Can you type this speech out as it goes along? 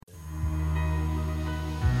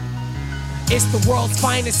It's the world's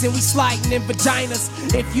finest and we sliding in vaginas.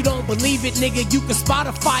 If you don't believe it, nigga, you can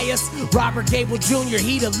Spotify us. Robert Gable Jr.,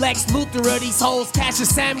 he the Lex Luthor of these hoes.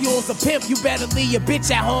 Cassius Samuel's a pimp, you better leave your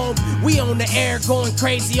bitch at home. We on the air going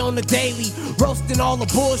crazy on the daily, roasting all the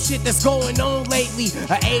bullshit that's going on lately.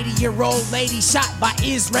 A 80-year-old lady shot by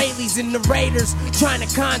Israelis and the Raiders trying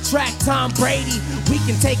to contract Tom Brady. We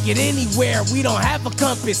can take it anywhere, we don't have a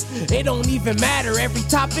compass. It don't even matter, every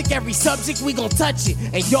topic, every subject, we gon' touch it,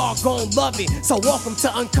 and y'all gon' love it. So welcome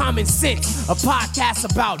to Uncommon Sense, a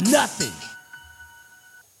podcast about nothing.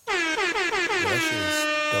 That shit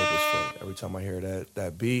is dope as fuck. Every time I hear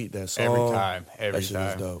that beat, that song, every shit time.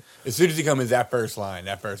 is dope. As soon as he comes in, that first line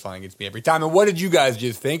gets me every time. And what did you guys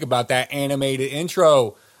just think about that animated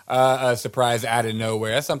intro surprise out of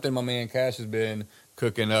nowhere? That's something my man Cash has been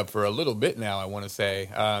cooking up for a little bit now, I want to say.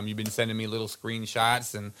 You've been sending me little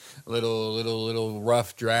screenshots and little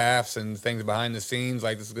rough drafts and things behind the scenes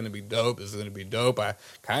like this is going to be dope. I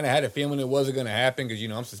kind of had a feeling it wasn't going to happen because, you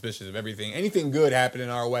know, I'm suspicious of everything. Anything good happening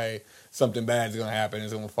our way, something bad is going to happen,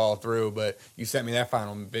 it's going to fall through. But you sent me that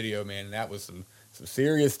final video, man, and that was some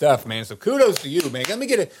serious stuff, man. So kudos to you, man. Let me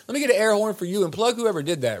get an air horn for you and plug whoever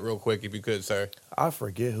did that real quick, if you could, sir. I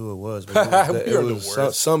forget who it was, but it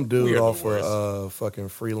was some dude off of fucking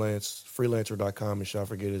freelancer.com and shit. I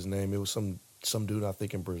forget his name. It was some dude I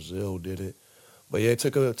think in Brazil did it. But yeah, it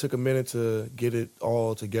took a minute to get it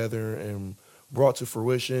all together and brought to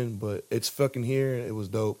fruition. But it's fucking here. It was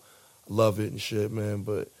dope. Love it and shit, man.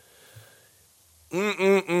 But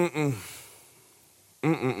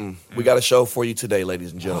we got a show for you today,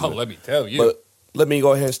 ladies and gentlemen. Oh, let me tell you. But let me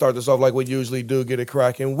go ahead and start this off like we usually do, get it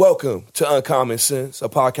cracking. Welcome to Uncommon Sense, a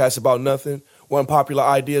podcast about nothing, where unpopular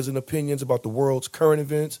ideas and opinions about the world's current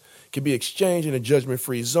events can be exchanged in a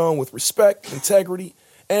judgment-free zone with respect, integrity,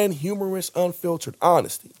 and humorous, unfiltered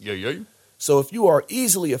honesty. Yeah. So if you are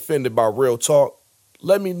easily offended by real talk,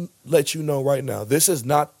 let me let you know right now, this is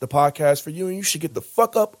not the podcast for you, and you should get the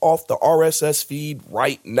fuck up off the RSS feed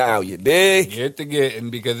right now, you dig? Get to getting,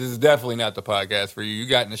 because this is definitely not the podcast for you. You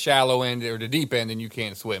got in the shallow end or the deep end and you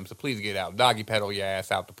can't swim, so please get out. Doggy pedal your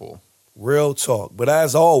ass out the pool. Real talk. But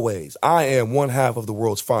as always, I am one half of the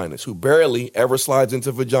world's finest who barely ever slides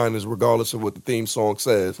into vaginas regardless of what the theme song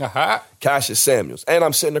says. Cassius Samuels. And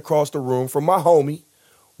I'm sitting across the room from my homie,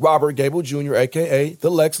 Robert Gable Jr., a.k.a. the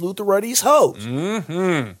Lex Luthor of these hoes.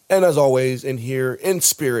 Mm-hmm. And as always, in here, in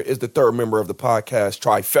spirit, is the third member of the podcast,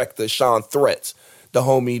 Trifecta, Sean Threats, the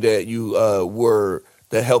homie that you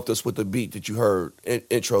that helped us with the beat that you heard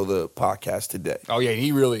intro the podcast today. Oh, yeah,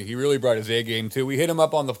 he really brought his A game, too. We hit him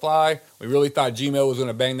up on the fly. We really thought Gmail was going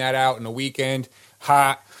to bang that out in the weekend.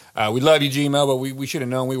 Hot. We love you, Gmail, but we should have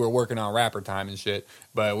known we were working on rapper time and shit.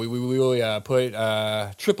 But we really put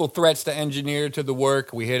Triple Threats to engineer to the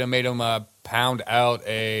work. We hit him, made him pound out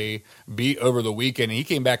a beat over the weekend. And he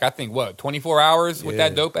came back, I think, 24 hours with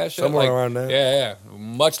that dope-ass shit? Somewhere around that. Yeah.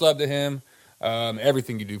 Much love to him.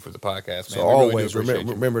 Everything you do for the podcast, man. So always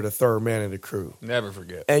remember the third man of the crew. Never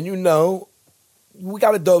forget. And you know, we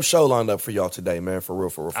got a dope show lined up for y'all today, man, for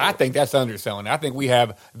real. I think that's underselling. I think we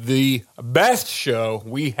have the best show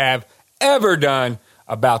we have ever done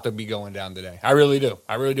about to be going down today. I really do.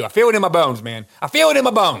 I feel it in my bones, man.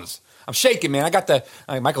 I'm shaking, man. I got the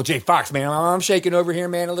Michael J. Fox, man. I'm shaking over here,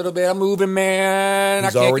 man, a little bit. I'm moving, man.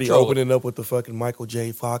 He's already opening up with the fucking Michael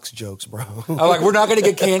J. Fox jokes, bro. I'm like, we're not going to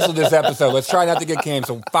get canceled this episode. Let's try not to get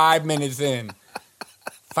canceled. 5 minutes in.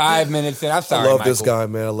 I'm sorry, I love Michael. this guy,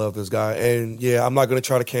 man. I love this guy. And yeah, I'm not going to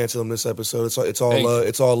try to cancel him this episode. It's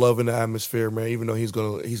all love in the atmosphere, man, even though he's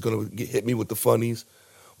going to hit me with the funnies.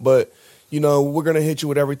 But you know, we're going to hit you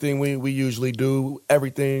with everything we usually do,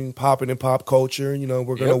 everything popping in pop culture. You know,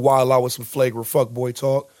 we're going to wild out with some flagrant fuckboy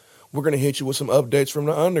talk. We're going to hit you with some updates from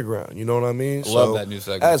the underground. You know what I mean? Love that new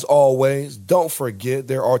segment. As always, don't forget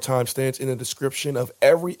there are timestamps in the description of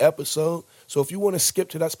every episode. So if you want to skip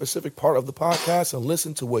to that specific part of the podcast and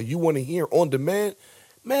listen to what you want to hear on demand,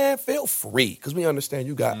 man, feel free, because we understand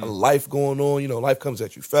you got a life going on. You know, life comes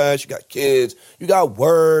at you fast. You got kids. You got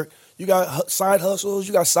work. You got side hustles,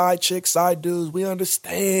 you got side chicks, side dudes. We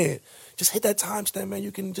understand. Just hit that timestamp, man.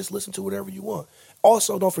 You can just listen to whatever you want.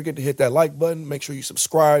 Also, don't forget to hit that like button. Make sure you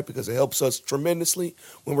subscribe because it helps us tremendously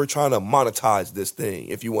when we're trying to monetize this thing,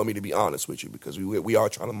 if you want me to be honest with you, because we are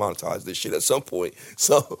trying to monetize this shit at some point.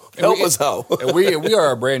 So help us out. And we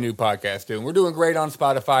are a brand new podcast, too. And we're doing great on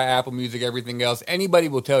Spotify, Apple Music, everything else. Anybody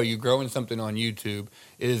will tell you growing something on YouTube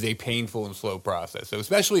is a painful and slow process. So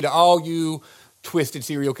especially to all you Twisted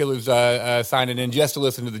Serial Killers signing in just to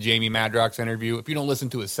listen to the Jamie Madrox interview. If you don't listen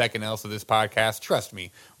to a second else of this podcast, trust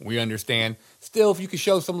me, we understand. Still, if you can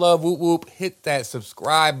show some love, whoop whoop, hit that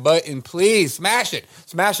subscribe button, please. Smash it.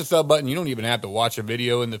 Smash the sub button. You don't even have to watch a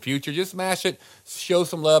video in the future. Just smash it. Show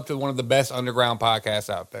some love to one of the best underground podcasts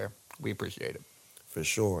out there. We appreciate it. For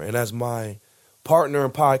sure. And as my partner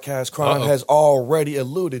in podcast crime has already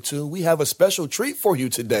alluded to, we have a special treat for you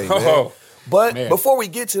today, man. But before we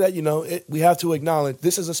get to that, we have to acknowledge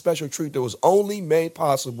this is a special treat that was only made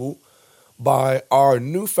possible by our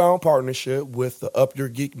newfound partnership with the Up Your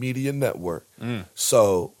Geek Media Network.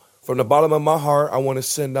 So from the bottom of my heart, I want to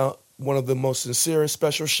send out one of the most sincere and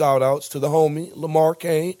special shout outs to the homie, Lamar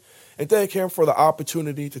Kane, and thank him for the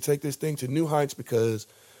opportunity to take this thing to new heights, because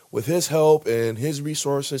with his help and his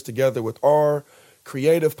resources together with our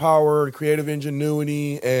creative power and creative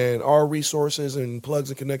ingenuity and our resources and plugs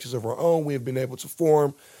and connections of our own, we have been able to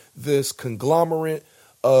form this conglomerate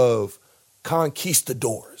of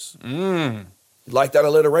conquistadors. You like that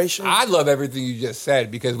alliteration? I love everything you just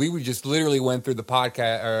said, because we just literally went through the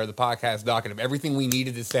podcast docket of everything we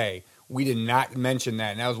needed to say. We did not mention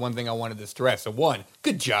that, and that was one thing I wanted to stress. So one,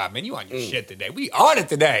 good job, man. You on your shit today. We on it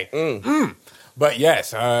today. But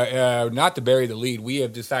yes, not to bury the lead, we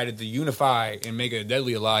have decided to unify and make a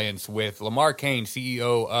deadly alliance with Lamar Kane,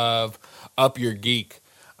 CEO of Up Your Geek.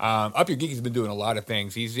 Up Your Geek has been doing a lot of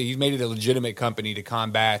things. He's made it a legitimate company to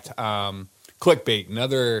combat clickbait and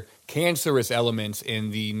other cancerous elements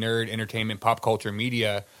in the nerd, entertainment, pop culture,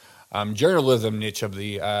 media, journalism niche of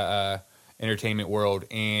the entertainment world.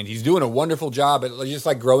 And he's doing a wonderful job at just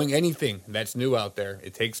like growing anything that's new out there.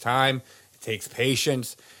 It takes time, it takes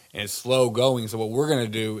patience, and it's slow going. So what we're going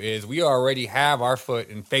to do is we already have our foot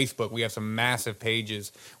in Facebook. We have some massive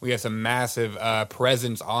pages. We have some massive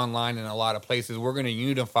presence online in a lot of places. We're going to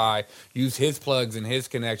unify, use his plugs and his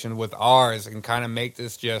connection with ours, and kind of make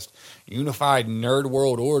this just unified nerd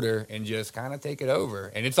world order and just kind of take it over.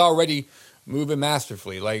 And it's already moving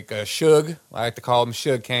masterfully. Like Suge, I like to call him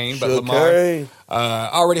Suge Kane, but Lamar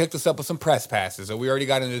already hooked us up with some press passes. So we already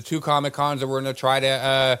got into 2 Comic-Cons that we're going to try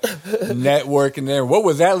to network in there. What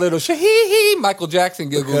was that little shahee Michael Jackson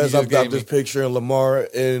giggle? Because I've got this picture of Lamar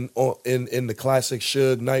in the classic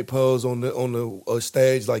Suge night pose on the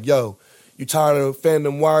stage. Like, yo, you tired of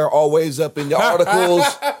Fandom Wire always up in your articles?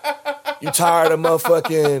 You tired of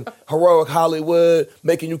motherfucking Heroic Hollywood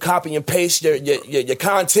making you copy and paste your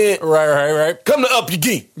content? Right. Come to Up Your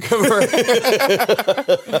Geek.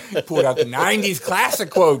 Pulled out the 90s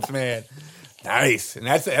classic quotes, man. Nice. And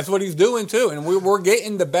that's what he's doing, too. And we're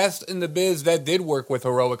getting the best in the biz that did work with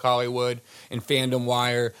Heroic Hollywood and Fandom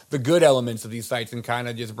Wire, the good elements of these sites, and kind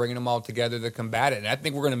of just bringing them all together to combat it. And I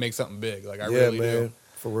think we're going to make something big. Like, I really do.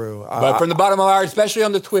 For real. But from the bottom of our heart, especially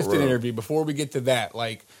on the Twisted interview, before we get to that,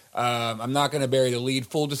 like, I'm not going to bury the lead.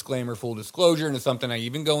 Full disclaimer, full disclosure, and it's something I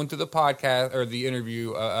even go into the podcast or the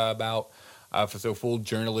interview about. So full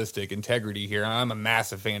journalistic integrity here. I'm a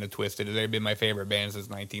massive fan of Twisted. They've been my favorite band since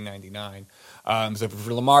 1999. So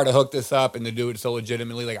for Lamar to hook this up and to do it so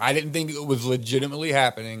legitimately, like, I didn't think it was legitimately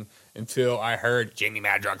happening until I heard Jamie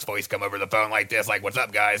Madrox's voice come over the phone like this, like, "What's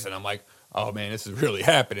up, guys?" And I'm like, oh man, this is really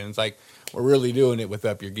happening. It's like, we're really doing it with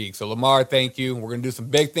Up Your Geek. So Lamar, thank you. We're going to do some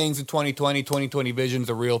big things in 2020. 2020 Vision's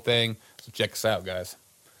a real thing. So check us out, guys.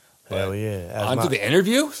 Hell yeah. On to the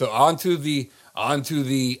interview. So on to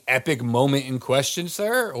the epic moment in question,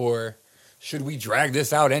 sir? Or should we drag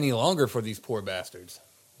this out any longer for these poor bastards?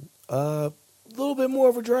 A little bit more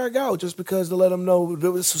of a drag out, just because to let them know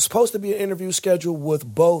there was supposed to be an interview scheduled with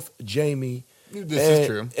both Jamie is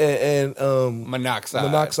true. And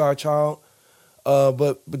Monoxide Child.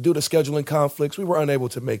 But due to scheduling conflicts, we were unable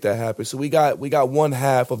to make that happen. So we got one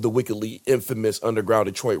half of the wickedly infamous underground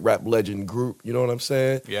Detroit rap legend group. You know what I'm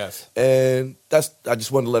saying? Yes. And I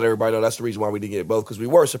just wanted to let everybody know that's the reason why we didn't get both, because we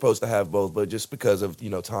were supposed to have both, but just because of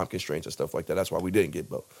time constraints and stuff like that, that's why we didn't get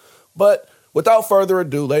both. But without further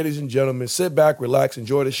ado, ladies and gentlemen, sit back, relax,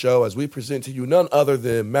 enjoy the show as we present to you none other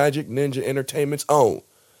than Magic Ninja Entertainment's own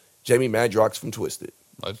Jamie Madrox from Twisted.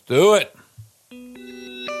 Let's do it.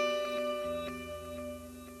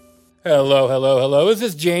 Hello. Is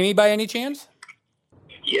this Jamie by any chance?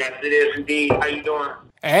 Yes, it is indeed. How you doing?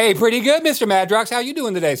 Hey, pretty good, Mr. Madrox. How you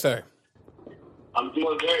doing today, sir? I'm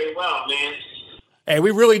doing very well, man. Hey,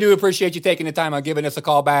 we really do appreciate you taking the time on giving us a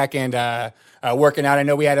call back and working out. I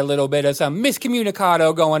know we had a little bit of some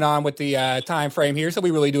miscommunicado going on with the time frame here, so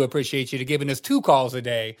we really do appreciate you giving us 2 calls a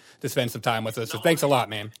day to spend some time with us. So thanks a lot,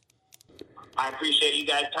 man. I appreciate you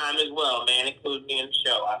guys' time as well, man. Include me in the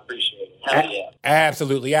show. I appreciate it. Hell yeah.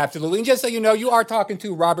 Absolutely, absolutely. And just so you know, you are talking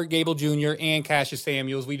to Robert Gable Jr. and Cassius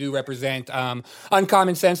Samuels. We do represent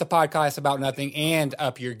Uncommon Sense, a podcast about nothing, and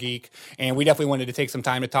Up Your Geek. And we definitely wanted to take some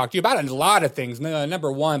time to talk to you about a lot of things.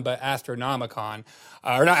 Number one, but Astronomicon.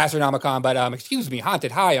 Or not Astronomicon, but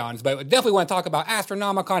Haunted Highons. But definitely want to talk about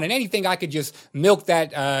Astronomicon and anything I could just milk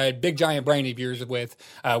that big giant brain of yours with.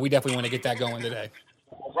 We definitely want to get that going today.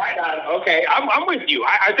 Right on. Okay, I'm with you.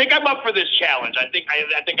 I think I'm up for this challenge. I think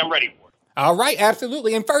I'm ready for it. All right,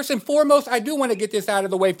 absolutely. And first and foremost, I do want to get this out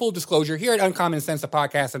of the way. Full disclosure, here at Uncommon Sense, a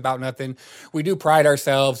podcast about nothing, we do pride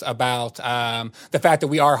ourselves about the fact that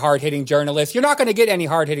we are hard-hitting journalists. You're not going to get any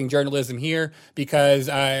hard-hitting journalism here because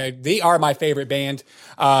they are my favorite band.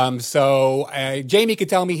 So Jamie could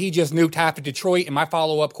tell me he just nuked half of Detroit, and my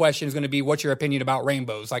follow-up question is going to be, what's your opinion about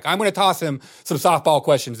rainbows? Like, I'm going to toss him some softball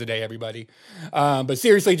questions today, everybody. But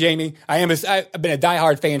seriously, Jamie, I've been a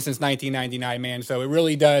diehard fan since 1999, man, so it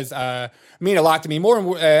really does mean a lot to me.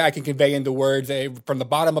 More I can convey into words from the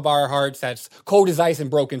bottom of our hearts. That's cold as ice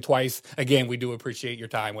and broken twice. Again, we do appreciate your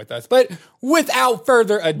time with us. But without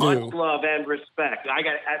further ado, much love and respect. I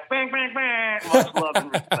got bang, bang, bang. Much love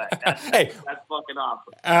and respect. That's fucking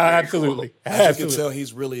awesome. Absolutely. As you can tell,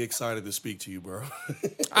 he's really excited to speak to you, bro.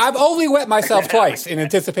 I've only wet myself twice in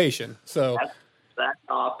anticipation. So. That's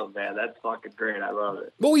awesome, man. That's fucking great. I love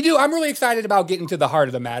it. Well, we do. I'm really excited about getting to the heart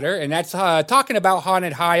of the matter, and that's talking about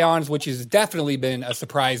Haunted Highons, which has definitely been a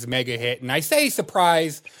surprise mega hit. And I say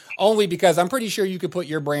surprise only because I'm pretty sure you could put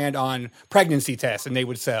your brand on pregnancy tests and they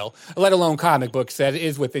would sell, let alone comic books that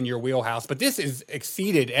is within your wheelhouse. But this has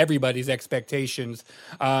exceeded everybody's expectations.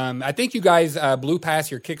 I think you guys blew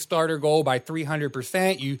past your Kickstarter goal by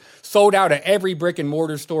 300%. You sold out at every brick and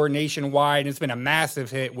mortar store nationwide. And it's been a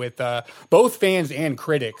massive hit with both fans and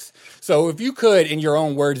critics. So if you could, in your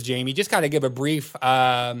own words, Jamie, just kind of give a brief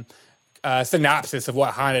synopsis of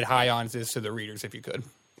what Haunted Highons is to the readers, if you could.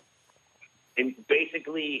 And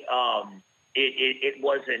basically, it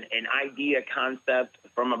was an idea concept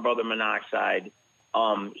from my brother Monoxide.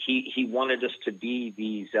 He wanted us to be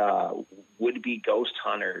these would-be ghost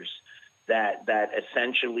hunters that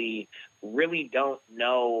essentially really don't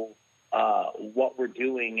know what we're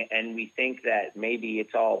doing, and we think that maybe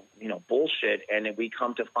it's all bullshit, and then we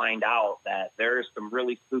come to find out that there is some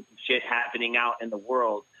really spooky shit happening out in the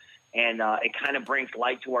world, and it kind of brings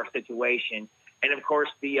light to our situation. And of course,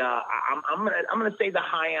 I'm gonna say the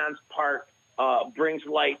Highons part brings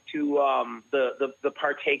light to the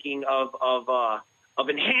partaking of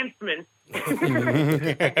enhancements,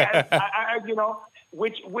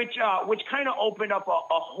 which kind of opened up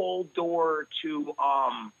a whole door to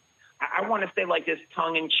I want to say like this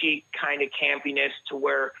tongue-in-cheek kind of campiness to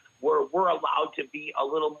where we're allowed to be a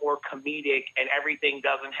little more comedic and everything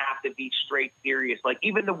doesn't have to be straight serious. Like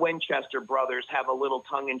even the Winchester brothers have a little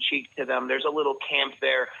tongue-in-cheek to them. There's a little camp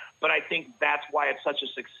there. But I think that's why it's such a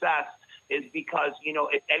success is because,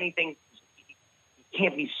 if anything, you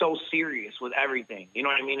can't be so serious with everything. You know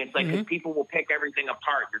what I mean? It's like 'cause people will pick everything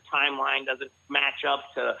apart. Your timeline doesn't match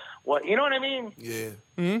up to what, you know what I mean? Yeah.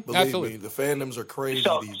 Mm-hmm. Believe Absolutely. me, the fandoms are crazy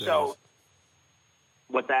these days. So,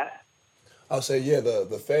 what's that? I'll say,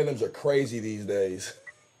 the fandoms are crazy these days.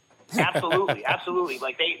 Absolutely, absolutely.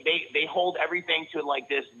 Like they hold everything to like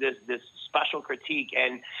this special critique,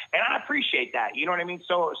 and I appreciate that. You know what I mean?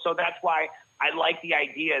 So that's why I like the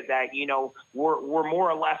idea that we're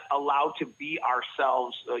more or less allowed to be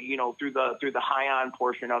ourselves. Through the Highon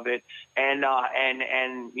portion of it, and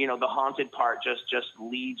the haunted part just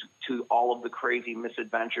leads to all of the crazy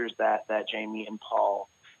misadventures that Jamie and Paul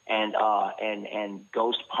and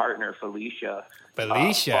ghost partner Felicia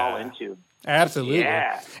fall into. Absolutely.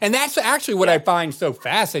 Yeah. And that's actually what I find so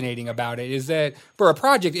fascinating about it is that for a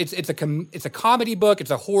project, it's a comedy book, it's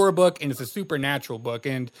a horror book, and it's a supernatural book.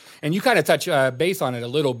 And you kind of touch base on it a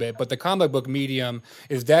little bit, but the comic book medium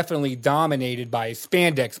is definitely dominated by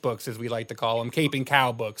spandex books, as we like to call them, cape and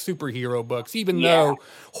cow books, superhero books, even though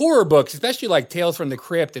horror books, especially like Tales from the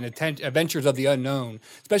Crypt and Adventures of the Unknown,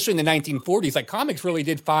 especially in the 1940s, like comics really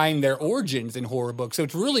did find their origins in horror books. So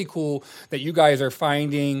it's really cool that you guys are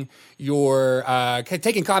finding your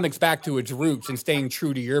taking comics back to its roots and staying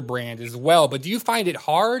true to your brand as well. But do you find it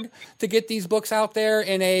hard to get these books out there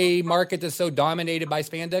in a market that's so dominated by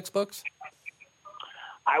spandex books?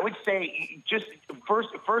 I would say just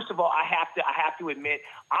first of all, I have to admit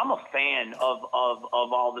I'm a fan of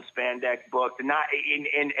all the spandex books, and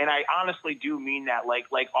I honestly do mean that. Like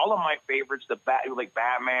all of my favorites, like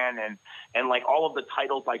Batman and like all of the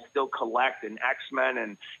titles I still collect, and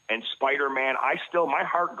X-Men and Spider-Man. My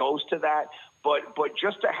heart goes to that. But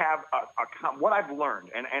just to have what I've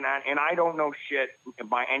learned, and I don't know shit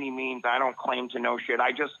by any means. I don't claim to know shit.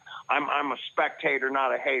 I'm a spectator,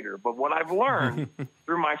 not a hater. But what I've learned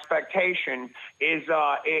through my spectation is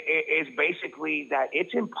basically that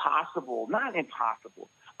it's impossible, not impossible.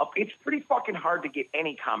 It's pretty fucking hard to get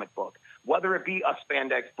any comic book, whether it be a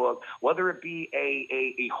spandex book, whether it be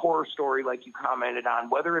a horror story like you commented on,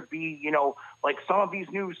 whether it be, you know, like some of these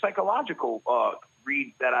new psychological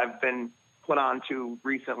reads that I've been put on to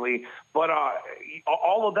recently. But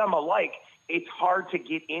all of them alike, it's hard to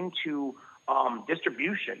get into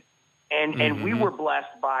distribution. And we were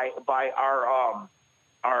blessed by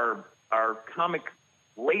our comic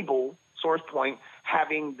label, Source Point,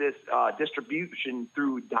 having this distribution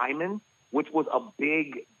through Diamond, which was a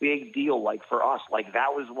big deal. Like for us, like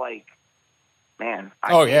that was like, man, I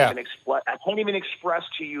can't even express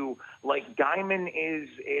to you. Like Diamond is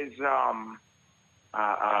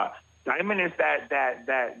Diamond is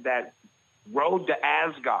that road to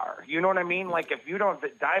Asgard. You know what I mean? Like if you don't,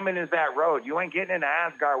 Diamond is that road. You ain't getting into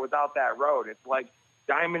Asgard without that road. It's like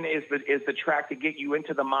Diamond is the track to get you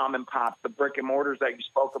into the mom and pops, the brick and mortars that you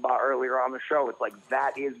spoke about earlier on the show. It's like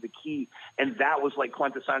that is the key, and that was like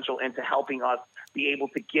quintessential into helping us be able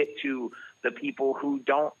to get to the people who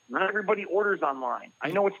don't. Not everybody orders online. I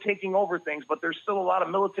know it's taking over things, but there's still a lot of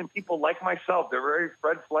militant people like myself. They're very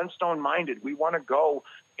Fred Flintstone minded. We want to go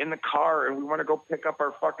in the car and we want to go pick up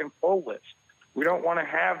our fucking pull list. We don't want to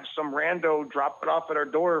have some rando drop it off at our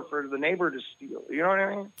door for the neighbor to steal. You know what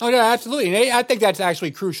I mean? Oh, yeah, absolutely. And I think that's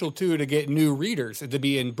actually crucial, too, to get new readers to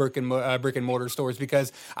be in brick and mortar stores,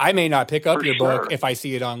 because I may not pick up your book if I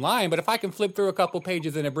see it online, but if I can flip through a couple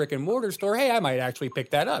pages in a brick and mortar store, hey, I might actually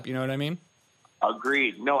pick that up. You know what I mean?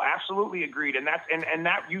 Agreed. No, absolutely agreed. And that's and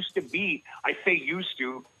that used to be, I say used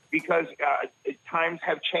to, because times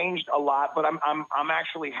have changed a lot, but I'm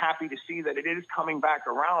actually happy to see that it is coming back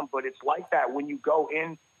around. But it's like that when you go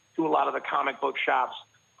into a lot of the comic book shops.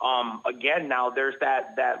 Again, now there's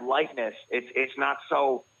that lightness. It's not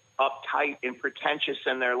so uptight and pretentious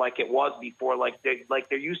in there like it was before. Like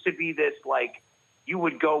there used to be this, like you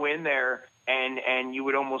would go in there and you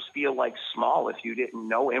would almost feel like small if you didn't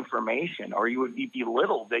know information, or you would be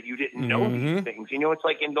belittled that you didn't know these things. You know, it's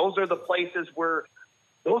like, and those are the places where.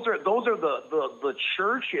 Those are the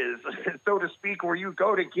churches, so to speak, where you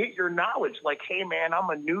go to get your knowledge. Like, hey, man,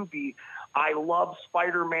 I'm a newbie. I love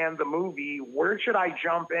Spider-Man the movie. Where should I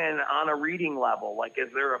jump in on a reading level? Like,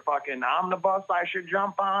 is there a fucking omnibus I should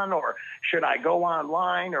jump on, or should I go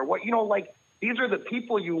online, or what? You know, like, these are the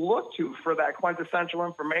people you look to for that quintessential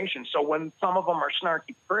information. So when some of them are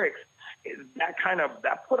snarky pricks,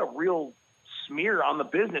 that put a real smear on the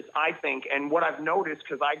business, I think. And what I've noticed,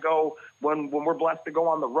 because I go when we're blessed to go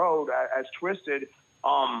on the road as Twisted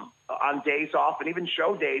on days off and even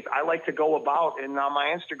show days, I like to go about, and on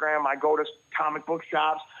my Instagram I go to comic book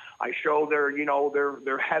shops, I show their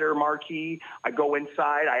header marquee, I go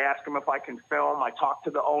inside, I ask them if I can film, I talk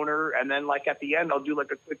to the owner, and then like at the end I'll do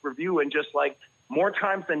like a quick review, and just like more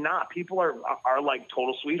times than not people are like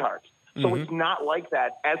total sweethearts. So it's not like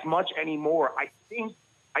that as much anymore. I think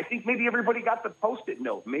maybe everybody got the Post-it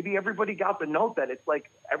note. Maybe everybody got the note that it's like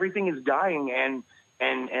everything is dying, and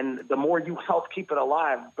the more you help keep it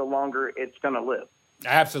alive, the longer it's going to live.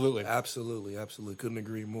 Absolutely. Couldn't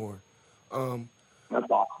agree more. That's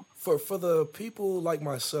awesome. For the people like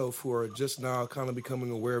myself who are just now kind of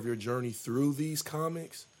becoming aware of your journey through these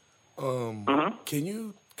comics, can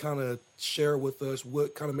you kind of share with us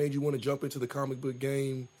what kind of made you want to jump into the comic book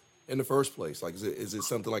game in the first place? Like, is it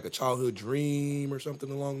something like a childhood dream or something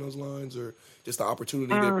along those lines, or just the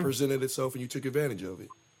opportunity that presented itself and you took advantage of it?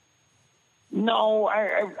 No,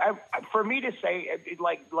 I for me to say,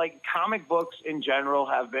 like comic books in general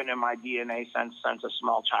have been in my DNA since a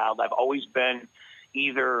small child. I've always been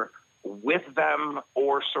either with them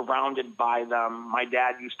or surrounded by them. My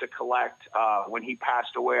dad used to collect. When he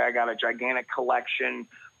passed away, I got a gigantic collection.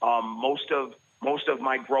 Most of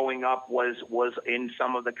my growing up was in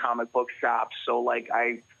some of the comic book shops. So like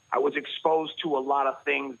I was exposed to a lot of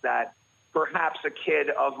things that perhaps a kid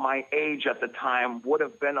of my age at the time would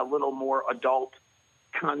have been a little more adult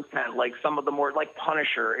content, like some of the more like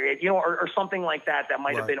Punisher, or something like that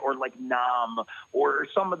might have been, or like Nam, or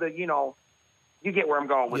some of the, you get where I'm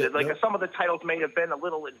going with it. Like some of the titles may have been a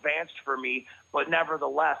little advanced for me, but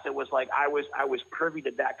nevertheless, it was like I was privy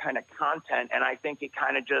to that kind of content, and I think it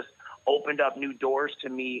kind of just opened up new doors to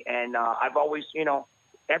me. And I've always,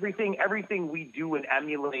 everything we do and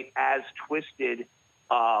emulate as Twisted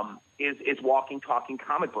is walking, talking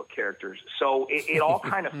comic book characters. So it all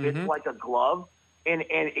kind of fits like a glove, and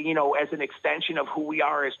as an extension of who we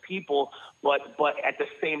are as people. But at the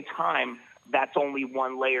same time, that's only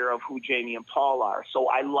one layer of who Jamie and Paul are. So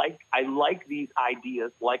I like these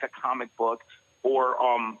ideas, like a comic book, or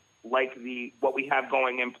like what we have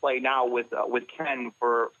going in play now with Ken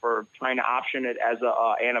for trying to option it as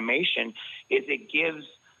a animation. Is it gives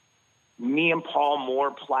me and Paul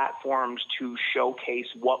more platforms to showcase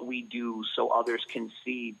what we do, so others can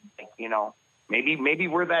see, you know. Maybe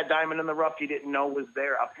we're that diamond in the rough you didn't know was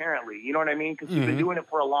there, apparently. You know what I mean? Because you've been doing it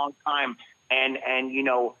for a long time, and you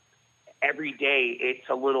know, every day it's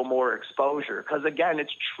a little more exposure. Because, again,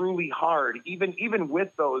 it's truly hard, even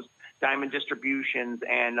with those diamond distributions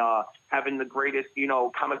and having the greatest, you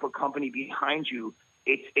know, comic book company behind you,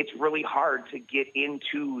 it's really hard to get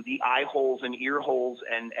into the eye holes and ear holes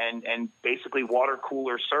and basically water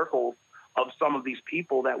cooler circles of some of these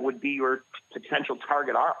people that would be your potential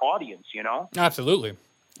target audience, you know? Absolutely.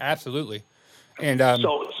 And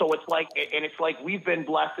so it's like we've been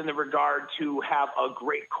blessed in the regard to have a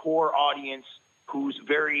great core audience who's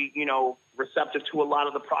very, you know, receptive to a lot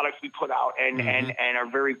of the products we put out and are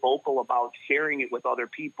very vocal about sharing it with other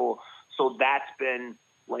people. So that's been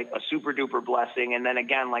like a super duper blessing. And then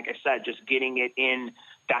again, like I said, just getting it in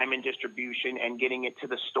diamond distribution and getting it to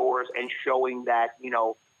the stores and showing that, you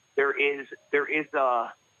know, there's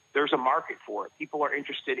a market for it. People are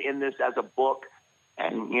interested in this as a book,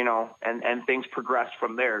 and you know, and things progress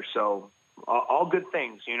from there. So all good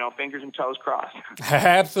things, you know, fingers and toes crossed.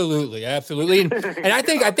 Absolutely. And I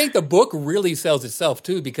think the book really sells itself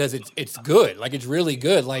too, because it's good. Like, it's really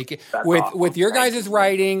good. Like, That's with awesome. with your guys'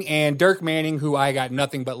 writing and Dirk Manning, who I got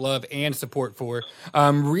nothing but love and support for,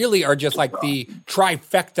 really are just like the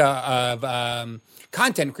trifecta of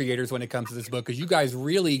content creators when it comes to this book, because you guys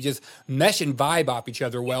really just mesh and vibe off each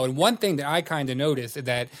other well. And one thing that I kind of noticed is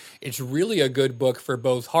that it's really a good book for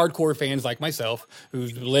both hardcore fans like myself,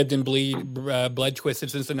 who's lived and bled Twisted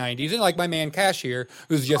since the 90s, and like my man Cash here,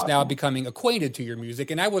 who's just now becoming acquainted to your music.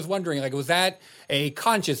 And I was wondering, like, was that a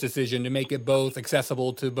conscious decision to make it both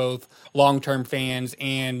accessible to both long-term fans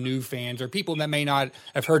and new fans, or people that may not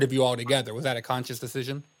have heard of you altogether? Was that a conscious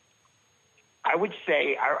decision? I would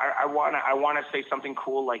say I want to say something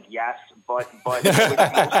cool like yes, but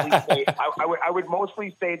I would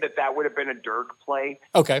mostly say that would have been a Dirk play.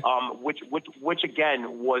 Okay. Which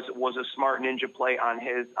again was a smart ninja play on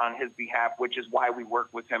his behalf, which is why we work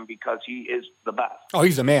with him, because he is the best. Oh,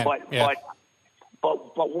 he's the man.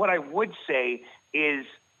 But what I would say is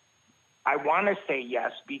I want to say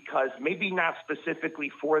yes, because maybe not specifically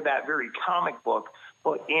for that very comic book,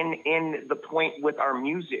 but in the point with our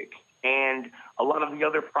music and a lot of the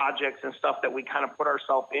other projects and stuff that we kind of put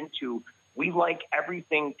ourselves into, we like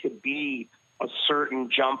everything to be a certain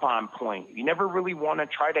jump on point. You never really want to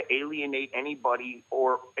try to alienate anybody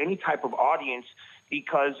or any type of audience,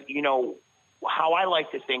 because, you know, how I like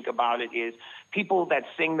to think about it is people that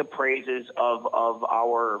sing the praises of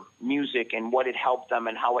our music and what it helped them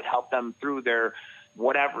and how it helped them through their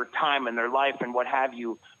whatever time in their life and what have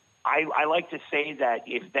you. I like to say that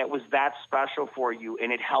if that was that special for you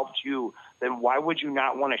and it helped you, then why would you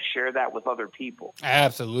not want to share that with other people?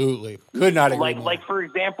 Absolutely. Could not agree more. Like, for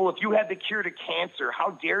example, if you had the cure to cancer,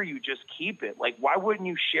 how dare you just keep it? Like, why wouldn't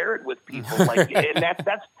you share it with people? Like, and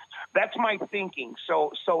that's my thinking.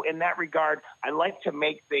 So in that regard, we like to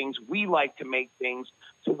make things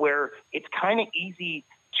to where it's kind of easy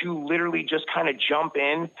to literally just kind of jump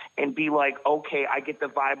in and be like, okay, I get the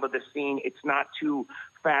vibe of the scene. It's not too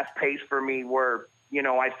fast paced for me where, you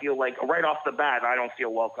know, I feel like right off the bat, I don't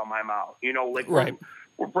feel welcome, I'm out. You know, like right.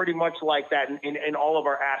 We're pretty much like that in all of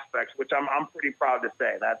our aspects, which I'm pretty proud to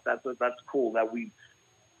say. That's cool that we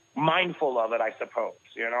mindful of it, I suppose,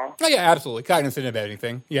 you know? Oh, yeah, absolutely. Cognizant of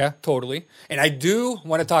anything. Yeah, totally. And I do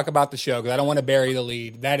want to talk about the show, because I don't want to bury the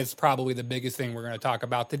lead. That is probably the biggest thing we're going to talk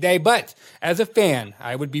about today. But as a fan,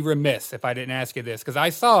 I would be remiss if I didn't ask you this, because I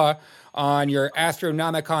saw on your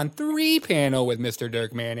Astronomicon 3 panel with Mr.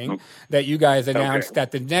 Dirk Manning that you guys announced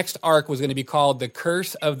that the next arc was going to be called The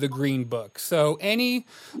Curse of the Green Book. So any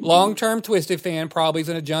long-term Twisted fan probably is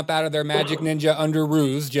going to jump out of their Magic Ninja under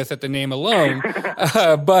ruse just at the name alone.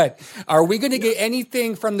 But are we going to get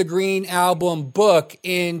anything from the Green Album book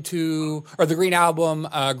Green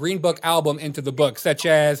Book album into the book, such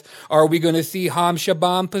as, are we going to see Ham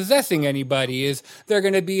Shabam possessing anybody? Is there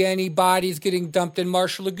going to be any bodies getting dumped in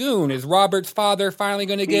Marsh Lagoon? Is Robert's father finally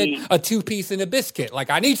going to get a 2-piece and a biscuit? Like,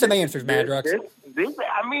 I need some answers, Madrox.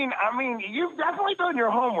 I mean, you've definitely done your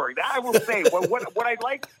homework. That I will say. What I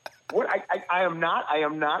like. I am not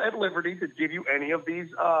at liberty to give you any of these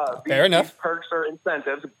these perks or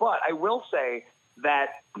incentives, but I will say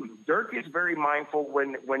that Dirk is very mindful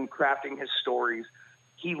when crafting his stories.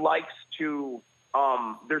 He likes to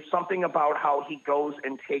there's something about how he goes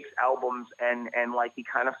and takes albums and like he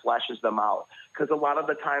kind of fleshes them out. Because a lot of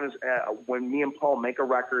the times when me and Paul make a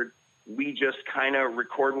record, we just kind of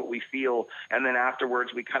record what we feel, and then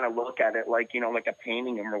afterwards we kind of look at it like, you know, like a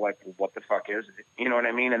painting, and we're like, well, what the fuck is it? You know what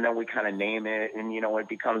I mean? And then we kind of name it, and, you know, it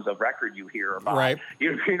becomes a record you hear about. Right.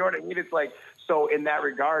 You know what I mean? It's like, so in that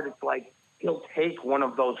regard, it's like he'll take one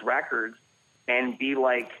of those records and be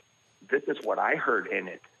like, this is what I heard in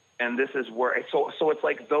it, and this is where. So it's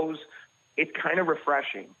like those. It's kind of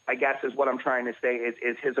refreshing, I guess, is what I'm trying to say.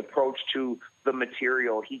 Is his approach to the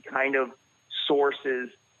material. He kind of sources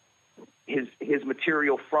his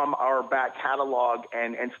material from our back catalog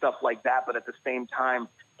and stuff like that, but at the same time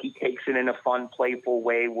he takes it in a fun, playful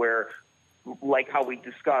way where, like how we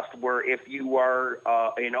discussed, where if you are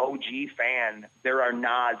an OG fan, there are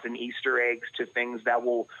nods and Easter eggs to things that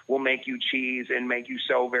will make you cheese and make you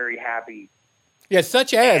so very happy. Yeah,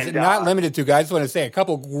 such as, and not limited to, guys, I just want to say a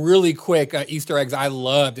couple really quick Easter eggs I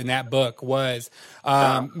loved in that book was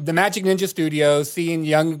the Magic Ninja Studios, seeing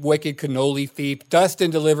young wicked cannoli thief,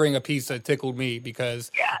 Dustin delivering a pizza tickled me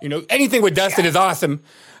because, you know, anything with Dustin is awesome.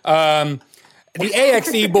 The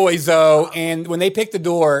AXE boys, though, and when they picked the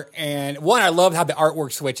door, and one, I loved how the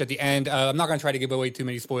artwork switched at the end. I'm not going to try to give away too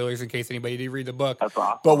many spoilers in case anybody did read the book. That's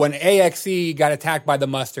awesome. But when AXE got attacked by the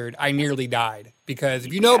Mustard, I nearly died. Because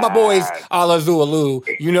if you know my boys, a la Zulu,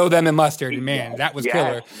 you know them in Mustard, and man, that was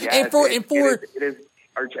killer. Yes. It is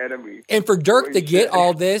arch enemy. And for Dirk to get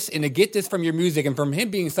all this and to get this from your music, and from him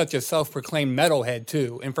being such a self-proclaimed metalhead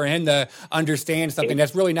too, and for him to understand something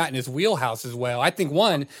that's really not in his wheelhouse as well, I think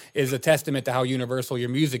one is a testament to how universal your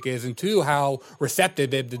music is, and two, how receptive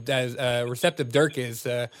Dirk is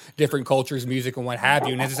to different cultures, music, and what have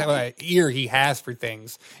you, and it's an ear he has for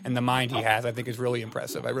things and the mind he has. I think is really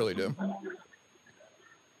impressive. I really do.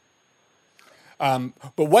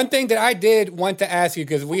 But one thing that I did want to ask you,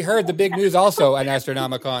 because we heard the big news also at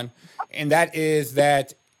Astronomicon, and that is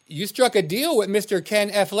that you struck a deal with Mr. Ken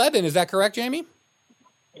F. Levin. Is that correct, Jamie?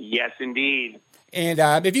 Yes, indeed. And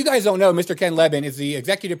if you guys don't know, Mr. Ken Levin is the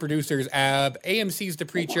executive producers of AMC's The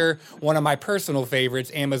Preacher, one of my personal favorites,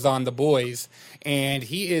 Amazon The Boys. And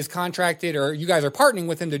he is contracted, or you guys are partnering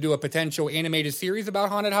with him to do a potential animated series about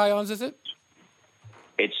Haunted Highlands, is it?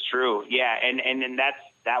 It's true, yeah. And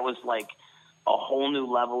that was like a whole new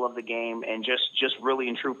level of the game, and just really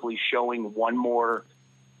and truthfully showing one more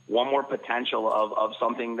potential of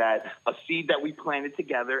something, that a seed that we planted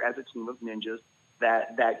together as a team of ninjas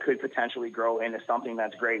that could potentially grow into something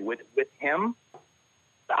that's great. With him,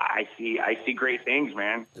 I see great things,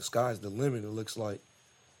 man. The sky's the limit, it looks like.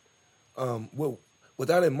 Well, with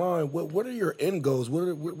that in mind, what are your end goals?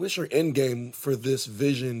 What's your end game for this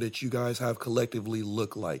vision that you guys have collectively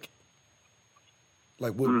look like?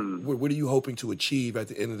 Like, what are you hoping to achieve at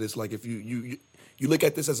the end of this? Like, if you look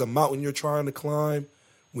at this as a mountain you're trying to climb,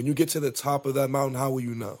 when you get to the top of that mountain, how will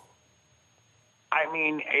you know? I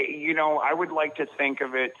mean, you know, I would like to think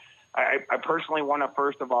of it. I personally want to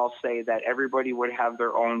first of all say that everybody would have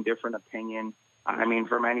their own different opinion. I mean,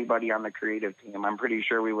 from anybody on the creative team, I'm pretty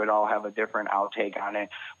sure we would all have a different outtake on it.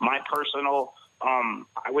 My personal,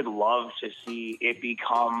 I would love to see it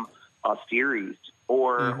become a series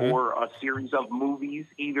or a series of movies,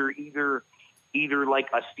 either like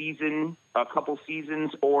a season, a couple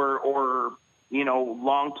seasons, or you know,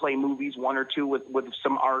 long play movies, one or two with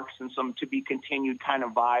some arcs and some to be continued kind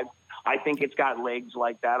of vibe. I think it's got legs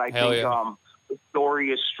like that. I think the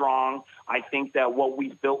story is strong. I think that what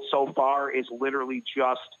we've built so far is literally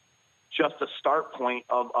just a start point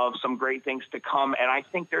of some great things to come. And I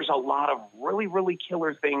think there's a lot of really, really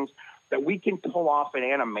killer things that we can pull off in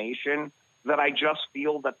animation that I just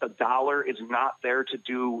feel that the dollar is not there to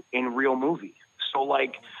do in real movies. So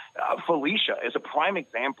like Felicia is a prime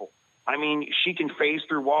example. I mean, she can phase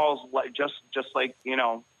through walls like just like, you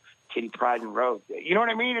know, Kitty Pryde and Rogue. You know what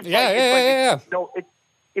I mean? It's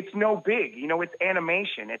it's no big, you know, it's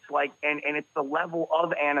animation. It's like, and it's the level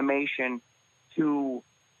of animation to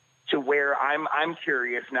where I'm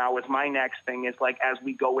curious now with my next thing is like, as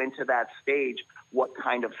we go into that stage, what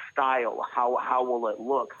kind of style, how will it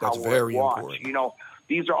look? That's how will very it watch? important. You know,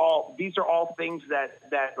 these are all things that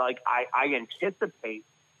like I anticipate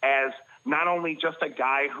as not only just a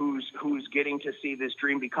guy who's getting to see this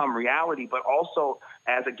dream become reality, but also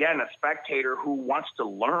as, again, a spectator who wants to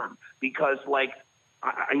learn, because like,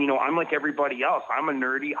 I'm like everybody else. I'm a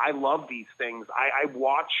nerdy. I love these things. I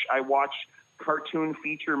watch cartoon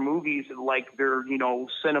feature movies like they're, you know,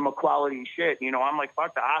 cinema quality shit. You know, I'm like,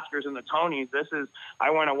 fuck the Oscars and the Tonys.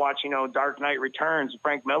 I want to watch, you know, Dark Knight Returns,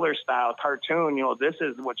 Frank Miller style cartoon. You know, this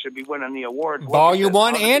is what should be winning the award. Volume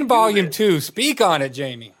 1 and Volume 2. Speak on it,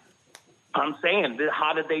 Jamie. I'm saying,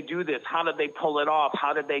 how did they do this? How did they pull it off?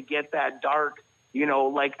 How did they get that dark? You know,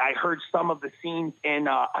 like I heard some of the scenes in,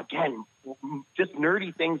 again, just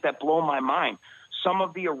nerdy things that blow my mind. Some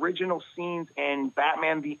of the original scenes in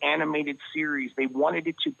Batman the Animated Series, they wanted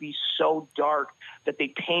it to be so dark that they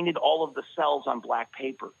painted all of the cells on black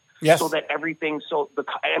paper. Yes. So that everything,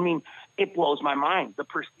 it blows my mind. The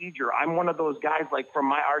procedure. I'm one of those guys, like from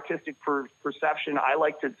my artistic perception, I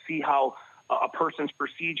like to see how a person's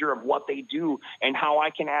procedure of what they do and how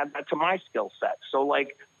I can add that to my skill set. So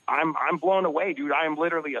like, I'm blown away, dude. I am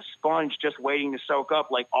literally a sponge just waiting to soak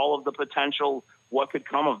up like all of the potential what could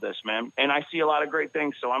come of this, man. And I see a lot of great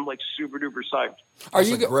things, so I'm like super duper psyched.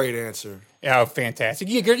 That's a great answer. Oh, fantastic.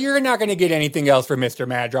 You're not going to get anything else from Mr.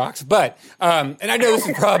 Madrox, but, and I know this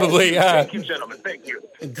is probably... Thank you, gentlemen. Thank you.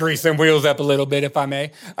 Grease some wheels up a little bit, if I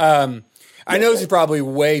may. I know this is probably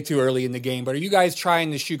way too early in the game, but are you guys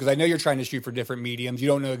trying to shoot? Because I know you're trying to shoot for different mediums. You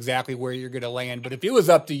don't know exactly where you're going to land, but if it was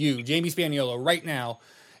up to you, Jamie Spaniolo, right now,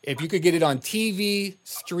 if you could get it on TV,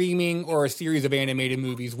 streaming, or a series of animated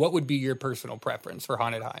movies, what would be your personal preference for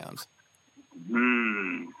Haunted Highlands?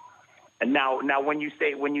 And now, when you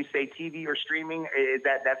say TV or streaming, is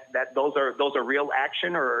that those are real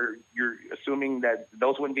action, or you're assuming that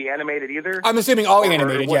those wouldn't be animated either? I'm assuming all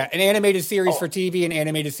animated. Yeah, an animated series for TV, an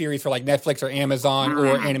animated series for like Netflix or Amazon,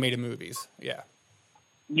 or animated movies. Yeah.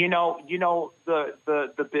 You know,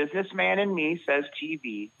 the businessman in me says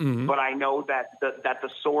TV, but I know that the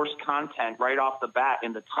source content right off the bat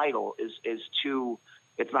in the title is too.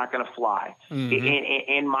 It's not going to fly.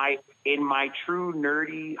 In my true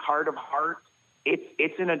nerdy heart of hearts,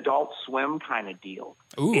 it's an Adult Swim kind of deal.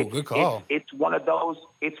 Ooh, good call. It's one of those.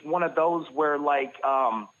 It's one of those where like.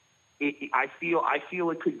 I feel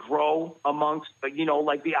it could grow amongst, you know,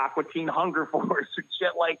 like the Aqua Teen Hunger Force and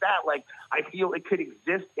shit like that. Like, I feel it could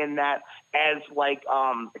exist in that as like,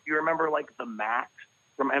 if you remember like the Max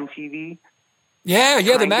from MTV. Yeah,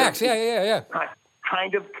 the Max. Yeah.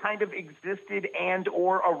 Kind of existed and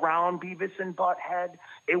or around Beavis and Butthead.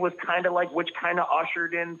 It was kind of like, which kind of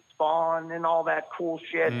ushered in Spawn and all that cool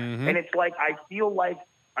shit. And it's like, I feel like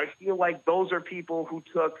those are people who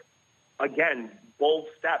took, again, bold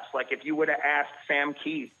steps. Like if you would have asked Sam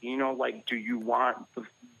Keith, you know, like, do you want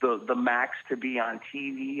the Max to be on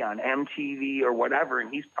TV, on MTV or whatever?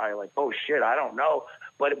 And he's probably like, oh shit, I don't know.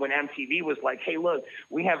 But when MTV was like, hey, look,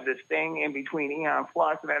 we have this thing in between Eon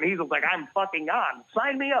Flux, and then he's like, I'm fucking on.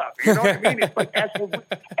 Sign me up. You know what I mean? It's like,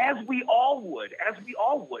 as we all would,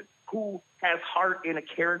 who has heart in a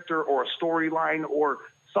character or a storyline or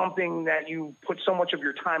something that you put so much of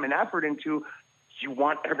your time and effort into, you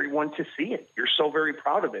want everyone to see it. You're so very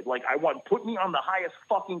proud of it. Like, put me on the highest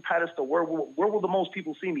fucking pedestal. Where will the most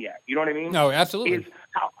people see me at? You know what I mean? No, absolutely.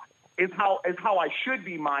 Is how I should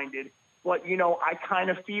be minded. But, you know, I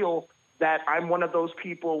kind of feel that I'm one of those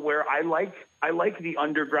people where I like the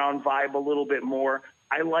underground vibe a little bit more.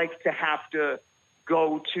 I like to have to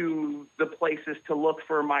go to the places to look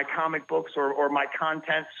for my comic books or my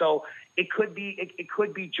content. So it could be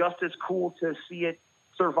just as cool to see it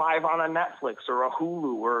survive on a Netflix or a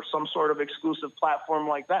Hulu or some sort of exclusive platform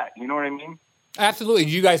like that. You know what I mean? Absolutely.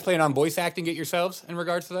 Do you guys plan on voice acting it yourselves in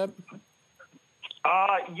regards to that?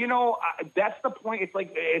 You know, that's the point. It's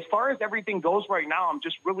like, as far as everything goes right now,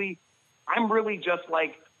 I'm really just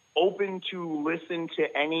like open to listen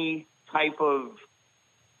to any type of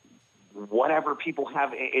whatever people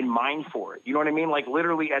have in mind for it. You know what I mean? Like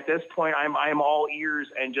literally at this point, I'm all ears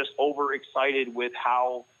and just overexcited with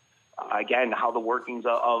how the workings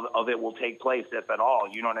of it will take place, if at all.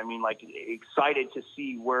 You know what I mean? Like excited to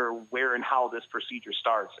see where and how this procedure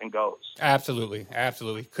starts and goes. Absolutely.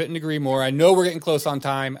 Couldn't agree more. I know we're getting close on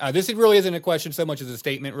time. This really isn't a question so much as a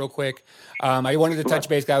statement real quick. I wanted to touch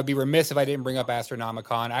base. I would be remiss if I didn't bring up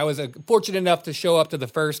Astronomicon. I was fortunate enough to show up to the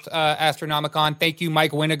first Astronomicon. Thank you,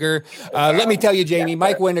 Mike Winiger. Let me tell you, Jamie,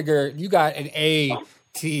 Mike Winiger, you got an A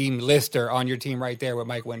team lister on your team right there with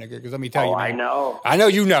Mike Winiger, because let me tell you, man, I know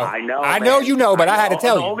you know, but I had to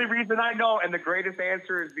tell you. The only reason I know, and the greatest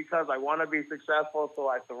answer, is because I want to be successful, so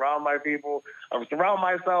I surround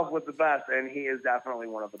myself with the best, and he is definitely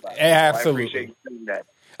one of the best. Absolutely. So I appreciate you doing that.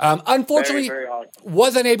 Unfortunately, very awesome.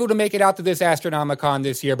 Wasn't able to make it out to this Astronomicon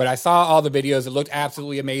this year, but I saw all the videos. It looked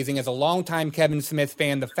absolutely amazing. As a longtime Kevin Smith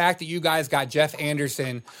fan, the fact that you guys got Jeff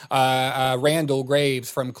Anderson, Randall Graves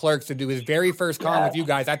from Clerks to do his very first con with you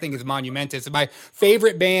guys, I think is monumentous. My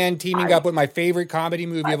favorite band teaming up with my favorite comedy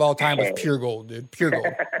movie of all time was Pure Gold, dude. Pure Gold.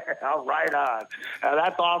 Oh, right on.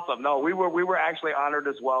 That's awesome. No, we were actually honored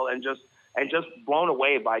as well, and just blown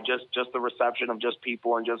away by just the reception of just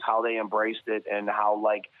people and just how they embraced it, and how,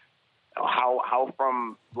 like, how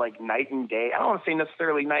from like night and day. I don't want to say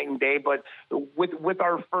necessarily night and day, but with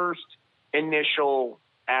our first initial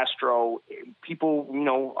Astro, people,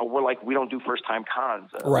 we're like, we don't do first time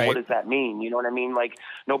cons. Right. What does that mean? You know what I mean? Like,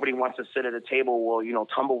 nobody wants to sit at a table. Well,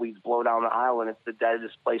 tumbleweeds blow down the aisle and it's the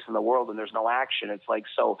deadest place in the world and there's no action. It's like,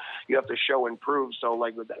 so you have to show and prove. So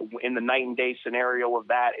like in the night and day scenario of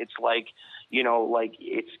that, it's like,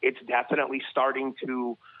 it's definitely starting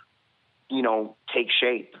to, take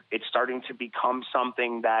shape. It's starting to become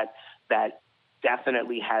something that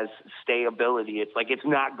definitely has stability. It's like it's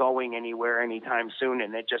not going anywhere anytime soon,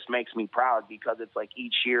 and it just makes me proud because it's like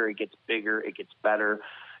each year it gets bigger, it gets better,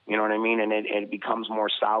 you know what I mean? And it becomes more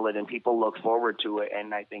solid, and people look forward to it,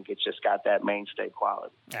 and I think it's just got that mainstay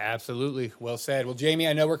quality. Absolutely. Well said. Well, Jamie,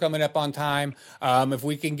 I know we're coming up on time. If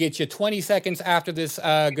we can get you 20 seconds after this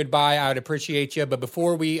goodbye, I would appreciate you. But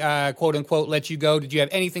before we, quote-unquote, let you go, did you have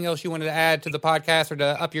anything else you wanted to add to the podcast or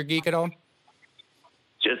to up your geek at all?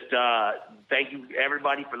 Just thank you,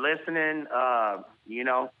 everybody, for listening.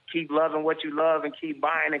 Keep loving what you love and keep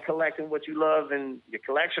buying and collecting what you love. And your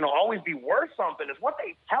collection will always be worth something, is what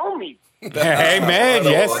they tell me. Amen.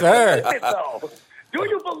 Yes, sir. Do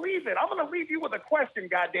you believe it? I'm going to leave you with a question,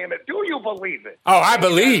 goddammit. Do you believe it? Oh, I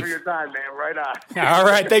believe. Thanks for your time, man. Right on. All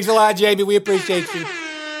right. Thanks a lot, Jamie. We appreciate you.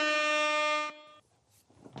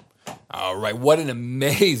 All right, what an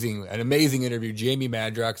amazing interview. Jamie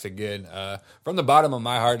Madrox again. From the bottom of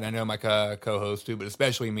my heart, and I know my co-host too, but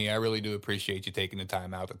especially me, I really do appreciate you taking the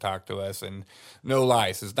time out to talk to us. And no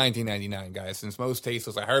lie, since 1999, guys, since Most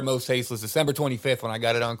Tasteless, I heard Most Tasteless December 25th when I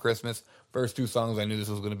got it on Christmas. First two songs, I knew this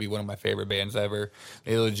was going to be one of my favorite bands ever.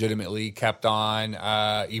 They legitimately kept on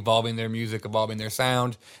evolving their music, evolving their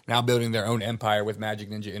sound, now building their own empire with Magic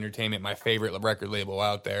Ninja Entertainment, my favorite record label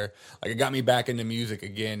out there. Like, it got me back into music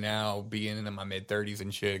again now, being in my mid-30s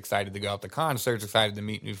and shit, excited to go out to concerts, excited to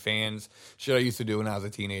meet new fans. Shit I used to do when I was a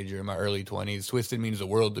teenager in my early 20s. Twisted means the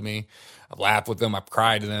world to me. I've laughed with them, I've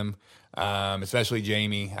cried to them. Especially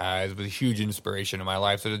Jamie, it was a huge inspiration in my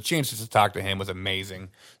life. So the chance to talk to him was amazing.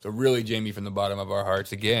 So really, Jamie, from the bottom of our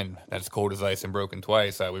hearts, again, that's cold as ice and broken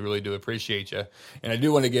twice. We really do appreciate you. And I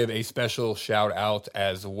do want to give a special shout out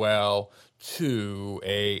as well to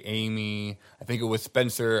Amy, I think it was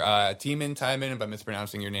Spencer Timon. If I'm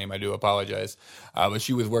mispronouncing your name, I do apologize. But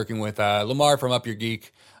she was working with Lamar from Up Your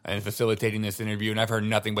Geek and facilitating this interview. And I've heard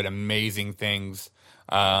nothing but amazing things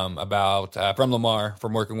about from Lamar,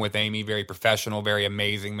 from working with Amy. Very professional, very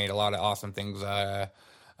amazing, made a lot of awesome things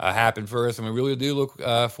happen for us, and we really do look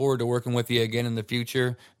forward to working with you again in the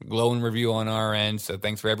future. Glowing review on our end, so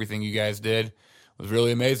thanks for everything you guys did. It was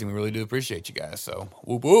really amazing. We really do appreciate you guys, so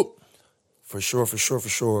whoop whoop. For sure.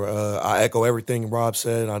 I echo everything Rob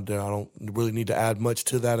said. I don't really need to add much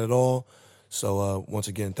to that at all. So once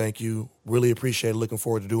again, thank you. Really appreciate it. Looking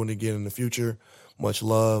forward to doing it again in the future. Much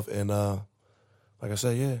love, and like I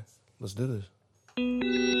said, yeah, let's do this.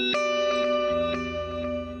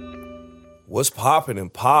 What's popping in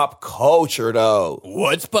pop culture, though?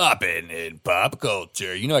 What's popping in pop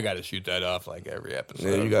culture? You know I got to shoot that off like every episode.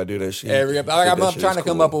 Yeah, you got to do that shit. I'm trying to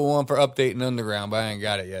come up with one for updating Underground, but I ain't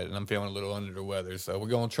got it yet, and I'm feeling a little under the weather, so we're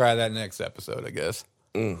going to try that next episode, I guess.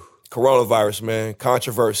 Coronavirus, man.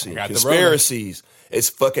 Controversy. Conspiracies. It's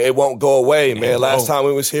fucking, it won't go away, man. Last time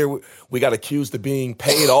we was here, we got accused of being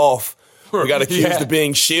paid off. We got accused of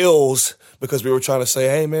being shills because we were trying to say,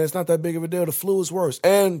 hey, man, it's not that big of a deal. The flu is worse.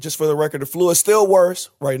 And just for the record, the flu is still worse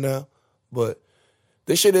right now. But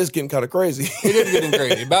this shit is getting kind of crazy. It is getting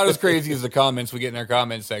crazy. About as crazy as the comments we get in our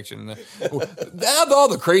comment section. Of all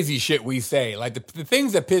the crazy shit we say, like the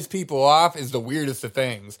things that piss people off is the weirdest of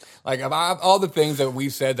things. Like of all the things that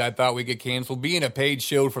we've said that I thought we get canceled, being a paid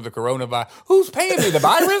shield for the coronavirus. Who's paying me? The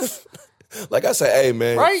virus? Like I say, hey,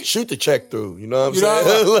 man, right? Shoot the check through. You know what I'm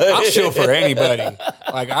saying? I'll chill for anybody.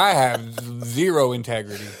 Like, I have zero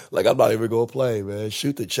integrity. Like, I'm not even going to play, man.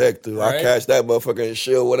 Shoot the check through. Right? I cash that motherfucker and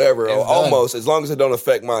shield, whatever. Almost, as long as it don't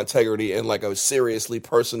affect my integrity in, like, a seriously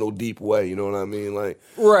personal, deep way. You know what I mean? Like,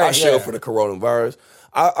 I shield for the coronavirus.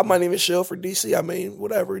 I might even shield for DC. I mean,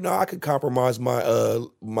 whatever. You know, I could compromise my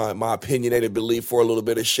my opinionated belief for a little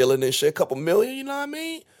bit of shilling and shit. A couple million, you know what I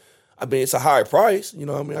mean? I mean, it's a high price. You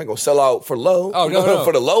know what I mean? I ain't going to sell out for low. Oh, no.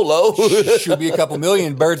 For the low. Should be a couple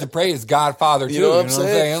million. Birds of Prey is Godfather, too. You know what I'm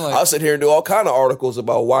saying? Like, I'll sit here and do all kind of articles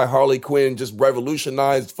about why Harley Quinn just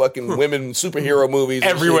revolutionized fucking women superhero movies.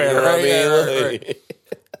 Everywhere, and shit, you know what I mean?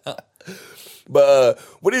 Right. But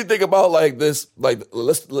what do you think about, like, this? Like,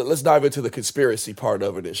 let's dive into the conspiracy part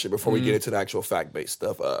of it and shit before we get into the actual fact-based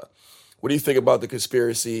stuff. What do you think about the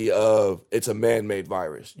conspiracy of it's a man-made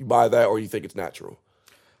virus? You buy that or you think it's natural?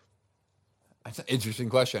 That's an interesting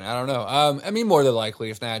question. I don't know. I mean, more than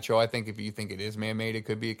likely, it's natural. I think if you think it is man-made, it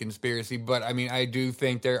could be a conspiracy. But, I mean, I do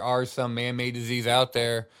think there are some man-made disease out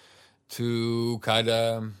there to kind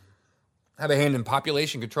of have a hand in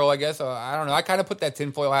population control, I guess. I don't know. I kind of put that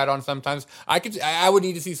tinfoil hat on sometimes. I would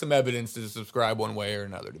need to see some evidence to subscribe one way or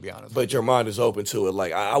another, to be honest. But your mind is open to it.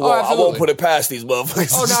 Like, I won't put it past these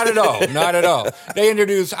motherfuckers. Oh, not at all. Not at all. They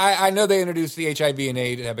introduced, I know they introduced the HIV and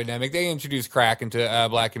AIDS epidemic. They introduced crack into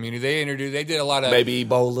black community. They did a lot of... Maybe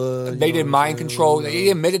Ebola. They did mind control. They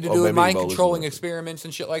admitted to doing mind controlling experiments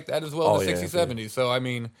and shit like that as well in the 60s, 70s. So, I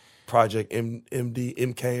mean... Project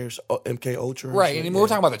MK Ultra. Right, and we're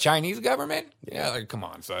talking about the Chinese government? Yeah, like, come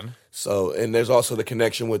on, son. So, and there's also the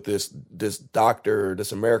connection with this doctor,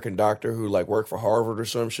 this American doctor who like worked for Harvard or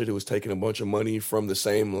some shit, who was taking a bunch of money from the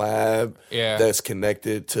same lab that's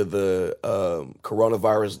connected to the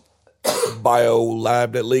coronavirus bio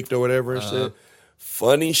lab that leaked or whatever and shit.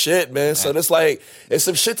 Funny shit, man. So it's like, it's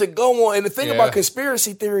some shit to go on. And the thing about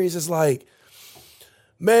conspiracy theories is like,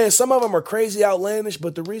 man, some of them are crazy outlandish,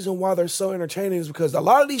 but the reason why they're so entertaining is because a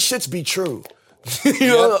lot of these shits be true. You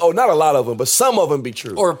know, oh, not a lot of them, but some of them be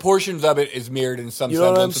true. Or portions of it is mirrored in some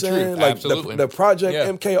semblance of truth. Like Absolutely. The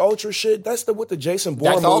Project MK Ultra shit, that's what the Jason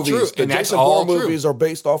Bourne movies. The Jason Bourne movies are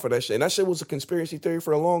based off of that shit. And that shit was a conspiracy theory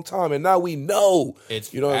for a long time. And now we know.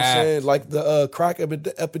 It's you know what I'm saying? Like the crack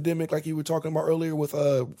epidemic, like you were talking about earlier with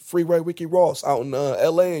Freeway Ricky Ross out in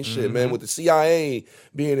LA and shit, man, with the CIA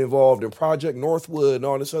being involved in Project Northwood and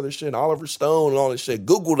all this other shit, and Oliver Stone and all this shit.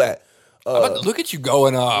 Google that. Look at you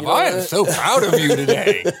going off. I am so proud of you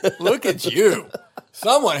today. Look at you.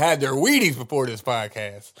 Someone had their Wheaties before this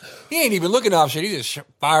podcast. He ain't even looking off shit. He's just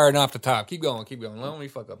firing off the top. Keep going. Let me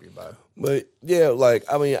fuck up your vibe. But yeah, like,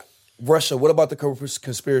 I mean, Russia, what about the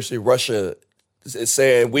conspiracy? Russia is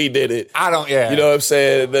saying we did it. You know what I'm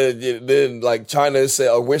saying? Then like China said,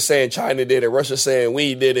 or we're saying China did it. Russia saying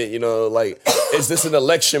we did it. You know, like, is this an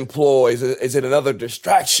election ploy? Is it another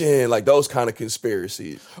distraction? Like those kind of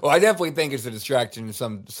conspiracies. Well, I definitely think it's a distraction to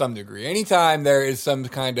some degree. Anytime there is some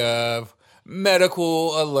kind of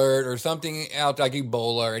medical alert or something out like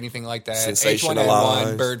Ebola or anything like that,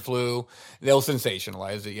 H1N1, bird flu, they'll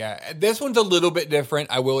sensationalize it. Yeah, this one's a little bit different,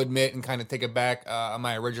 I will admit, and kind of take it back on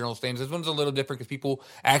my original stance. This one's a little different because people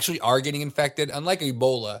actually are getting infected, unlike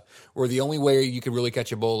Ebola, where the only way you could really catch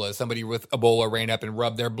Ebola is somebody with Ebola ran up and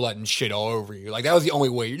rubbed their blood and shit all over you. Like, that was the only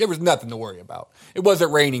way. There was nothing to worry about. It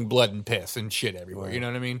wasn't raining blood and piss and shit everywhere. Right. You know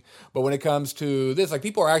what I mean? But when it comes to this, like,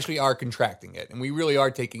 people are contracting it, and we really are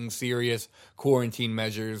taking serious quarantine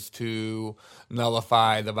measures to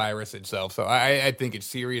nullify the virus itself. So I think it's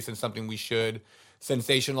serious and something we should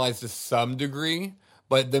sensationalize to some degree.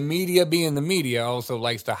 But the media, being the media, also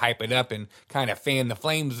likes to hype it up and kind of fan the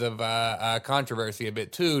flames of controversy a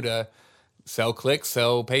bit too, to sell clicks,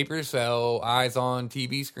 sell papers, sell eyes on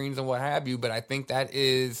TV screens and what have you. But I think that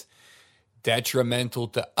is detrimental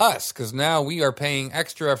to us because now we are paying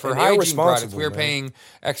extra for hygiene products. We are paying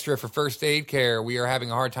extra for first aid care. We are having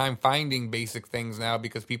a hard time finding basic things now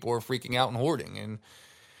because people are freaking out and hoarding. And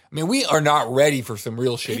I mean, we are not ready for some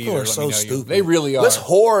real shit people either. Are so stupid. They really are. Let's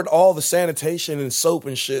hoard all the sanitation and soap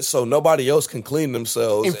and shit so nobody else can clean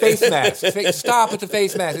themselves. And face masks. Stop with the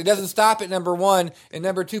face mask. It doesn't stop at number one. And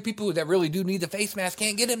number two, people that really do need the face mask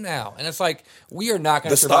can't get them now. And it's like, we are not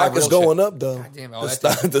going to survive. The stock is going up, though.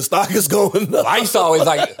 The stock is going up. Lysol is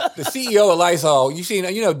like, the CEO of Lysol,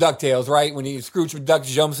 you know DuckTales, right? When Scrooge McDuck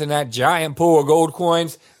jumps in that giant pool of gold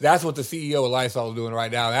coins, that's what the CEO of Lysol is doing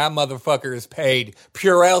right now. That motherfucker is paid.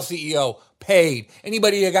 Purell CEO paid.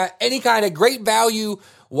 Anybody that got any kind of great value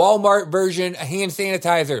Walmart version hand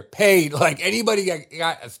sanitizer paid. Like, anybody that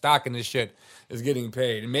got a stock in this shit is getting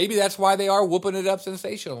paid. And maybe that's why they are whooping it up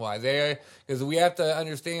sensational-wise. Because we have to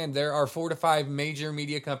understand there are 4 to 5 major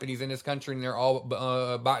media companies in this country, and they're all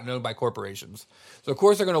bought and owned by corporations. So, of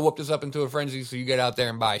course, they're going to whoop this up into a frenzy so you get out there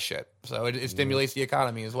and buy shit. So it stimulates the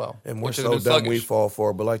economy as well. And we're so dumb we fall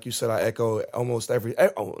for it. But like you said, I echo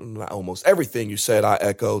not almost everything you said, I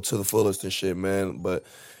echo to the fullest and shit, man. But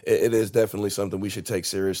it is definitely something we should take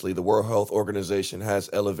seriously. The World Health Organization has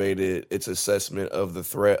elevated its assessment of the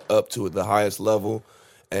threat up to the highest level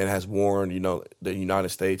and has warned, the United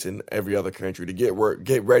States and every other country to get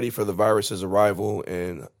ready for the virus's arrival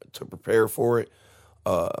and to prepare for it.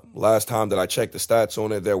 Last time that I checked the stats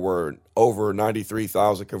on it, there were over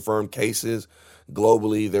 93,000 confirmed cases.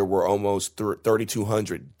 Globally, there were almost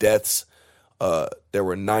 3,200 deaths. There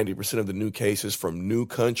were 90% of the new cases from new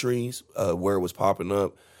countries where it was popping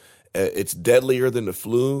up. It's deadlier than the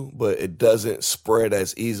flu, but it doesn't spread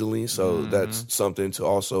as easily. So that's something to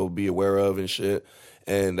also be aware of and shit.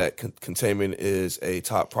 And that containment is a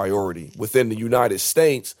top priority. Within the United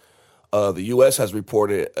States, The U.S. has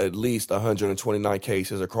reported at least 129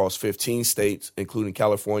 cases across 15 states, including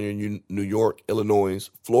California, New York, Illinois,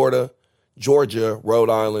 Florida, Georgia, Rhode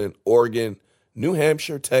Island, Oregon, New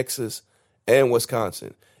Hampshire, Texas, and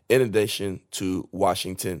Wisconsin, in addition to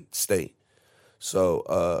Washington State.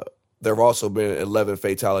 So there have also been 11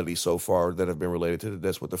 fatalities so far that have been related to the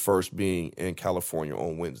deaths, with the first being in California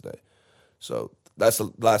on Wednesday. So that's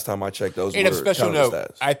the last time I checked. Those And were a special counted note,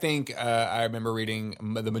 stats. I think I remember reading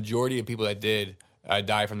the majority of people that did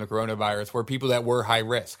die from the coronavirus were people that were high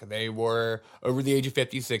risk. They were over the age of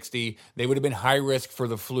 50, 60. They would have been high risk for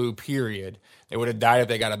the flu, period. They would have died if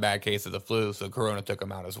they got a bad case of the flu, so corona took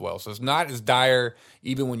them out as well. So it's not as dire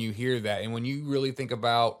even when you hear that. And when you really think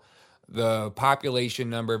about the population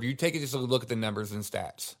number, if you take just a look at the numbers and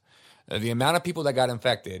stats, the amount of people that got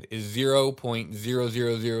infected is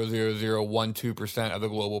 0.0000012% of the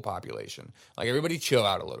global population. Like, everybody chill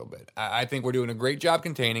out a little bit. I think we're doing a great job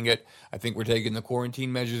containing it. I think we're taking the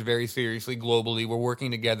quarantine measures very seriously globally. We're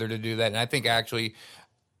working together to do that. And I think actually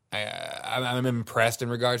I'm impressed in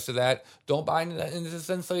regards to that. Don't buy into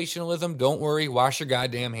sensationalism. Don't worry. Wash your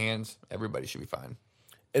goddamn hands. Everybody should be fine.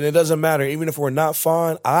 And it doesn't matter. Even if we're not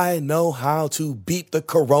fine, I know how to beat the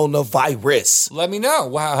coronavirus. Let me know.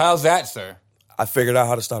 Wow, how's that, sir? I figured out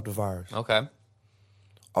how to stop the virus. Okay.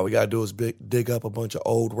 All we got to do is dig up a bunch of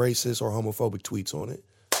old racist or homophobic tweets on it.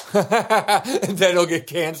 And then it'll get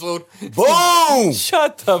canceled. Boom!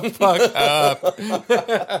 Shut the fuck up.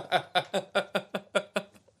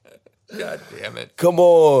 God damn it. Come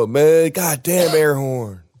on, man. God damn air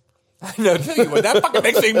horn. No, tell you what, that fucking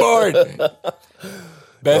makes me bored.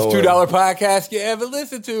 Best $2 podcast you ever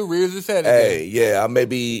listened to. Rears his head again. Hey, yeah, I may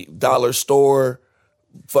be dollar store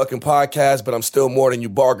fucking podcast, but I'm still more than you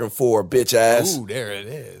bargained for, bitch ass. Ooh, there it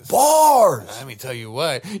is. Bars! Let me tell you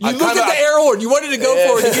what. You I looked kinda- at the air horn. You wanted to go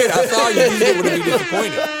for it again. I saw you. You didn't want to be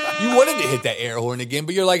disappointed. You wanted to hit that air horn again,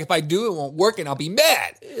 but you're like, if I do, it won't work and I'll be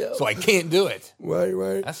mad. So I can't do it.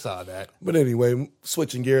 Right. I saw that. But anyway,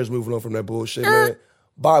 switching gears, moving on from that bullshit, man.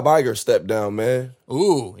 Bob Iger stepped down, man.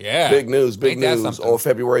 Ooh, yeah. Big news. Ain't that On something?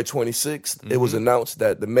 February 26th, it was announced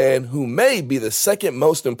that the man who may be the second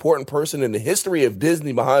most important person in the history of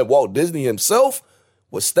Disney behind Walt Disney himself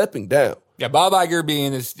was stepping down. Yeah, Bob Iger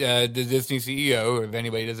being the Disney CEO, if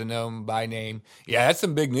anybody doesn't know him by name. Yeah, that's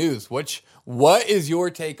some big news. What is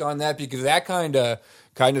your take on that? Because that kind of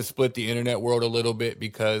split the internet world a little bit,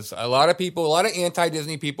 because a lot of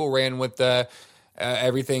anti-Disney people ran with the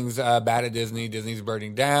everything's bad at Disney. Disney's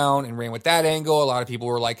burning down, and ran with that angle. A lot of people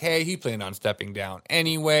were like, "Hey, he planned on stepping down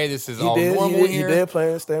anyway. This is all normal here." He did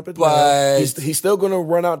plan to stamp it But- down. He's still going to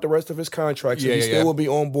run out the rest of his contract, so Yeah, he yeah, still yeah. will be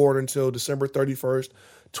on board until December 31st,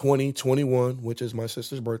 2021, which is my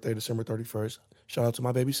sister's birthday, December 31st. Shout out to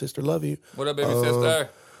my baby sister. Love you. What up, baby sister?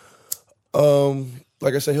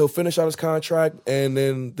 Like I said, he'll finish out his contract, and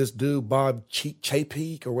then this dude, Bob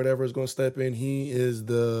Chapek or whatever, is going to step in. He is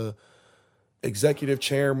the executive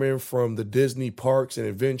chairman from the Disney Parks and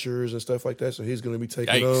Adventures and stuff like that. So he's going to be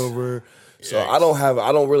taking Yikes. over. So Yikes.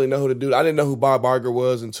 I don't really know who to do. I didn't know who Bob Iger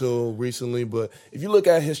was until recently, but if you look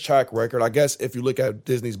at his track record, I guess if you look at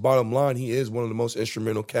Disney's bottom line, he is one of the most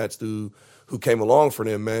instrumental cats who came along for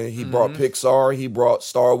them, man. He brought Pixar, he brought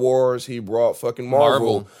Star Wars, he brought fucking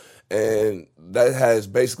Marvel. And that has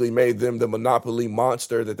basically made them the monopoly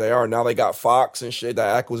monster that they are. Now they got Fox and shit.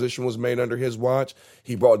 That acquisition was made under his watch.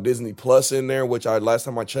 He brought Disney Plus in there, which last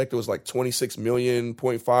time I checked, it was like 26.5 million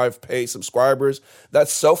paid subscribers.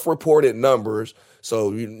 That's self-reported numbers.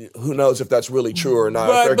 So who knows if that's really true or not,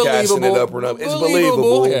 But if they're gassing it up or not. It's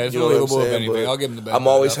believable. Yeah, it's you know what I'm believable if saying? anything. But I'll give him the benefit I'm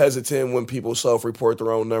always of the doubt. hesitant when people self-report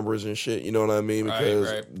their own numbers and shit. You know what I mean?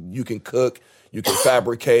 Because right. you can cook. You can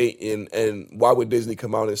fabricate, and why would Disney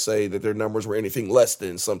come out and say that their numbers were anything less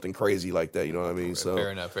than something crazy like that? You know what I mean? So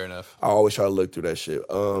Fair enough. I always try to look through that shit.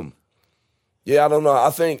 Yeah, I don't know. I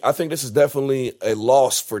think this is definitely a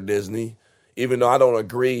loss for Disney, even though I don't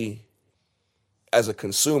agree as a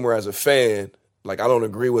consumer, as a fan. Like, I don't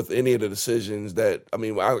agree with any of the decisions that. I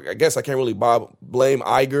mean, I guess I can't really blame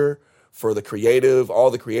Iger for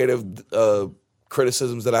all the creative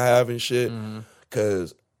criticisms that I have and shit,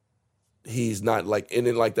 because. He's not like in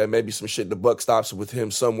it like that. Maybe some shit, the buck stops with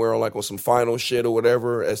him somewhere on some final shit or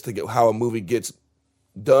whatever as to how a movie gets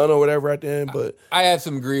done or whatever at the end. But I had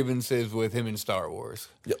some grievances with him in Star Wars.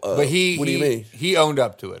 what do you mean? He owned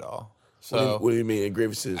up to it all. So What do you mean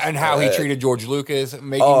grievances? and how he treated George Lucas,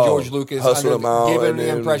 making George Lucas hustle him out, giving and the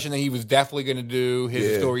then- impression that he was definitely going to do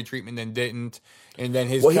his Yeah. story treatment, and didn't. And then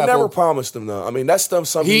his Well, he couple, never promised him though. I mean, that's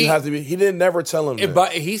something He- you have to be. He didn't never tell him that.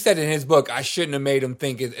 But he said in his book, I shouldn't have made him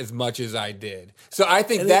think as much as I did. So I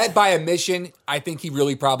think that by omission, I think he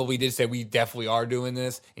really probably did say we definitely are doing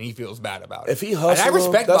this, and he feels bad about it. If he hustled and I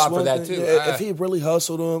respect him, that's Bob for one that thing. too. Yeah, if he really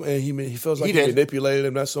hustled him and he feels like He he did. manipulated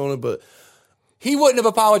him, that's on him. But He wouldn't have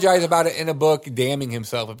apologized about it in a book, damning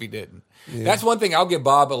himself if he didn't. That's one thing I'll give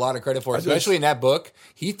Bob a lot of credit for, especially in that book.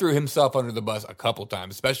 He threw himself under the bus a couple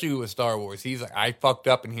times, especially with Star Wars. He's like, I fucked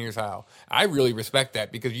up, and here's how. I really respect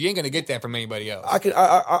that because you ain't going to get that from anybody else.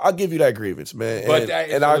 I'll give you that grievance, man. But And, that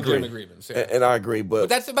is and a I legitimate agree. grievance, yeah. And I agree. But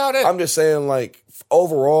That's about it. I'm just saying, like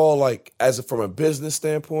overall, like from a business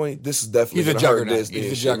standpoint, this is definitely He's a gonna hurt juggernaut. Disney. He's a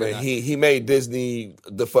and shit, man. juggernaut. He made Disney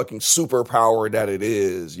the fucking superpower that it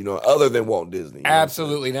is. Other than Walt Disney. You know what I'm saying?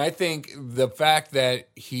 Absolutely. And I think the fact that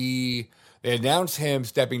they announced him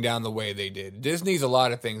stepping down the way they did. Disney's a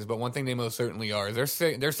lot of things, but one thing they most certainly are is they're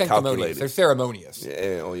sanctimonious. Calculated. They're ceremonious. Yeah,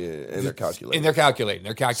 and they're calculating. And they're calculating.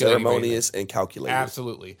 They're calculating. ceremonious and calculated.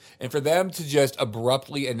 Absolutely. And for them to just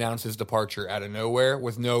abruptly announce his departure out of nowhere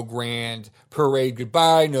with no grand parade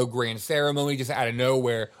goodbye, no grand ceremony, just out of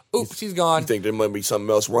nowhere. Oops, he's gone. You think there might be something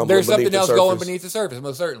else rumbling There's beneath something the else surface? going beneath the surface,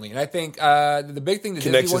 most certainly. And I think the big thing that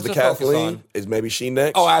Disney Connections wants to to focus Kathleen? on. Is maybe she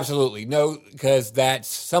next? Oh, absolutely. No, because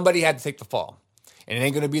somebody had to take the fall. And it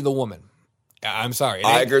ain't going to be the woman. I'm sorry.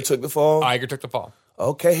 Iger took the fall? Iger took the fall.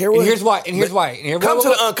 Okay, And here's why. And here's why. And here, Come to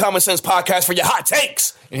the Uncommon Sense podcast for your hot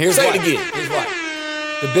takes. And here's Say why. it again. Here's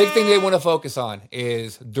why. The big thing they want to focus on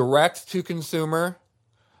is direct-to-consumer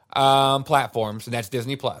platforms, and that's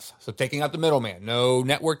Disney Plus. So taking out the middleman. No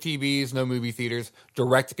network TVs, no movie theaters.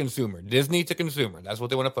 Direct-to-consumer. Disney to consumer. That's what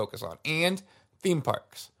they want to focus on. And theme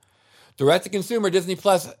parks. Direct-to-consumer, Disney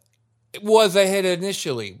Plus was a hit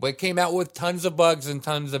initially, but came out with tons of bugs and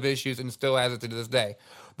tons of issues and still has it to this day.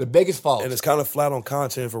 The biggest fault. And it's kind of flat on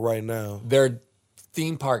content for right now. Their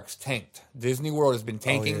theme parks tanked. Disney World has been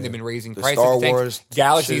tanking. yeah. They've been raising The prices. Star It tanked. Wars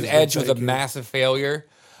Galaxy's shit's been Edge was a tanking. massive failure.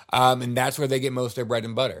 And that's where they get most of their bread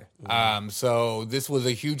and butter. So this was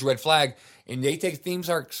a huge red flag. And they take theme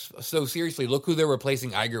parks so seriously. Look who they're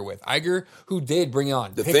replacing Iger with. Iger, who did bring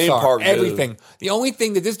on The Pixar, theme park dude. everything. The only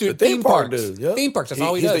thing that this dude, The theme park parks. dude. Yep. Theme parks, that's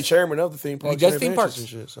all he He's does. the chairman of the theme park. He does theme conventions parks. and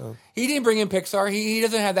shit. So. He didn't bring in Pixar. He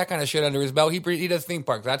doesn't have that kind of shit under his belt. He does theme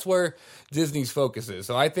parks. That's where Disney's focus is.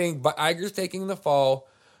 So I think Iger's taking the fall,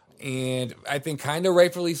 and I think kind of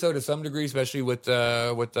rightfully so to some degree, especially with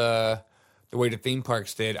the way the theme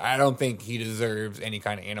parks did. I don't think he deserves any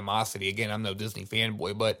kind of animosity. Again, I'm no Disney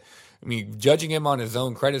fanboy, but I mean, judging him on his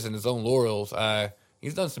own credits and his own laurels,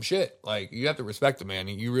 he's done some shit. Like, you have to respect the man.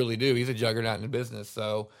 You really do. He's a juggernaut in the business.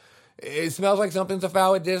 So it smells like something's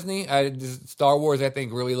afoul at Disney. Star Wars, I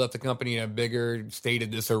think, really left the company in a bigger state of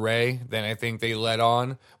disarray than I think they let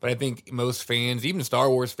on. But I think most fans, even Star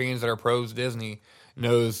Wars fans that are pros Disney,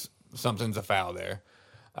 knows something's afoul there.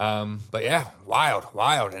 But yeah, wild,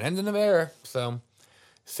 an end in the era. So,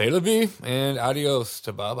 c'est la vie, and adios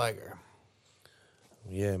to Bob Iger.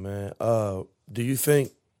 Yeah, man. Do you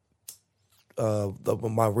think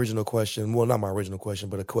my original question, well, not my original question,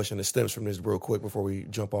 but a question that stems from this real quick before we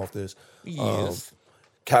jump off this. Yes.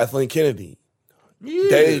 Kathleen Kennedy.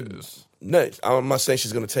 Yes. I'm not saying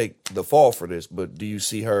she's going to take the fall for this, but do you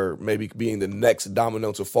see her maybe being the next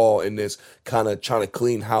domino to fall in this kind of trying to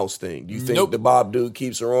clean house thing? Do you think Nope. the Bob dude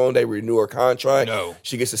keeps her on? They renew her contract? No.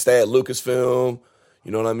 She gets to stay at Lucasfilm? You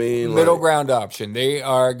know what I mean? Middle Like, ground option. They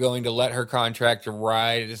are going to let her contract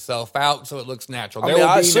ride itself out so it looks natural. I mean,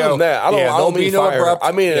 I assume that. I don't mean no fire her. abrupt.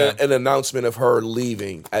 I mean yeah. an announcement of her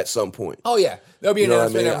leaving at some point. Oh yeah, there'll be an You know what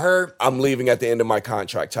I announcement mean? of her. I'm leaving at the end of my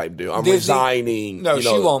contract type deal. I'm Disney- resigning. No, you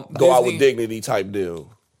know, she won't. Go out Disney- with dignity type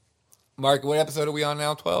deal. Mark, what episode are we on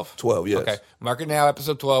now? 12? 12, yes. Okay, mark it now.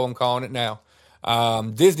 Episode 12. I'm calling it now.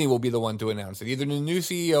 Disney will be the one to announce it, either the new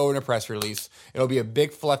CEO or in a press release. It'll be a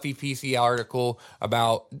big fluffy PC article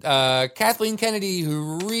about Kathleen Kennedy,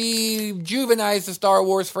 who rejuvenized the Star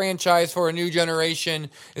Wars franchise for a new generation,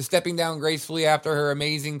 is stepping down gracefully after her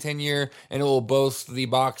amazing tenure, and it will boast the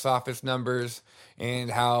box office numbers and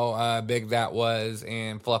how big that was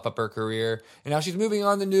and fluff up her career. And now she's moving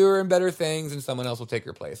on to newer and better things, and someone else will take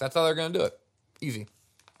her place. That's how they're going to do it. Easy.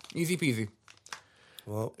 Easy peasy.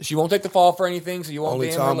 Well, She won't take the fall for anything, so you won't Only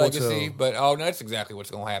damn her time will legacy. tell. But, oh, no, that's exactly what's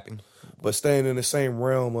going to happen. but staying in the same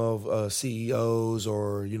realm of CEOs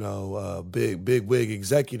or, big wig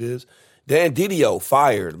executives, Dan Didio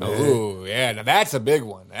fired, man. Ooh, yeah. Now, that's a big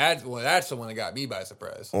one. That's the one that got me by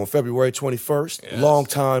surprise. On February 21st, Yes.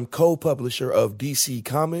 longtime co-publisher of DC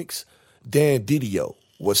Comics, Dan Didio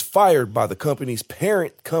was fired by the company's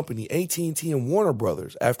parent company, AT&T and Warner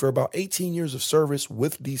Brothers, after about 18 years of service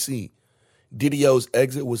with DC. Didio's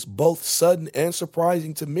exit was both sudden and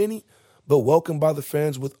surprising to many, but welcomed by the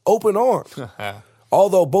fans with open arms.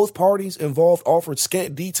 Although both parties involved offered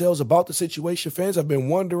scant details about the situation, fans have been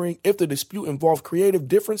wondering if the dispute involved creative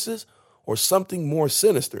differences or something more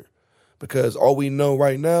sinister. Because all we know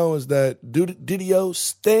right now is that Didio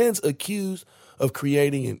stands accused of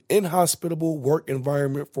creating an inhospitable work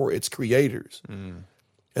environment for its creators. And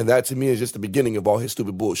that, to me, is just the beginning of all his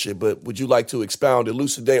stupid bullshit. But would you like to expound,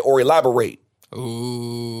 elucidate, or elaborate?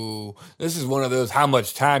 Ooh, this is one of those how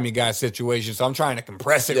much time you got situations, so I'm trying to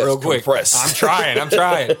compress it real quick. I'm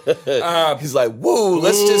trying. He's like, woo,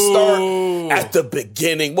 let's just start at the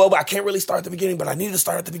beginning. Well, I can't really start at the beginning, but I need to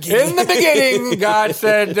start at the beginning. In the beginning, God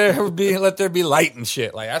said let there be light and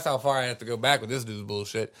shit. Like, that's how far I have to go back with this dude's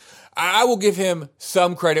bullshit. I will give him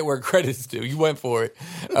some credit where credit's due. You went for it.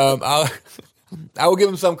 I will give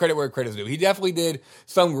him some credit where credit's due. He definitely did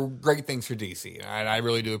some great things for DC, and I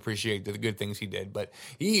really do appreciate the good things he did. But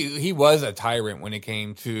he was a tyrant when it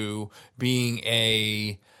came to being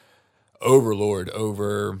a overlord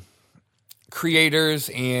over creators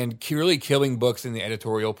and really killing books in the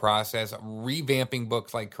editorial process, revamping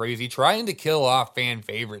books like crazy, trying to kill off fan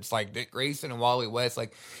favorites like Dick Grayson and Wally West.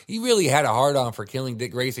 Like, he really had a hard-on for killing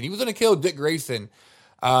Dick Grayson. He was going to kill Dick Grayson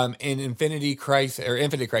in Infinite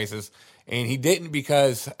Crisis. And he didn't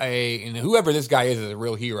because and whoever this guy is a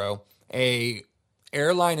real hero. A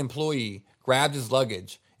airline employee grabbed his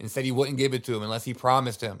luggage and said he wouldn't give it to him unless he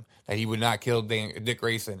promised him that he would not kill Dick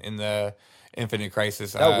Grayson in the Infinite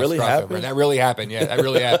Crisis. That really happened? That really happened. Yeah, that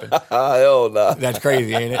really happened. Hell no. That's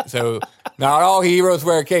crazy, ain't it? So not all heroes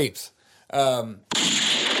wear capes. We got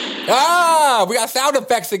sound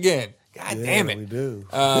effects again. God damn it. We do.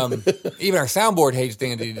 Even our soundboard hates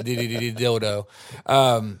Dan Dildo.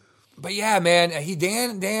 But yeah, man,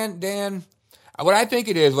 Dan. What I think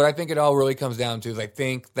it all really comes down to is I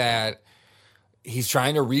think that he's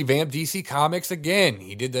trying to revamp DC Comics again.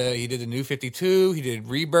 He did the New 52, he did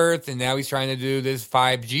Rebirth, and now he's trying to do this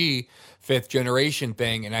 5G, fifth generation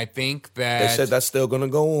thing. And I think that they said that's still going to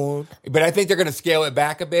go on. But I think they're going to scale it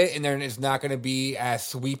back a bit, and then it's not going to be as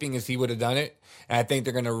sweeping as he would have done it. And I think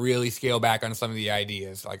they're going to really scale back on some of the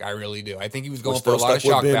ideas. Like, I really do. I think he was going for a lot of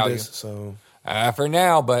shock value. So for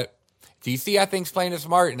now, but DC, I think, is playing it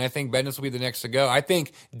smart, and I think Bendis will be the next to go. I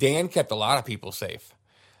think Dan kept a lot of people safe.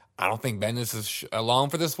 I don't think Bendis is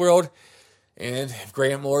along for this world. And if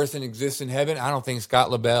Grant Morrison exists in heaven, I don't think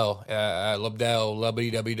Scott Lobdell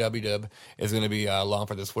is going to be along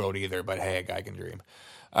for this world either. But hey, a guy can dream.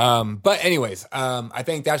 But anyways, I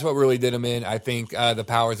think that's what really did him in. I think the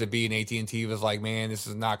powers that be in AT&T was like, man, this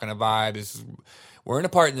is not going to vibe. We're in a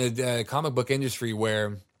part in the comic book industry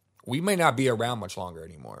where we may not be around much longer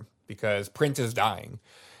anymore because print is dying.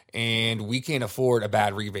 And we can't afford a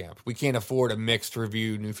bad revamp. We can't afford a mixed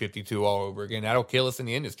review New 52 all over again. That'll kill us in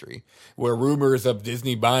the industry. Where rumors of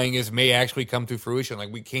Disney buying us may actually come to fruition.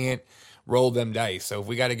 Like, we can't roll them dice. So if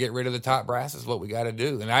we got to get rid of the top brass, is what we got to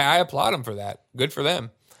do. And I applaud them for that. Good for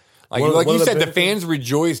them. Like you said, the fans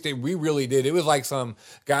rejoiced. We really did. It was like some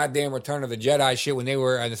goddamn Return of the Jedi shit when they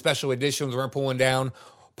were in the special editions weren't pulling down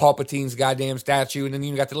Palpatine's goddamn statue. And then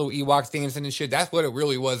you got the little Ewoks dancing and shit. That's what it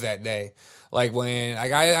really was that day. Like when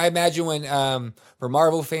I imagine when for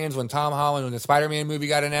Marvel fans, when Tom Holland, when the Spider-Man movie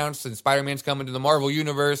got announced and Spider-Man's coming to the Marvel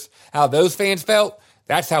universe, how those fans felt,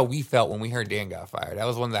 that's how we felt when we heard Dan got fired. That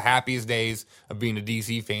was one of the happiest days of being a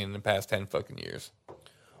DC fan in the past 10 fucking years.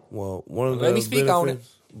 Well, one of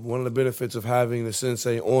the benefits of having the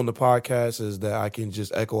Sensei on the podcast is that I can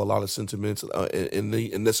just echo a lot of sentiments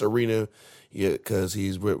in this arena, because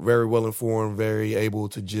he's very well informed, very able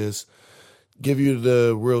to just give you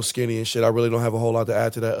the real skinny and shit. I really don't have a whole lot to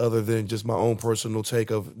add to that other than just my own personal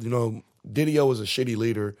take of, Didio is a shitty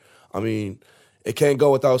leader. I mean, it can't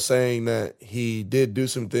go without saying that he did do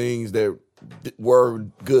some things that were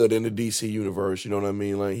good in the DC universe. You know what I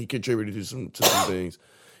mean? Like, he contributed to some things,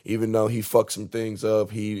 even though he fucked some things up.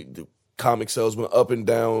 The comic sales went up and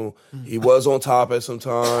down. He was on top at some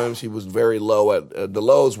times. He was very low at the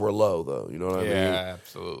lows were low though. You know what I mean? Yeah,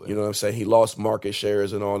 absolutely. You know what I'm saying? He lost market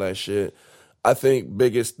shares and all that shit. I think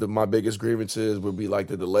my biggest grievances would be like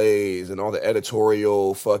the delays and all the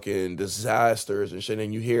editorial fucking disasters and shit.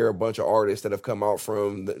 And you hear a bunch of artists that have come out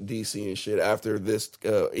from the DC and shit after this,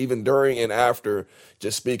 even during and after,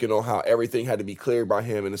 just speaking on how everything had to be cleared by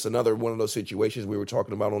him. And it's another one of those situations we were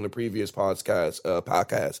talking about on the previous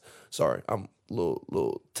podcast. Sorry, I'm a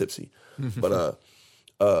little tipsy, but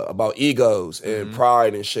about egos and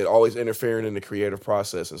pride and shit, always interfering in the creative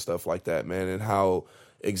process and stuff like that, man, and how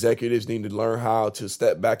executives need to learn how to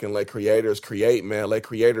step back and let creators create, man. Let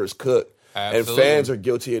creators cook. Absolutely. And fans are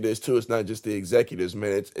guilty of this too. It's not just the executives,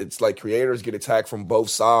 man. It's like creators get attacked from both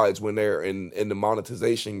sides when they're in the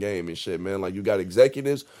monetization game and shit, man. Like you got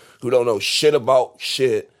executives who don't know shit about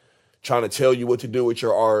shit, trying to tell you what to do with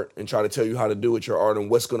your art and trying to tell you how to do with your art and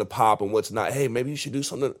what's going to pop and what's not. Hey, maybe you should do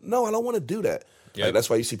something. No, I don't want to do that. Yep. Like, that's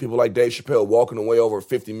why you see people like Dave Chappelle walking away over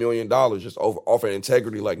 $50 million just off of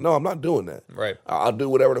integrity. Like, no, I'm not doing that. Right. I'll do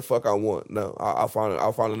whatever the fuck I want. No, I'll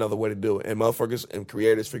find another way to do it. And motherfuckers and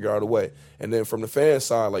creators figure out a way. And then from the fan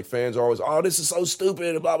side, like fans are always, oh, this is so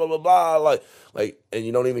stupid, blah, blah, blah, blah. Like, and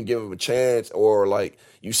you don't even give them a chance, or like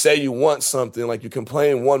you say you want something, like you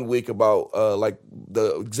complain one week about, like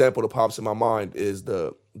the example that pops in my mind is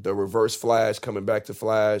the reverse Flash coming back to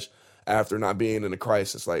Flash after not being in the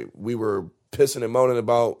crisis. Like we were pissing and moaning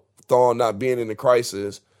about Thawne not being in the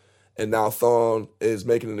crisis, and now Thawne is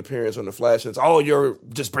making an appearance on the Flash, and it's, oh, you're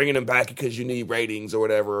just bringing him back because you need ratings or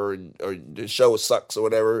whatever, or the show sucks or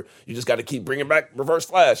whatever. You just got to keep bringing back Reverse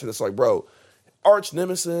Flash, and it's like, bro, arch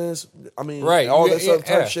nemesis. I mean, right. all this other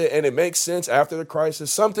type of shit, and it makes sense after the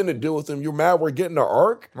crisis. Something to do with them. You're mad we're getting an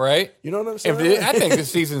arc, right? You know what I'm saying? I think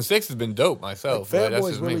this season 6 has been dope myself. Like,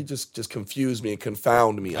 fanboys really just confuse me and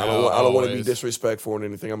confound me. I don't want to be disrespectful or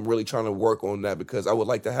anything. I'm really trying to work on that because I would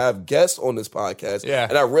like to have guests on this podcast. Yeah.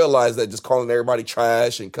 And I realize that just calling everybody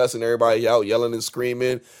trash and cussing everybody out, yelling and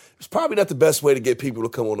screaming, it's probably not the best way to get people to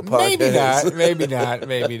come on the podcast.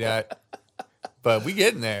 Maybe not. But we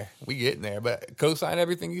getting there. But co-sign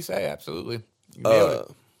everything you say. Absolutely. You nailed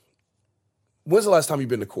it. When's the last time you've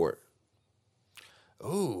been to court?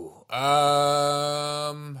 Ooh.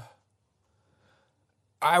 I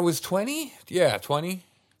was 20. Yeah, 20.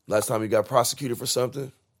 Last time you got prosecuted for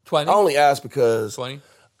something? 20. I only ask because 20.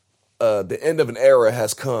 The end of an era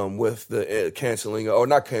has come with the canceling, or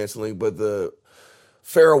not canceling, but the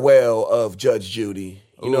farewell of Judge Judy.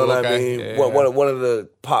 You know what I mean? Yeah. One of the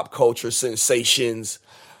pop culture sensations.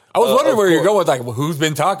 I was wondering where you're going with, like, well, who's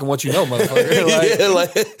been talking? What you know, motherfucker? Yeah,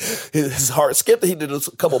 like his heart skipped. He did a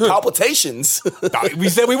couple palpitations. We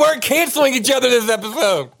said we weren't canceling each other this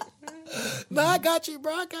episode. No, I got you,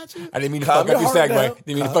 bro. I got you. I didn't mean to fuck up your segue.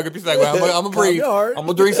 I'm gonna breathe. I'm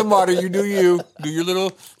gonna drink some water. You do you. Do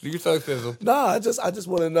your thug sizzle. No, I just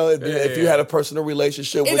want to know if you had a personal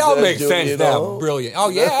relationship with It all Judge makes Judy, sense you now. know? Brilliant. Oh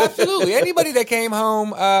yeah, absolutely. Anybody that came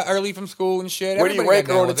home early from school and shit. Where do you rank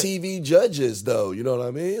her on the with it. TV judges, though? You know what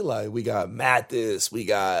I mean? Like, we got Mathis, we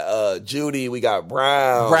got Judy, we got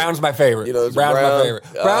Brown. Brown's my favorite. You know, Brown's Brown. my favorite.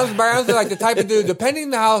 Brown's like the type of dude,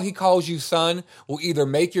 depending on how he calls you son, will either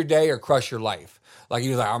make your day or crush your life. Like, he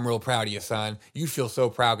was like, I'm real proud of you, son. You feel so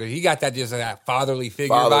proud. Because he got that just that fatherly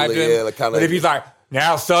figure vibe to him. Yeah, like but if he's like,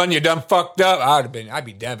 now, son, you done fucked up, I'd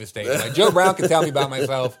be devastated. Like, Joe Brown could tell me about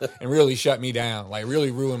myself and really shut me down. Like, really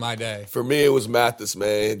ruin my day. For me, it was Mathis,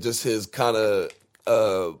 man. Just his kind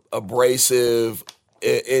of abrasive,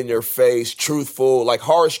 in your face, truthful, like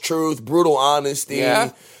harsh truth, brutal honesty.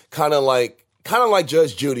 Yeah. Kind of like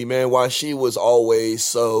Judge Judy, man. Why she was always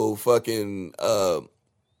so fucking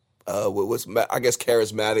I guess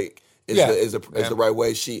charismatic is the right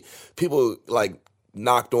way. People like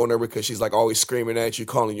knocked on her because she's like always screaming at you,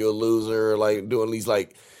 calling you a loser, like doing these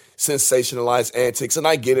like sensationalized antics, and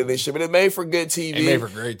I get it and shit, but it made for good TV. It made for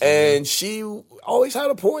great TV. And she always had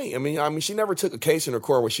a point. I mean, she never took a case in her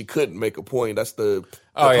court where she couldn't make a point. That's the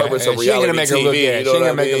purpose of reality she ain't gonna make TV. her look, you know she ain't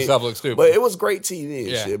gonna make mean? herself look stupid. But it was great TV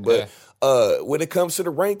and shit. But when it comes to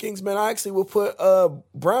the rankings, man, I actually will put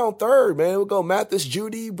Brown third, man. We'll go Mathis,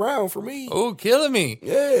 Judy, Brown for me. Oh, killing me.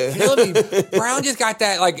 Yeah. Killing me. Brown just got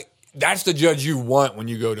that, like, that's the judge you want when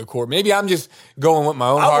you go to court. Maybe I'm just going with my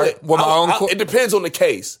own heart. It depends on the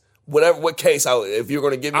case. What case, if you're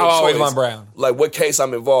going to give me a choice. I always want Brown. Like, what case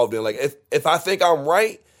I'm involved in. Like, if I think I'm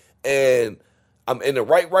right and I'm in the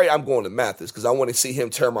right, I'm going to Mathis because I want to see him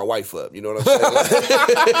tear my wife up. You know what I'm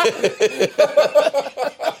saying?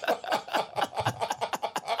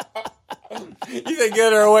 You said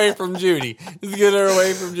get her away from Judy. Just get her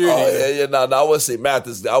away from Judy. Oh, yeah. No, I want to see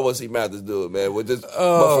Mathis. I want to see Mathis do it, man. With this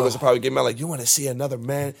motherfuckers will probably get mad like, you want to see another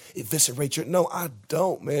man eviscerate your... No, I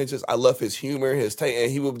don't, man. Just, I love his humor, his take, and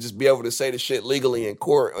he will just be able to say the shit legally in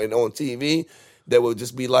court and on TV that would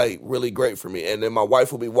just be, like, really great for me. And then my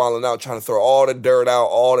wife will be wilding out, trying to throw all the dirt out,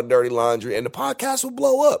 all the dirty laundry, and the podcast will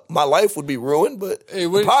blow up. My life would be ruined, but the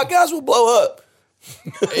podcast will blow up.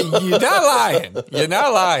 You're not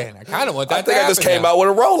lying. I kind of want that. I think I just came out with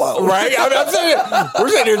a rollout, right? I'm saying we're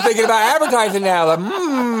sitting here thinking about advertising now. Like,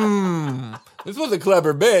 This was a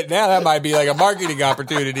clever bit. Now that might be like a marketing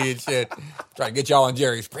opportunity and shit. Try to get y'all on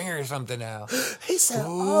Jerry Springer or something now. He said,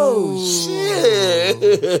 "Oh shit!"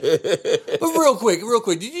 But real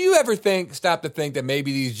quick, did you ever stop to think that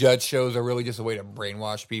maybe these judge shows are really just a way to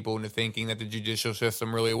brainwash people into thinking that the judicial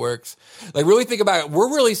system really works? Like, really think about it.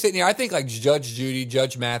 We're really sitting here. I think like Judge Judy,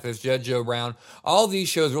 Judge Mathis, Judge Joe Brown. All these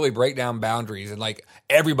shows really break down boundaries, and like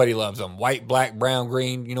everybody loves them. White, black, brown,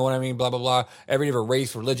 green. You know what I mean? Blah blah blah. Every different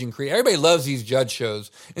race, religion, creed. Everybody loves these judge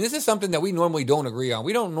shows, and this is something that we normally don't agree on.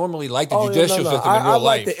 We don't normally like the judicial system in real I life.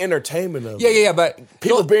 like the entertainment of it. Yeah, but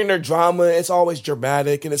people bring their drama. It's always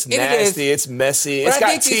dramatic and it's nasty. It's messy. It's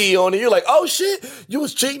got tea on it. You're like, oh shit, you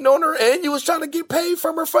was cheating on her and you was trying to get paid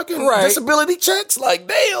from her fucking disability checks. Like,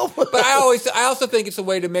 damn. But I also think it's a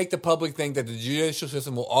way to make the public think that the judicial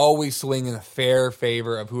system will always swing in a fair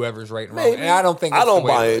favor of whoever's right and wrong. Maybe. And I don't think I don't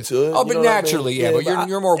buy into it. Oh, but naturally, I mean? But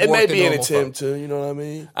you're more. It warped may be than an normal attempt folk. to, you know what I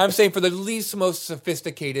mean? I'm saying for the least most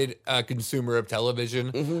sophisticated consumer of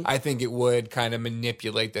television, I think it would kind of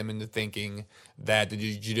manipulate them into thinking that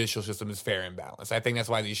the judicial system is fair and balanced. I think that's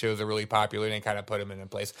why these shows are really popular and kind of put them in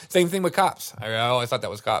place. Same thing with Cops. I always thought that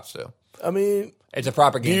was Cops too. I mean, it's a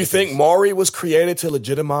propaganda. Do you think Maury was created to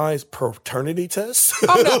legitimize paternity tests?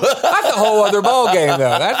 Oh, no. That's a whole other ballgame,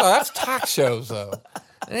 though. That's talk shows, though.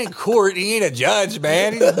 It ain't court. He ain't a judge,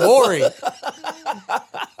 man. He's Maury.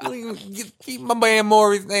 Keep my man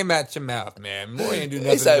Maury's name out your mouth, man. Maury ain't do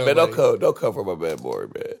nothing. He said, man, don't come for my man Maury,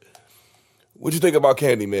 man. What'd you think about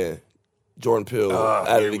Candyman? Jordan Peele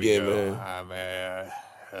at it again, man.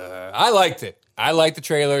 I liked it. I liked the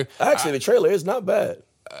trailer. Actually, the trailer is not bad.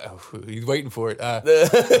 He's waiting for it. Waiting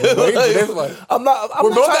for this one. I'm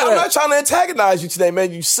not trying to antagonize you today,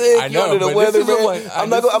 man. You sick? I know, you under the weather, man. I'm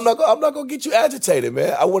not gonna get you agitated,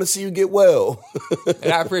 man. I want to see you get well.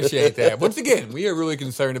 And I appreciate that. Once again, we are really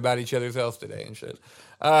concerned about each other's health today and shit.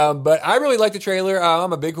 But I really like the trailer.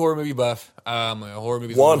 I'm a big horror movie buff. Horror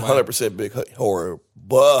movies. 100% big horror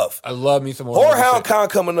buff. I love me some horror. Horror Hound Con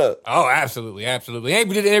coming up. Oh, absolutely. Hey,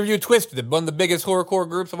 we did an interview with Twisted, one of the biggest horrorcore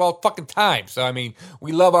groups of all fucking time. So, I mean,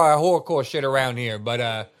 we love our horrorcore shit around here.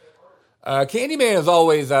 But Candyman is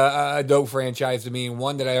always a dope franchise to me, and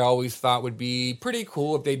one that I always thought would be pretty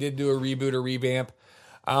cool if they did do a reboot or revamp.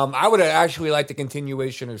 I would actually like the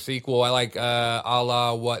continuation or sequel. I like a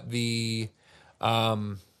la what the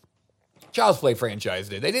Child's Play franchise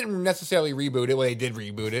did. They didn't necessarily reboot it. Well, they did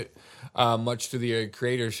reboot it, much to the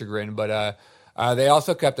creator's chagrin. But they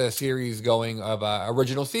also kept a series going of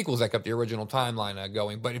original sequels that kept the original timeline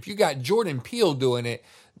going. But if you got Jordan Peele doing it,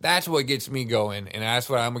 that's what gets me going. And that's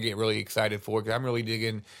what I'm going to get really excited for, because I'm really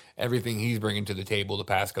digging everything he's bringing to the table the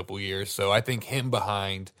past couple years. So I think him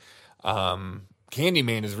behind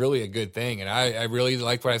Candyman is really a good thing. And I really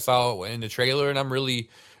liked what I saw in the trailer, and I'm really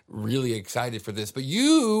excited for this. But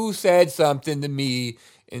you said something to me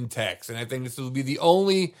in text, and I think this will be the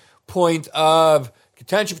only point of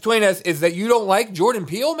contention between us, is that you don't like Jordan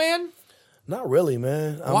Peele, man? Not really,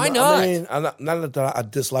 man. Why not? I mean, not that I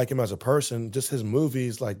dislike him as a person, just his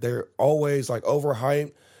movies, like, they're always like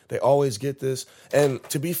overhyped. They always get this. And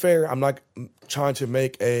to be fair, I'm not trying to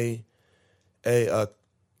make a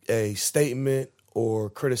statement or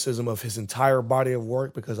criticism of his entire body of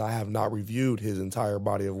work, because I have not reviewed his entire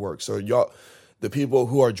body of work. So y'all, the people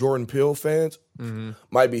who are Jordan Peele fans,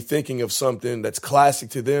 might be thinking of something that's classic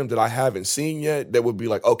to them that I haven't seen yet, that would be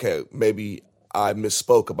like, okay, maybe I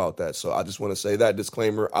misspoke about that. So I just want to say that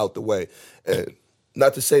disclaimer out the way. And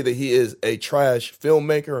not to say that he is a trash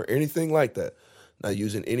filmmaker or anything like that. Not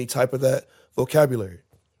using any type of that vocabulary.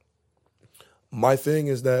 My thing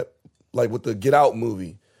is that, like with the Get Out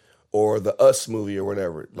movie, or the Us movie or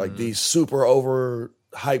whatever, like these super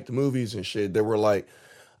overhyped movies and shit, they were like,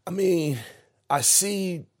 I mean, I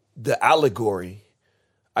see the allegory,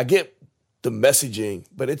 I get the messaging,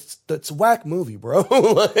 but it's a whack movie, bro.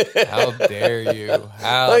 How dare you?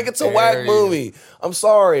 It's a whack movie. I'm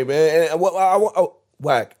sorry, man. And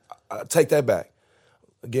whack. I take that back.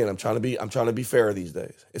 Again, I'm trying to be fair these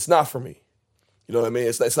days. It's not for me. You know what I mean?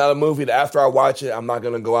 It's not a movie that after I watch it, I'm not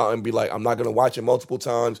going to go out and be like, I'm not going to watch it multiple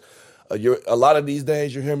times. A lot of these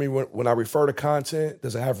days, you hear me when I refer to content,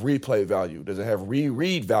 does it have replay value? Does it have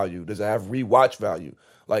reread value? Does it have rewatch value?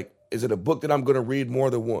 Like, is it a book that I'm going to read more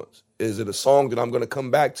than once? Is it a song that I'm going to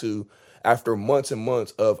come back to after months and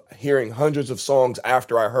months of hearing hundreds of songs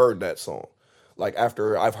after I heard that song? Like,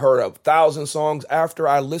 after I've heard 1,000 songs after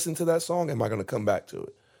I listened to that song, am I going to come back to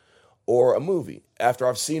it? Or a movie, after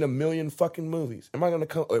I've seen 1 million fucking movies, am I going to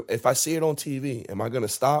come, if I see it on TV, am I going to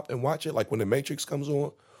stop and watch it? Like when The Matrix comes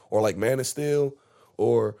on, or like Man of Steel,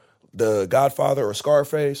 or The Godfather, or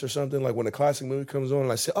Scarface, or something, like when a classic movie comes on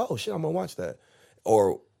and I say, oh shit, I'm going to watch that.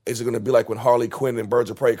 Or is it going to be like when Harley Quinn and Birds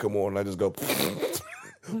of Prey come on and I just go,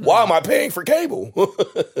 why am I paying for cable?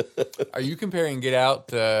 Are you comparing Get Out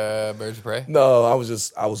to Birds of Prey? No, I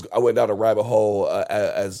went down a rabbit hole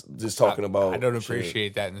as just talking about. I don't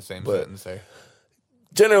appreciate that in the same sentence there.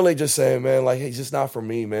 Generally, just saying, man, like he's just not for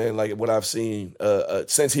me, man. Like what I've seen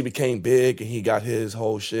since he became big and he got his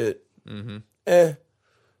whole shit. Mm-hmm. You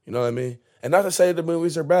know what I mean? And not to say the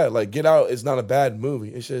movies are bad. Like Get Out is not a bad movie.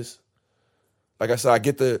 It's just, like I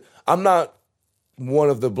said, I'm not one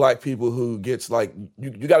of the black people who gets like, you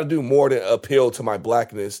got to do more than appeal to my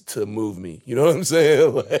blackness to move me. You know what I'm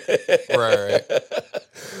saying? Right.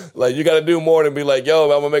 Like, you got to do more than be like, yo,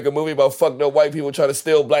 I'm going to make a movie about fucked up white people trying to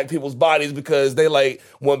steal black people's bodies because they, like,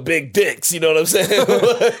 want big dicks. You know what I'm saying? I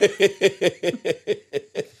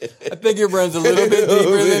think it runs a little bit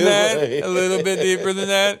deeper than that. A little bit deeper than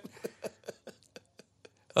that.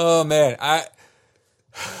 Oh, man.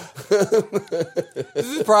 This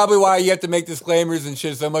is probably why you have to make disclaimers and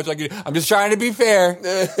shit so much. Like, I'm just trying to be fair.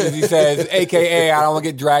 As he says, AKA, I don't want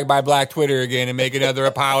to get dragged by Black Twitter again and make another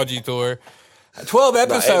apology tour. 12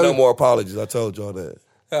 episodes. Ain't no more apologies. I told y'all that.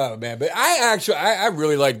 Oh, man. But I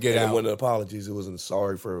really like Get Out. And when the apologies, it wasn't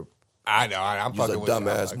sorry for. I know. I'm fucking with you.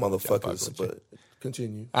 Dumbass motherfuckers. But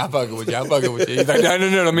continue. I'm fucking with you. He's like, no. I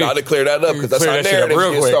mean, now to clear that up because that's how narrative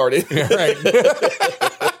get started. Yeah, right.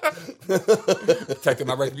 Protecting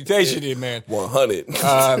my reputation, man. 100.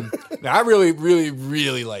 Now, I really, really,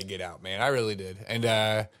 really like Get Out, man. I really did. And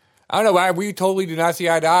I don't know why we totally do not see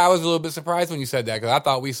eye to eye. I was a little bit surprised when you said that because I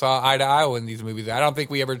thought we saw eye to eye in these movies. I don't think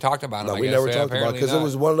we ever talked about it. No, we never talked about it because it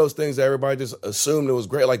was one of those things that everybody just assumed it was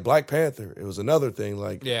great. Like Black Panther, it was another thing.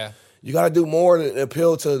 Like, yeah, you got to do more to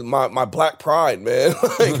appeal to my black pride, man.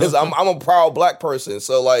 Because I'm a proud black person.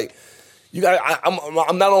 So like, you got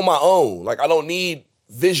I'm not on my own. Like I don't need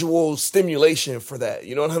visual stimulation for that.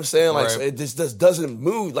 You know what I'm saying? Like it just doesn't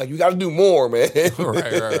move. Like you got to do more, man.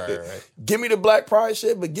 Right. Give me the black pride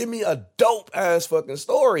shit, but give me a dope ass fucking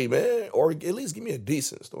story, man. Or at least give me a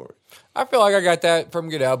decent story. I feel like I got that from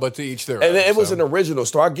Get Out, but to each their own. And it was an original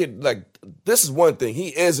story. I get like this is one thing. He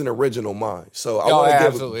is an original mind. So I want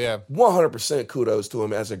to give 100% kudos to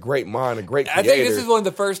him as a great mind, a great creator. I think this is one of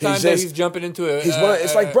the first times that he's jumping into it.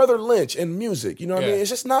 It's like Brother Lynch in music. You know what I mean? It's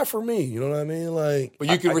just not for me. You know what I mean? Like, but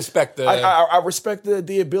you can respect the. I respect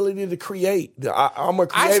the ability to create. I'm a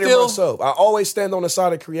creator myself. I always stand on the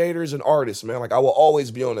side of creators and artists, man. Like I will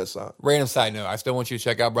always be on that side. Random side note: I still want you to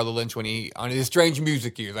check out Brother Lynch when on his strange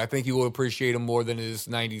music years. I think you will appreciate him more than his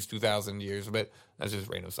 90s, 2000 years. But that's just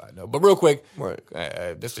random side note. But real quick, right?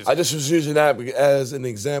 I just was using that as an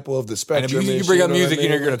example of the spectrum. And if you bring up music,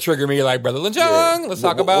 you're going to trigger me like Brother Lynch. Yeah. Let's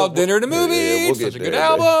talk about Dinner to Movie. Such a good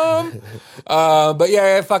album. But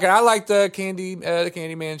yeah, fuck it. I like the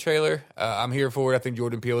Candyman trailer. I'm here for it. I think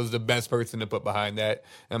Jordan Peele is the best person to put behind that.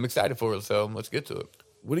 And I'm excited for it. So let's get to it.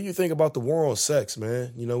 What do you think about the war on sex,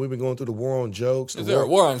 man? You know, we've been going through the war on jokes. Is there a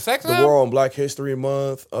war on sex now? The war on Black History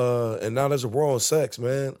Month, and now there's a war on sex,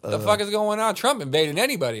 man. The fuck is going on? Trump invading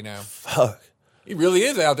anybody now. Fuck. He really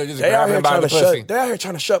is out there just grabbing him by the pussy. They're out here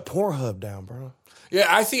trying to shut Pornhub down, bro. Yeah,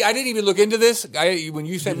 I see. I didn't even look into this. When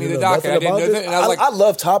you sent me the doc, I didn't know that. And I was like, I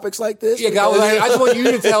love topics like this. Yeah, I just want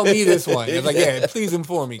you to tell me this one. I was like, yeah, please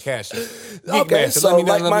inform me, Cash. Okay, so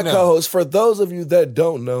like my co-host, for those of you that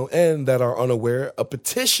don't know and that are unaware, a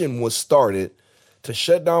petition was started to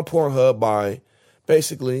shut down Pornhub by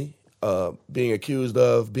basically being accused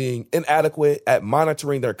of being inadequate at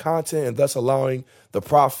monitoring their content and thus allowing the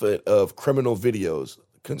profit of criminal videos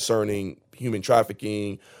concerning human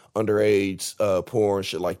trafficking, underage porn,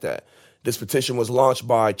 shit like that. This petition was launched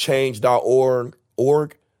by Change.org,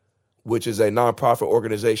 which is a nonprofit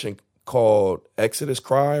organization called Exodus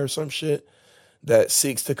Cry or some shit that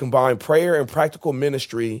seeks to combine prayer and practical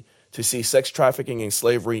ministry to see sex trafficking and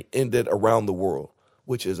slavery ended around the world,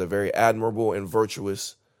 which is a very admirable and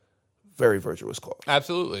very virtuous cause.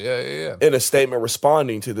 Absolutely, yeah. In a statement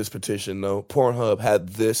responding to this petition, though, Pornhub had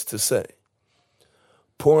this to say.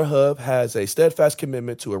 Pornhub has a steadfast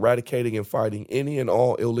commitment to eradicating and fighting any and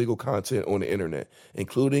all illegal content on the internet,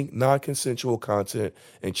 including non-consensual content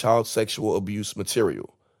and child sexual abuse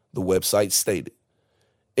material, the website stated.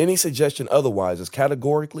 Any suggestion otherwise is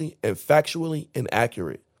categorically and factually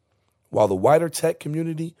inaccurate. While the wider tech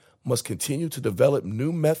community must continue to develop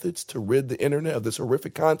new methods to rid the internet of this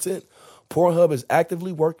horrific content, Pornhub is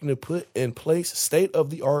actively working to put in place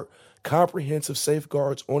state-of-the-art comprehensive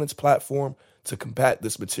safeguards on its platform to combat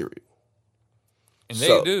this material. And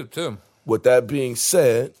they do, too. With that being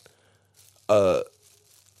said, I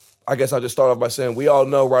guess I'll just start off by saying we all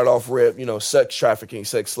know right off rip, sex trafficking,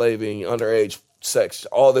 sex slaving, underage sex,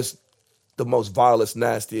 all this the most vilest,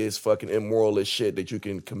 nastiest, fucking immoralist shit that you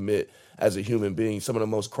can commit as a human being. Some of the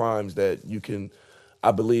most crimes that you can,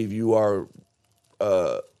 I believe you are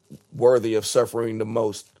worthy of suffering the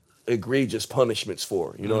most egregious punishments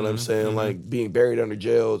for. You know what I'm saying? Like being buried under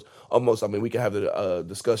jails. Almost, I mean, we can have a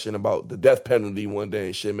discussion about the death penalty one day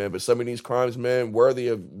and shit, man. But some of these crimes, man, worthy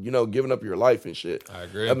of, giving up your life and shit. I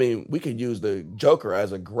agree. I mean, we could use the Joker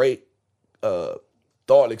as a great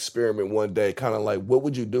thought experiment one day. Kind of like, what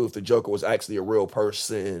would you do if the Joker was actually a real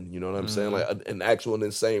person? You know what I'm saying? Like an actual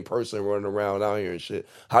insane person running around out here and shit.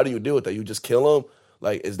 How do you deal with that? You just kill him?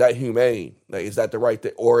 Like, is that humane? Like, is that the right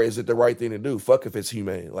thing? Or is it the right thing to do? Fuck if it's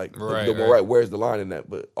humane. Like, right. Where's the line in that?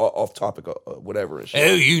 But off topic, whatever and shit.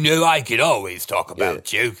 Oh, I could always talk about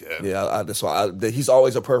Joker. Yeah, that's why he's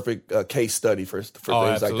always a perfect case study for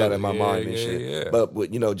things like that in my mind and shit. Yeah. But,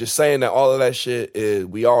 just saying that all of that shit is,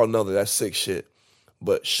 we all know that that's sick shit.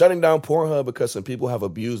 But shutting down Pornhub because some people have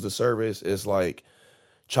abused the service is like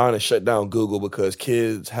trying to shut down Google because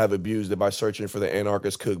kids have abused it by searching for the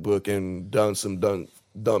Anarchist Cookbook and done some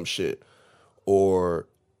dumb shit. Or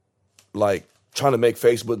like trying to make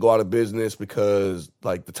Facebook go out of business because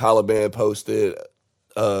like the Taliban posted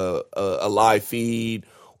a live feed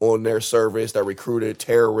on their service that recruited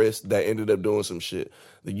terrorists that ended up doing some shit.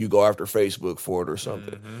 That you go after Facebook for it or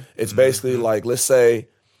something. It's basically like, let's say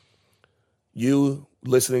you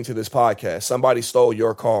listening to this podcast, somebody stole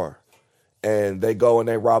your car. And they go and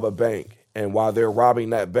they rob a bank. And while they're robbing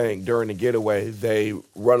that bank during the getaway, they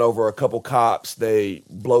run over a couple cops. They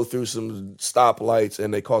blow through some stoplights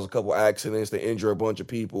and they cause a couple accidents. They injure a bunch of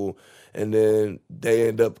people. And then they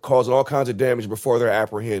end up causing all kinds of damage before they're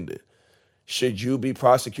apprehended. Should you be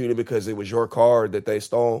prosecuted because it was your car that they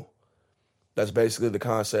stole? That's basically the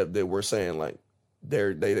concept that we're saying. Like,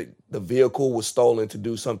 the vehicle was stolen to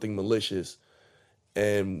do something malicious.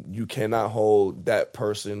 And you cannot hold that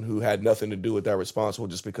person who had nothing to do with that responsible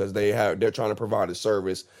just because they're trying to provide a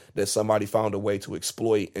service that somebody found a way to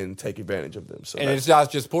exploit and take advantage of them. So and it's not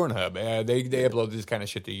just Pornhub. They upload this kind of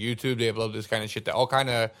shit to YouTube. They upload this kind of shit to all kind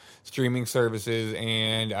of streaming services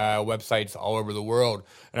and websites all over the world.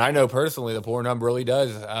 And I know personally that Pornhub really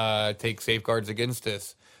does take safeguards against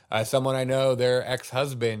this. Someone I know, their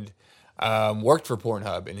ex-husband worked for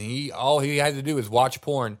Pornhub, and all he had to do was watch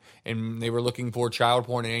porn, and they were looking for child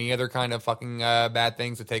porn and any other kind of fucking bad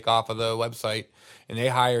things to take off of the website, and they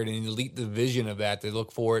hired an elite division of that to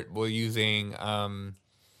look for it using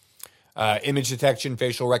image detection,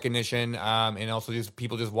 facial recognition, and also just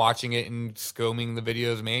people just watching it and scomming the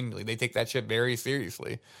videos manually. They take that shit very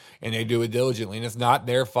seriously, and they do it diligently, and it's not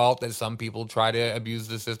their fault that some people try to abuse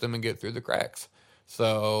the system and get through the cracks.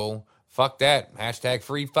 So fuck that. Hashtag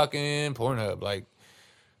free fucking Pornhub. Like,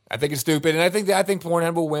 I think it's stupid. And I think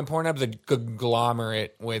Pornhub will win. Pornhub's a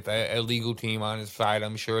conglomerate with a legal team on its side.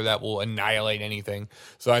 I'm sure that will annihilate anything.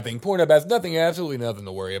 So I think Pornhub has absolutely nothing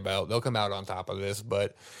to worry about. They'll come out on top of this.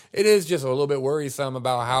 But it is just a little bit worrisome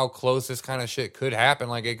about how close this kind of shit could happen.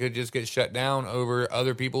 Like, it could just get shut down over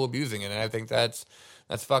other people abusing it. And I think that's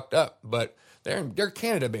fucked up. But they're a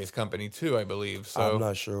Canada-based company too, I believe. So I'm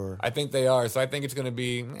not sure. I think they are. So I think it's going to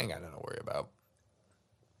be, ain't got nothing to worry about.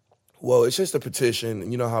 Well, it's just a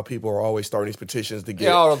petition. You know how people are always starting these petitions to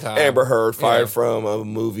get all the time. Amber Heard fired from a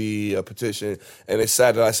movie, a petition. And it's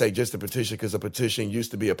sad that I say just a petition because a petition used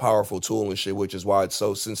to be a powerful tool and shit, which is why it's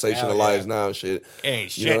so sensationalized now and shit. Ain't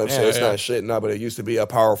shit. You know what I'm saying? It's not shit now, but it used to be a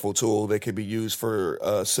powerful tool that could be used for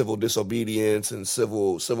civil disobedience and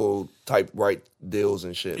civil type right deals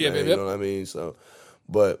and shit. Man, you know what I mean? So,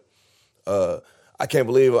 but I can't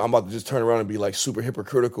believe I'm about to just turn around and be like super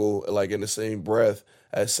hypocritical, like in the same breath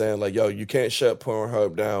as saying like, yo, you can't shut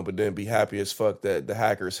Pornhub down, but then be happy as fuck that the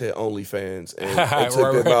hackers hit OnlyFans and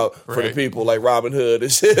took them out for the people like Robin Hood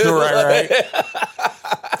and shit. Right.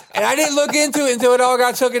 And I didn't look into it until it all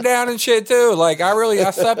got taken down and shit too. Like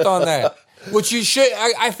I slept on that. Which you should.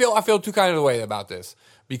 I feel two kinds of way about this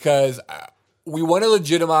because we want to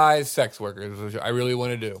legitimize sex workers, which I really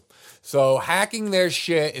want to do. So hacking their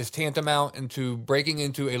shit is tantamount into breaking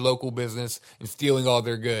into a local business and stealing all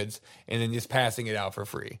their goods and then just passing it out for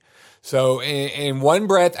free. So in one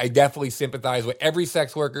breath, I definitely sympathize with every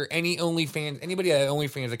sex worker, any OnlyFans, anybody that had an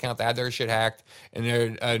OnlyFans account that had their shit hacked and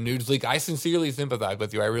their nudes leaked. I sincerely sympathize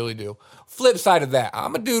with you. I really do. Flip side of that,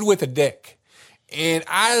 I'm a dude with a dick. And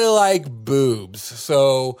I like boobs.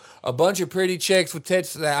 So a bunch of pretty chicks with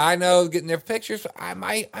tits that I know getting their pictures, I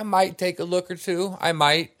might take a look or two. I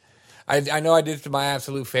might. I know I did to my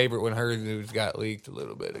absolute favorite when her news got leaked a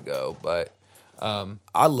little bit ago, but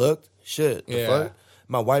I looked. Shit. The fuck?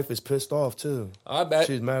 My wife is pissed off too. I bet.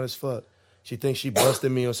 She's mad as fuck. She thinks she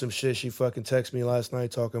busted me on some shit. She fucking texted me last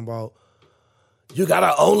night talking about, you got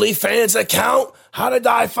an OnlyFans account? How did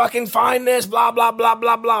I fucking find this? Blah, blah, blah,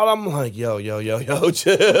 blah, blah. I'm like, yo, chill.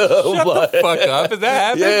 Shut the fuck up. Is that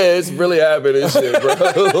happening? Yeah, it's really happening shit, bro.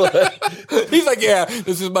 He's like, yeah,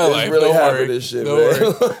 this is my life. It's really Don't happening worry. shit,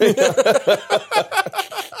 Don't man.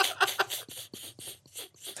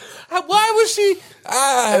 Why was she?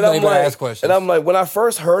 I And don't I'm even like, ask questions. and I'm like, when I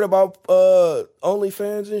first heard about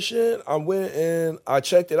OnlyFans and shit, I went and I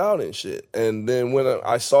checked it out and shit. And then when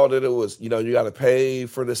I saw that it was, you got to pay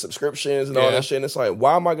for the subscriptions and all that shit, and it's like,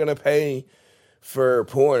 why am I gonna pay for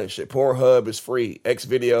porn and shit? Pornhub is free. X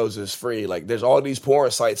videos is free. Like, there's all these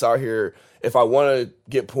porn sites out here. If I want to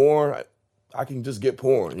get porn, I can just get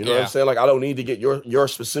porn. You know what I'm saying? Like, I don't need to get your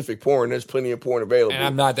specific porn. There's plenty of porn available. And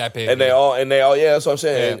I'm not that big. And they all, yeah, that's what I'm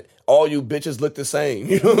saying. Yeah. And all you bitches look the same.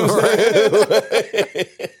 You know what I'm saying?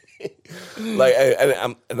 Like,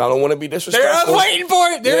 and I don't want to be disrespectful. I was waiting for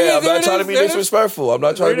it. I'm not trying to be disrespectful. I'm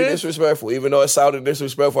not trying to be disrespectful. Even though it sounded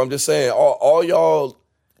disrespectful, I'm just saying, all y'all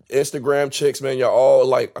Instagram chicks, man, y'all all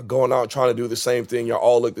like going out trying to do the same thing. Y'all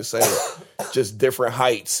all look the same. Just different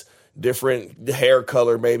heights, different hair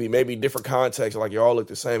color, maybe different context. Like, y'all look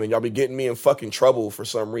the same, and y'all be getting me in fucking trouble for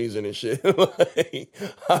some reason and shit. Like,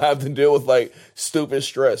 I have to deal with like stupid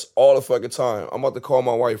stress all the fucking time. I'm about to call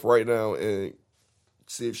my wife right now and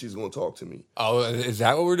see if she's gonna talk to me. Oh, is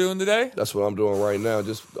that what we're doing today? That's what I'm doing right now,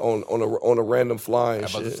 just on a random fly and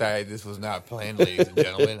I'm about to shit. say, this was not planned, ladies and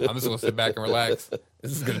gentlemen. I'm just going to sit back and relax.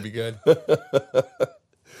 This is going to be good.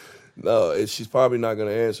 No, she's probably not going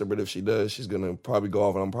to answer, but if she does, she's going to probably go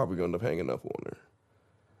off, and I'm probably going to end up hanging up on her.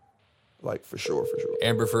 Like, for sure.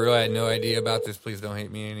 Amber, for real, I had no idea about this. Please don't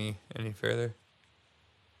hate me any further.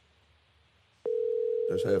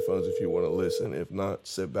 There's headphones if you want to listen. If not,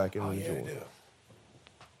 sit back and enjoy. I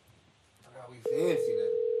forgot we fancy now.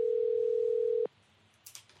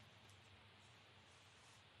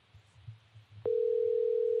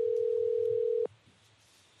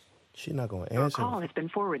 She not going to Your answer. call has been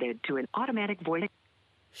forwarded to an automatic voice.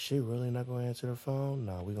 She really not going to answer the phone?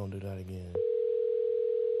 Nah, we going to do that again.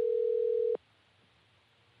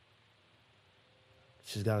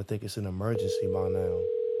 She's got to think it's an emergency by now.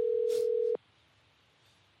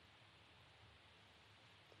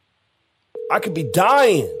 I could be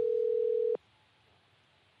dying.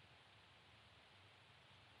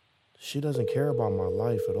 She doesn't care about my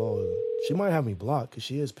life at all. She might have me blocked because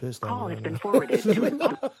she is pissed at Call me. has Right been now. forwarded to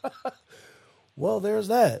an Well, there's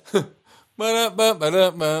that.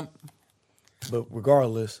 Ba-da-bum. But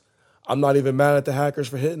regardless, I'm not even mad at the hackers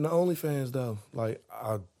for hitting the OnlyFans, though. Like,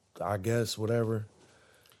 I guess, whatever.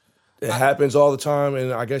 It happens all the time,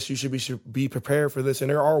 and I guess you should be prepared for this. And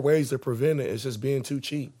there are ways to prevent it. It's just being too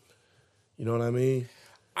cheap. You know what I mean?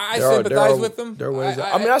 I sympathize with them. There are ways.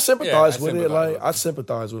 I sympathize with it. Like, I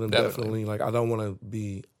sympathize with them definitely. Like, I don't want to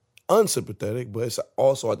be unsympathetic, but it's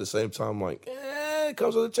also at the same time like, it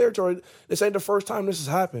comes with the territory. This ain't the first time this has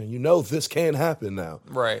happened. You know this can happen now.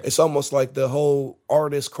 Right. It's almost like the whole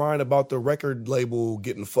artist crying about the record label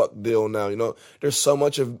getting fucked deal now. You know, there's so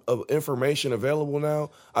much of information available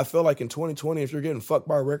now. I feel like in 2020, if you're getting fucked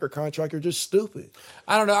by a record contract, you're just stupid.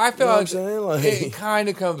 I don't know. I feel You know what I'm like, saying? Like- it kind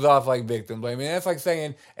of comes off like victim blaming. That's like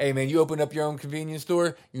saying, hey, man, you open up your own convenience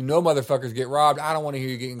store, you know motherfuckers get robbed. I don't want to hear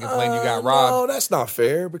you getting complained you got robbed. No, that's not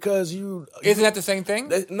fair because you... Isn't that the same thing?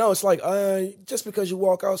 No, it's like just because you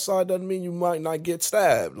walk outside doesn't mean you might not get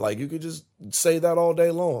stabbed. Like, you could just say that all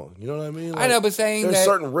day long. You know what I mean? Like, I know, but saying there's that...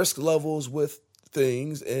 certain risk levels with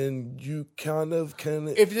things, and you kind of can...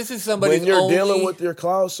 If this is somebody's when you're only... dealing with your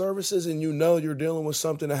cloud services and you know you're dealing with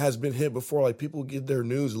something that has been hit before, like people get their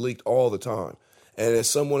news leaked all the time. And as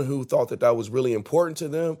someone who thought that was really important to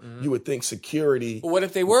them, you would think security... What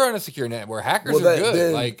if they were on a secure net where hackers are good?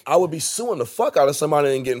 Then Like, I would be suing the fuck out of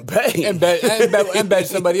somebody and getting paid. and bet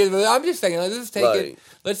somebody is. But I'm just saying, let's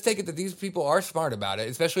take it that these people are smart about it,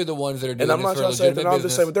 especially the ones that are doing And I'm this not for trying to say that. legitimate I'm just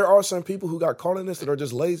business. saying, but there are some people who got caught in this that are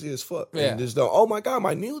just lazy as fuck. Yeah. And just don't, oh my God,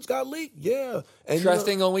 my news got leaked. Yeah. And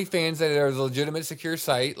Trusting OnlyFans that there's a legitimate secure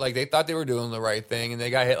site, like they thought they were doing the right thing and they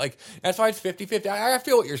got hit. Like, that's why it's 50-50. I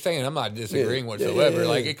feel what you're saying. I'm not disagreeing whatsoever.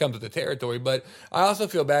 Like, it comes with the territory. But I also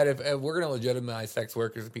feel bad if we're going to legitimize sex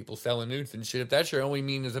workers and people selling nudes and shit. If that's your only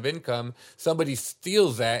means of income, somebody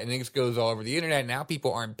steals that and it goes all over the internet. Now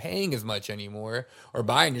people aren't paying as much anymore or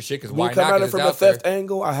buying your shit because why you come not? at it from a theft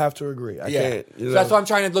angle, I have to agree. I can't. You know? So that's why I'm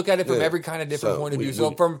trying to look at it from Yeah. every kind of different So point of view.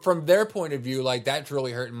 So from their point of view, like that's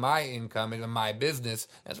really hurting my income and my business.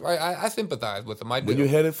 That's why I sympathize with them. I do. When you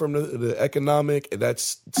headed from the economic,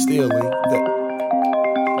 that's stealing.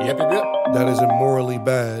 Yep. That isn't morally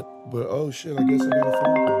bad. But oh shit, I guess I got a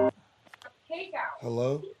phone call.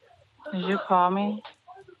 Hello? Did you call me?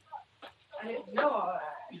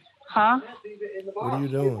 Huh? What are you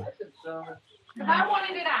doing?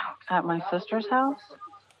 At my sister's house?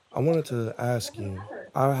 I wanted to ask you.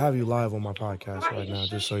 I have you live on my podcast right now,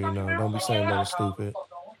 just so you know. Don't be saying nothing stupid.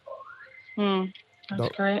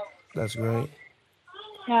 That's great. That's great.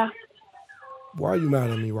 Yeah. Why are you mad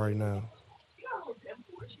at me right now?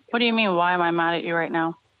 What do you mean, why am I mad at you right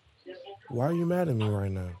now? Why are you mad at me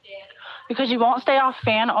right now? Because you won't stay off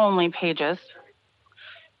fan-only pages.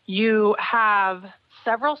 You have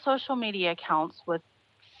several social media accounts with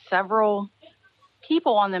several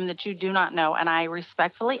people on them that you do not know, and I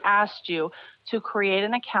respectfully asked you to create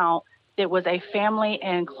an account that was a family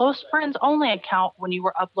and close friends only account when you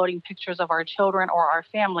were uploading pictures of our children or our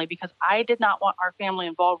family, because I did not want our family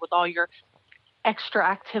involved with all your extra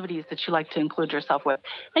activities that you like to include yourself with.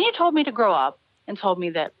 And you told me to grow up and told me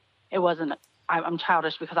that it wasn't, I'm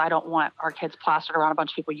childish because I don't want our kids plastered around a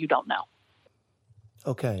bunch of people you don't know.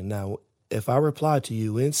 Okay, now, if I reply to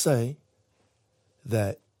you and say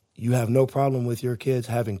that you have no problem with your kids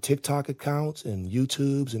having TikTok accounts and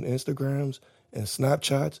YouTubes and Instagrams and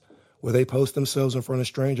Snapchats where they post themselves in front of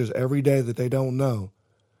strangers every day that they don't know,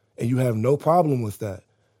 and you have no problem with that,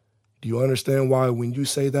 do you understand why when you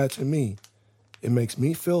say that to me, it makes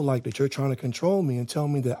me feel like that you're trying to control me and tell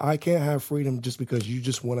me that I can't have freedom just because you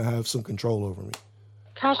just want to have some control over me?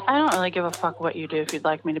 Gosh, I don't really give a fuck what you do, if you'd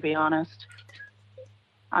like me to be honest.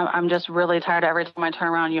 I'm just really tired. Every time I turn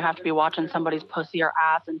around, you have to be watching somebody's pussy or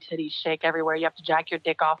ass and titties shake everywhere. You have to jack your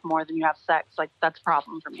dick off more than you have sex. Like, that's a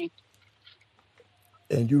problem for me.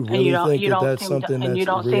 And you really think that that's something that's and you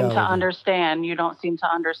don't reality. seem to understand. You don't seem to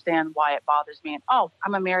understand why it bothers me. And, oh,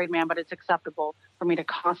 I'm a married man, but it's acceptable for me to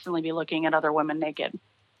constantly be looking at other women naked,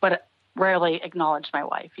 but rarely acknowledge my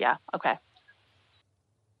wife. Yeah, okay.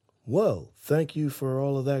 Well, thank you for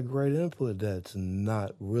all of that great input that's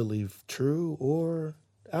not really true or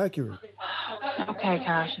accurate. Okay,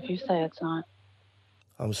 Cash, if you say it's not.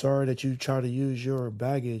 I'm sorry that you try to use your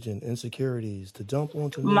baggage and insecurities to dump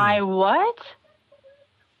onto me. My what?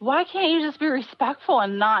 Why can't you just be respectful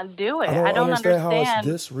and not do it? I don't understand how it's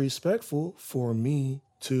disrespectful for me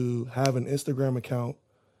to have an Instagram account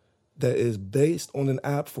that is based on an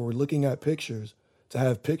app for looking at pictures, to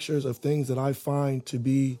have pictures of things that I find to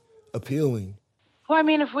be appealing. Well, I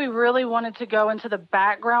mean, if we really wanted to go into the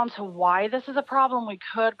background to why this is a problem, we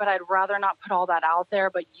could, but I'd rather not put all that out there.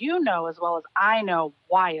 But you know as well as I know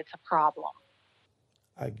why it's a problem.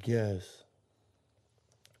 I guess.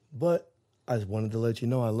 But I just wanted to let you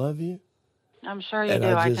know I love you. I'm sure you do.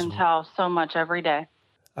 I can tell so much every day.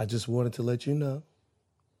 I just wanted to let you know.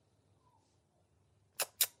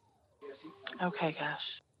 Okay,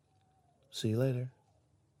 gosh. See you later.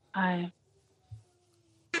 Bye.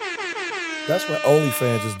 That's what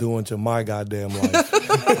OnlyFans is doing to my goddamn life.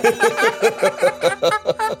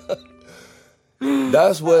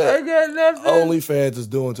 That's what OnlyFans is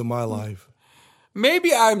doing to my life.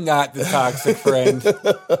 Maybe I'm not the toxic friend.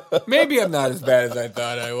 Maybe I'm not as bad as I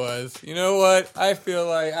thought I was. You know what? I feel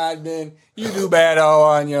like you do bad all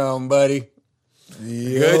on your own, buddy.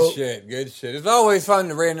 Yep. Good shit. It's always fun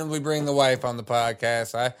to randomly bring the wife on the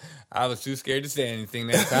podcast. I was too scared to say anything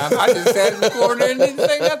that time. I just sat in the corner and didn't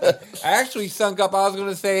say nothing. I actually sunk up. I was going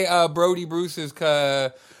to say Brody Bruce's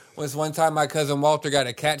was one time my cousin Walter got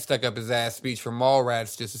a cat stuck up his ass speech from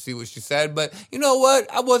Mallrats just to see what she said. But you know what?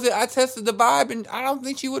 I tested the vibe and I don't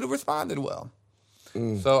think she would have responded well.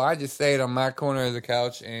 So I just stayed on my corner of the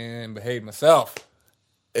couch and behaved myself.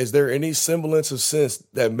 Is there any semblance of sense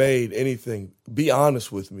that made anything? Be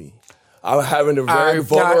honest with me. I'm having a very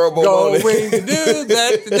vulnerable moment. I'm not going to do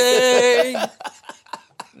that today.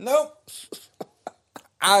 Nope.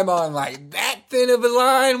 I'm on like that thin of a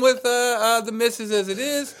line with the missus as it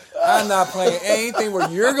is. I'm not playing anything where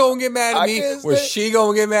you're going to get mad at me, where she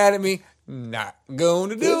going to get mad at me. Not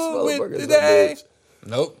going to do it with today.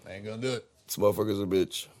 Nope, ain't going to do it. This motherfucker's a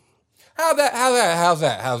bitch. How's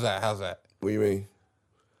that? What do you mean?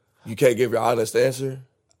 You can't give your honest answer?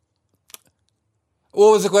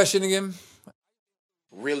 What was the question again?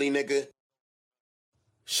 Really, nigga?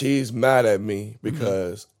 She's mad at me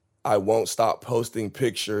because I won't stop posting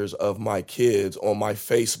pictures of my kids on my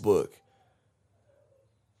Facebook.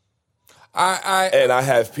 And I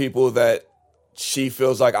have people that she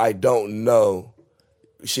feels like I don't know.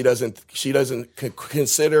 She doesn't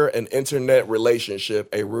consider an internet relationship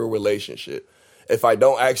a real relationship. If I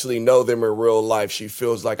don't actually know them in real life, she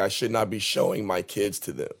feels like I should not be showing my kids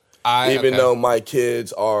to them. Even though my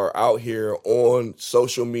kids are out here on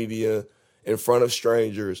social media in front of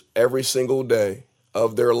strangers every single day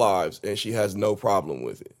of their lives, and she has no problem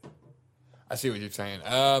with it. I see what you're saying.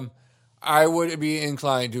 I would be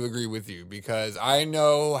inclined to agree with you because I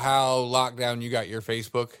know how locked down you got your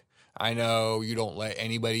Facebook. I know you don't let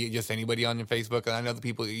anybody on your Facebook, and I know the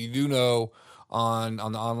people that you do know on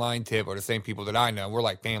the online tip are the same people that I know. We're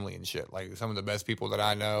like family and shit. Like some of the best people that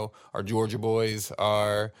I know are Georgia boys.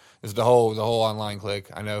 Is the whole online clique.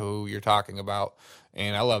 I know who you're talking about,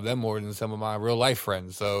 and I love them more than some of my real life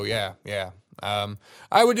friends. So yeah.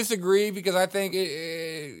 I would disagree because I think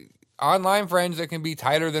online friends that can be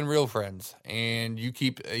tighter than real friends, and you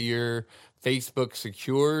keep your Facebook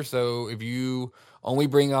secure. So if you only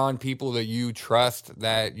bring on people that you trust,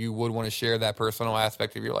 that you would want to share that personal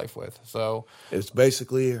aspect of your life with. So it's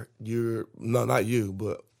basically not you,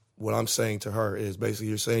 but what I'm saying to her is basically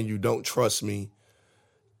you're saying you don't trust me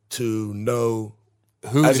to know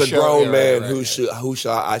who as a grown man right. who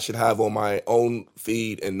I should have on my own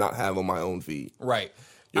feed and not have on my own feed. Right.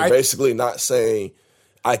 You're basically not saying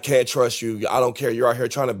I can't trust you. I don't care. You're out here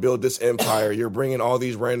trying to build this empire. You're bringing all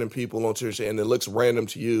these random people onto your shit, and it looks random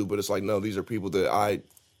to you, but it's like, no, these are people that I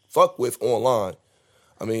fuck with online.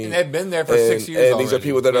 I mean, and they've been there for 6 years. And these are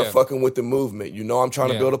people that are fucking with the movement. You know, I'm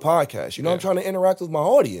trying to build a podcast. You know, I'm trying to interact with my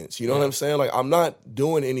audience. You know what I'm saying? Like, I'm not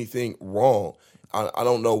doing anything wrong. I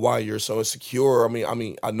don't know why you're so insecure. I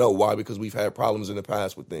mean, I know why, because we've had problems in the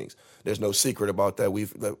past with things. There's no secret about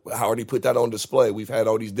that. I already put that on display. We've had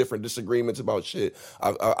all these different disagreements about shit.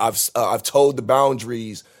 I've told the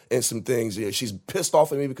boundaries and some things. Yeah, she's pissed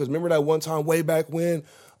off at me because remember that one time way back when,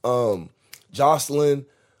 Jocelyn,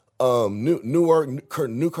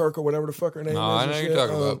 Newkirk or whatever the fuck her name is. I know you're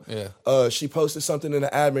talking about. She posted something in the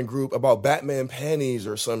admin group about Batman panties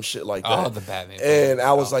or some shit like that. Oh, the Batman panties. And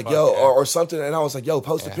I was like, or something. And I was like,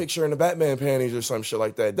 post a picture in the Batman panties or some shit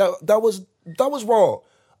like that. That was wrong.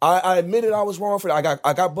 I admitted I was wrong for that.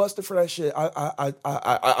 I got busted for that shit. I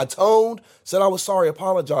atoned, said I was sorry,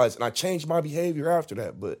 apologized, and I changed my behavior after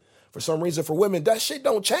that. But for some reason, for women, that shit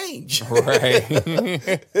don't change. Right.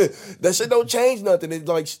 That shit don't change nothing. It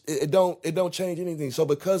don't change anything. So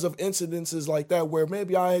because of incidences like that, where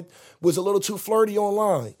maybe I was a little too flirty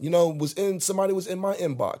online, you know, somebody was in my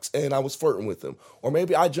inbox and I was flirting with them, or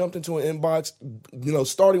maybe I jumped into an inbox, you know,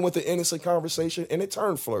 starting with an innocent conversation and it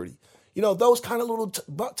turned flirty. You know, those kind of little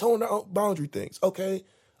tone boundary things. Okay,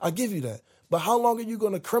 I give you that. But how long are you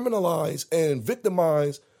going to criminalize and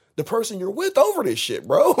victimize the person you're with over this shit,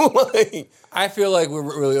 bro? I feel like we're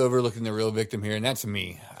really overlooking the real victim here, and that's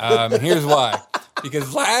me. Here's why.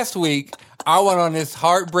 Because last week, I went on this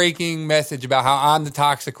heartbreaking message about how I'm the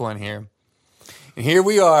toxic one here. And here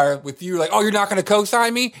we are with you like, oh, you're not going to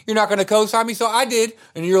co-sign me? You're not going to co-sign me? So I did.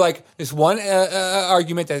 And you're like, this one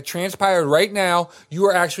argument that transpired right now, you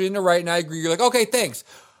are actually in the right, and I agree. You're like, okay, thanks.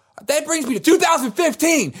 That brings me to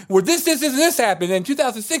 2015, where this happened, and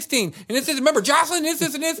 2016, and this is, remember, Jocelyn, this,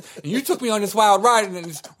 and this, and you took me on this wild ride, and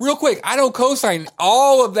it's real quick, I don't co-sign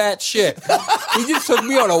all of that shit. You just took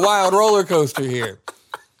me on a wild roller coaster here.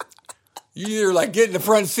 You either, like, get in the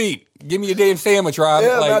front seat, give me a damn sandwich, Rob.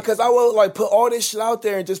 Yeah, man, because I will, like, put all this shit out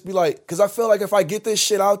there and just be like, because I feel like if I get this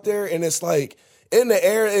shit out there and it's, like, in the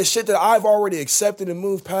air, it's shit that I've already accepted and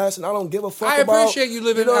moved past, and I don't give a fuck about. I appreciate you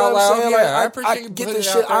living out loud. Yeah, like, I appreciate you get putting this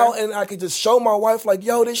it shit out and I can just show my wife, like,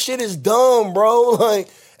 yo, this shit is dumb, bro. Like,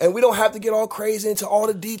 and we don't have to get all crazy into all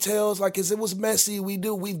the details, like, because it was messy. We've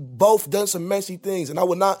both done some messy things, and I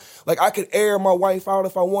would not, like, I could air my wife out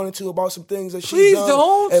if I wanted to about some things that she's done. Please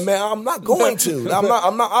don't. And man, I'm not going to.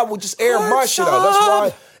 I'm not. I would just air my shit out. That's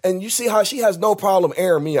why. And you see how she has no problem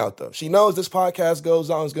airing me out, though. She knows this podcast goes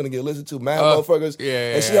on, it's going to get listened to, mad motherfuckers.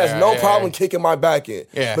 And she has no problem kicking my back in.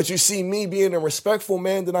 Yeah. But you see me being a respectful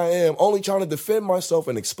man that I am, only trying to defend myself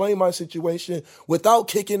and explain my situation without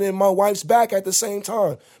kicking in my wife's back at the same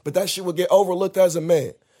time. But that shit would get overlooked as a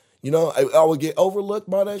man. You know, I would get overlooked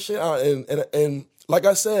by that shit. And like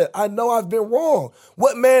I said, I know I've been wrong.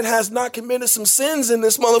 What man has not committed some sins in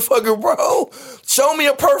this motherfucker, bro? Show me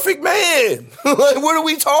a perfect man. Like, what are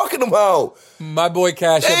we talking about? My boy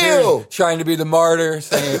Cash up here trying to be the martyr,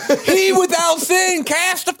 saying, he without sin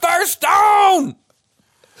cast the first stone.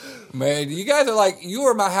 Man, you guys are like, you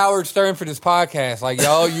are my Howard Stern for this podcast. Like,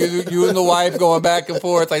 y'all, you and the wife going back and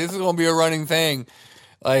forth. Like, this is going to be a running thing.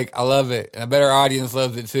 Like, I love it. And I bet our audience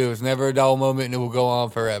loves it, too. It's never a dull moment, and it will go on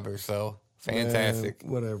forever, so... Fantastic.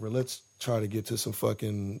 Man, whatever. Let's try to get to some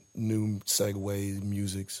fucking new segue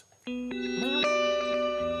musics.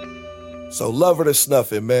 So, Lover to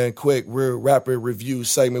Snuff It, man. Quick, real rapid review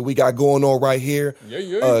segment we got going on right here.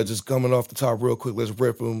 Yeah. Just coming off the top real quick. Let's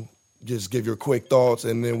rip them. Just give your quick thoughts,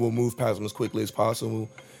 and then we'll move past them as quickly as possible.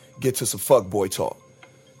 Get to some fuckboy talk.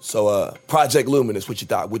 So, Project Luminous, what you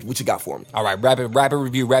thought? What you got for me? All right, rapid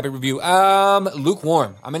review.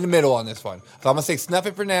 Lukewarm. I'm in the middle on this one. So I'm going to say snuff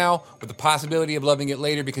it for now with the possibility of loving it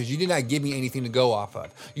later because you did not give me anything to go off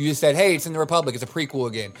of. You just said, hey, it's in the Republic. It's a prequel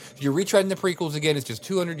again. You're retreading the prequels again. It's just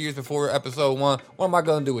 200 years before episode 1. What am I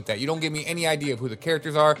going to do with that? You don't give me any idea of who the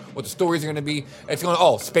characters are, what the stories are going to be. It's going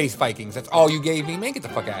to, space Vikings. That's all you gave me. Man, get the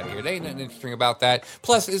fuck out of here. There ain't nothing interesting about that.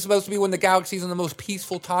 Plus, it's supposed to be when the galaxy's in the most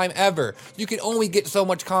peaceful time ever. You can only get so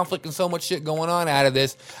much conflict and so much shit going on out of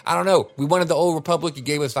this. I don't know. We wanted the Old Republic. You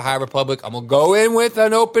gave us the High Republic. I'm going to go in with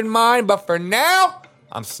an open mind, but for now,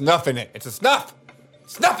 I'm snuffing it. It's a snuff.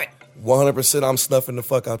 Snuff it. 100%, I'm snuffing the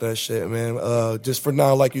fuck out that shit, man. Just for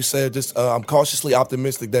now, like you said, I'm cautiously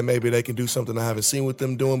optimistic that maybe they can do something I haven't seen with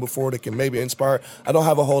them doing before that can maybe inspire. I don't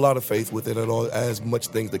have a whole lot of faith with it at all, as much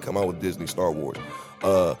things that come out with Disney Star Wars.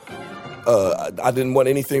 I didn't want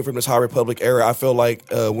anything from this High Republic era. I feel like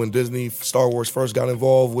when Disney Star Wars first got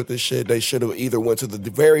involved with this shit, they should have either went to the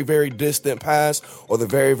very, very distant past or the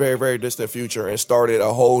very, very, very distant future and started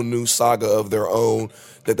a whole new saga of their own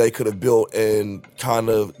that they could have built and kind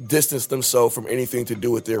of distanced themselves from anything to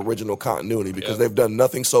do with the original continuity because they've done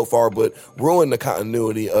nothing so far but ruin the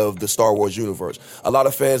continuity of the Star Wars universe. A lot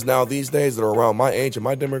of fans now these days that are around my age and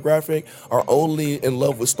my demographic are only in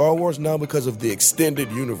love with Star Wars now because of the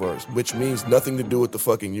extended universe, which means nothing to do with the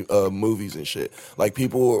fucking movies and shit. Like,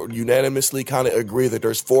 people unanimously kind of agree that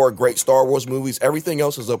there's 4 great Star Wars movies. Everything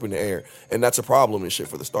else is up in the air, and that's a problem and shit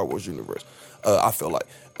for the Star Wars universe. I feel like.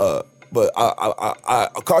 But I'm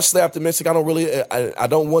cautiously optimistic. I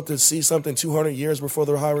don't want to see something 200 years before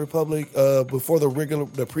the High Republic, before the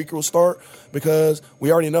prequels start, because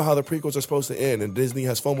we already know how the prequels are supposed to end, and Disney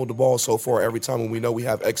has fumbled the ball so far. Every time when we know we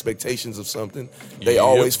have expectations of something, they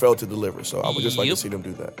always fail to deliver. So I would just like to see them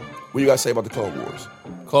do that. What do you guys say about the Clone Wars?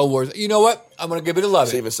 Clone Wars. You know what? I'm gonna give it a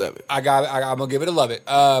love it. 7. I'm gonna give it a love it.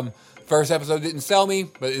 First episode didn't sell me,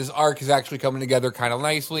 but this arc is actually coming together kind of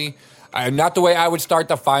nicely. Not the way I would start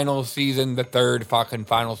the final season, the third fucking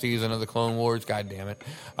final season of the Clone Wars. God damn it.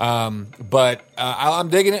 But I'm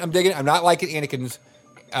digging it. I'm not liking Anakin's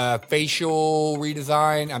facial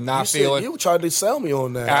redesign. I'm not feeling. You tried to sell me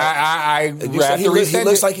on that. He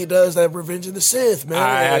looks like he does that Revenge of the Sith, man.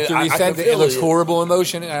 I have to resend it. It looks horrible in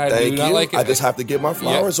motion. I do not like it. I just have to get my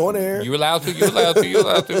flowers on air. You're allowed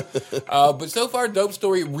to. But so far, dope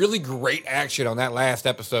story. Really great action on that last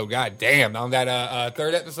episode. God damn. On that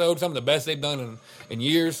third episode, some of the best they've done in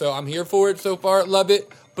years. So I'm here for it so far. Love it.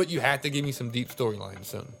 But you have to give me some deep storylines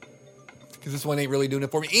soon, because this one ain't really doing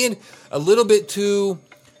it for me. And a little bit too,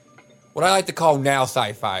 what I like to call now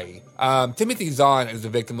sci-fi. Timothy Zahn is a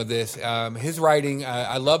victim of this. His writing,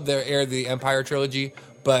 I love the Heir of the Empire trilogy,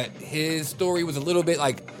 but his story was a little bit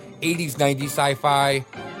like 80s, 90s sci-fi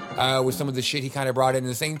with some of the shit he kind of brought in.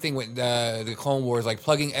 And the same thing with the Clone Wars, like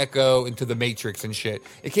plugging Echo into the Matrix and shit.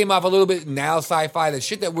 It came off a little bit now sci-fi, the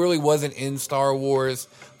shit that really wasn't in Star Wars,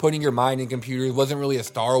 putting your mind in computers, wasn't really a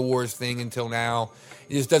Star Wars thing until now.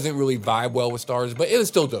 It just doesn't really vibe well with Star Wars, but it was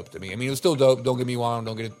still dope to me. I mean, it was still dope. Don't get me wrong.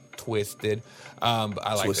 Don't get it twisted. But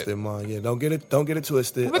I like it. Twisted mind, yeah. Don't get it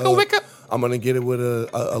twisted. Wicca. I'm gonna get it with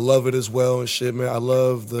I love it as well and shit, man. I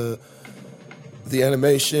love the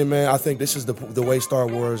animation, man. I think this is the way Star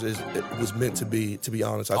Wars was meant to be. To be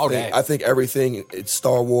honest, I think everything in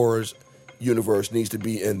Star Wars universe needs to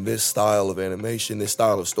be in this style of animation, this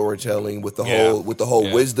style of storytelling, with the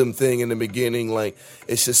whole wisdom thing in the beginning. Like,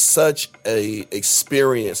 it's just such a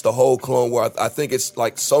experience. The whole Clone War. I think it's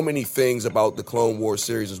like so many things about the Clone Wars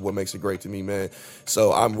series is what makes it great to me, man.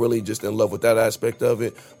 So I'm really just in love with that aspect of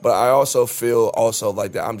it. But I also feel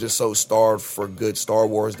like that I'm just so starved for good Star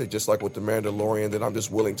Wars that, just like with The Mandalorian, that I'm just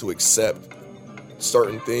willing to accept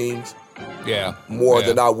certain things more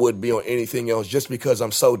than I would be on anything else, just because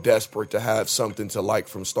I'm so desperate to have something to like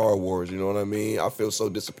from Star Wars. You know what I mean? I feel so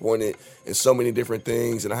disappointed in so many different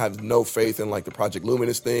things, and I have no faith in like the Project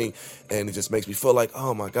Luminous thing, and it just makes me feel like,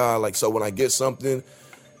 oh my God, like, so when I get something,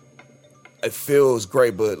 it feels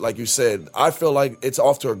great. But like you said, I feel like it's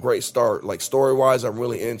off to a great start. Like, story-wise, I'm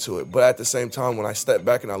really into it. But at the same time, when I step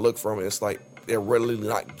back and I look from it, it's like, they're really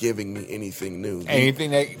not giving me anything new.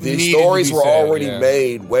 These stories were already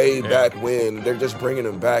made way back when. They're just bringing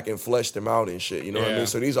them back and fleshed them out and shit. You know what I mean?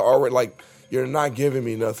 So these are already like, you're not giving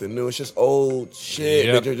me nothing new. It's just old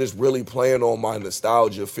shit that you're just really playing on my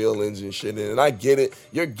nostalgia feelings and shit. And I get it.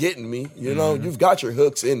 You're getting me. You know, you've got your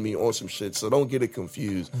hooks in me on some shit, so don't get it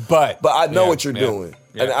confused. But I know what you're doing.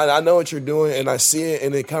 Yeah. And I know what you're doing, and I see it,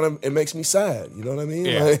 and it makes me sad. You know what I mean?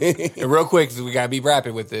 Yeah. And real quick, because we got to be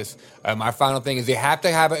rapid with this, my final thing is they have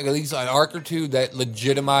to have at least an arc or two that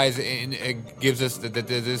legitimizes and gives us that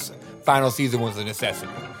this final season was a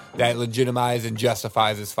necessity. that legitimizes and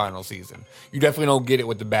justifies this final season. You definitely don't get it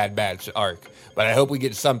with the Bad Batch arc. But I hope we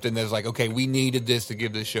get something that's like, okay, we needed this to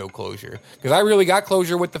give this show closure. Because I really got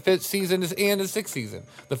closure with the 5th season and the 6th season.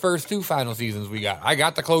 The first 2 final seasons we got. I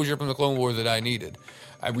got the closure from the Clone Wars that I needed.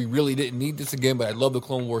 We really didn't need this again, but I love the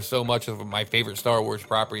Clone Wars so much. It's my favorite Star Wars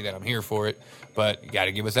property that I'm here for it. But you got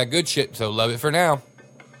to give us that good shit, so love it for now.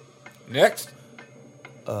 Next.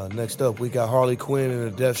 Next up, we got Harley Quinn in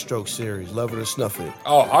the Deathstroke series. Love it or snuff it.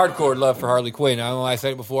 Oh, hardcore love for Harley Quinn. I know I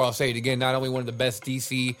said it before, I'll say it again. Not only one of the best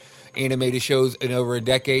DC animated shows in over a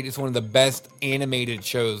decade, it's one of the best animated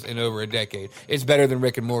shows in over a decade. It's better than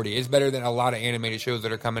Rick and Morty. It's better than a lot of animated shows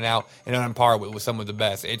that are coming out and on par with some of the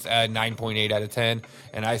best. It's a 9.8 out of 10,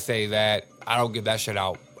 and I say that I don't give that shit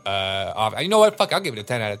out. You know what? Fuck, I'll give it a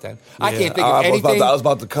 10 out of 10. I can't think of anything. I was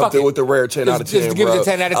about to come through with the rare 10 out of 10. Just give it a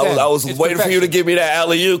 10 out of 10. I was waiting for you to give me that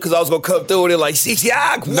alley-oop because I was going to come through with it like,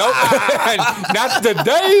 nope, not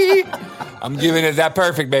today. I'm giving it that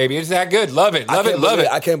perfect, baby. It's that good. Love it. Love it.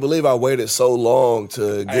 I can't believe I waited so long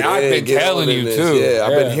to get in. I've been telling you, too. Yeah,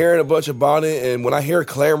 I've been hearing a bunch about it, and when I hear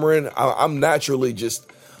clamoring, I'm naturally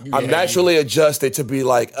adjusted to be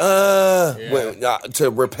like,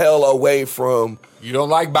 to repel away from. You don't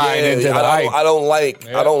like buying into the hype. I don't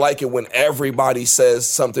like it when everybody says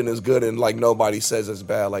something is good and like nobody says it's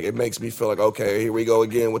bad. Like it makes me feel like, okay, here we go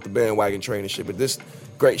again with the bandwagon train and shit. But this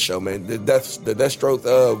great show, man. The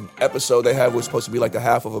Deathstroke episode they had was supposed to be like the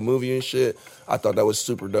half of a movie and shit. I thought that was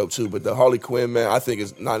super dope too. But the Harley Quinn, man, I think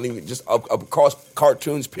is not even just across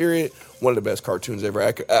cartoons, period, one of the best cartoons ever.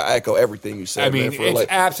 I echo everything you said. I mean, man, it's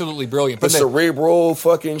absolutely brilliant. The cerebral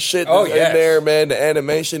fucking shit in there, man. The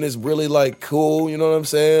animation is really like cool. You know what I'm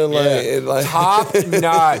saying? Like, top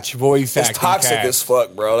notch voice acting. It's toxic as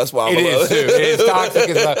fuck, bro. That's why it is too. It is toxic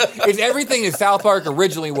as fuck. It's everything that South Park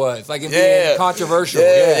originally was. Like it being controversial.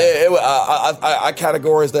 I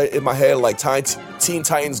categorize that in my head like Teen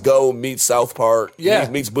Titans Go meets South Park.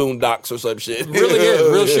 Meets Boondocks or some shit. It really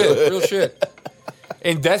is. Real shit.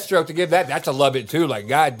 And Deathstroke, to give that's a love it too. Like,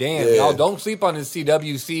 goddamn, y'all don't sleep on this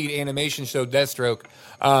CW Seed animation show, Deathstroke.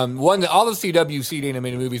 All the CW Seed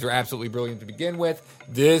animated movies are absolutely brilliant to begin with.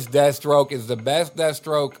 This Deathstroke is the best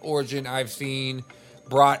Deathstroke origin I've seen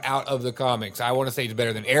brought out of the comics. I want to say it's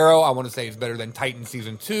better than Arrow. I want to say it's better than Titan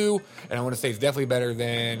Season 2. And I want to say it's definitely better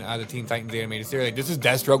than the Teen Titans animated series. Like, this is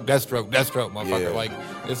Deathstroke, motherfucker. Yeah. Like,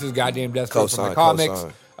 this is goddamn Deathstroke from the comics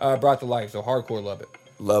brought to life. So hardcore love it.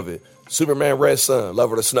 Love it. Superman Red Sun,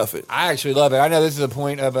 love it or snuff it. I actually love it. I know this is a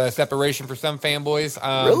point of separation for some fanboys.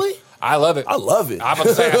 Really? I love it. I love it. I'm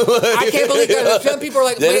upset. I can't believe that. Some people are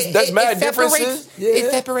like, that's mad differences. It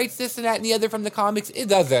separates this and that and the other from the comics. It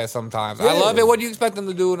does that sometimes. I love it. What do you expect them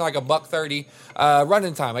to do in like a $1:30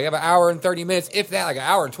 running time? Like you have an hour and 30 minutes, if that, like an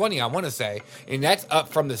hour and 20, I want to say. And that's up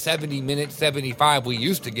from the 70 minutes, 75 we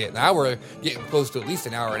used to get. Now we're getting close to at least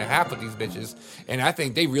an hour and a half with these bitches. And I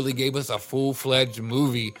think they really gave us a full-fledged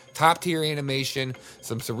movie, top-tier animation,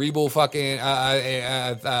 some cerebral fucking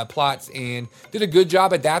plots, and did a good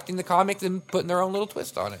job adapting the comics and putting their own little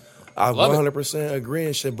twist on it. I 100% agree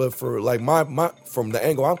and shit, but for like my from the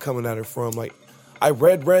angle I'm coming at it from, like I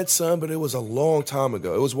read Red Sun, but it was a long time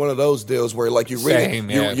ago. It was one of those deals where like you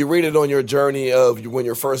read it on your journey of when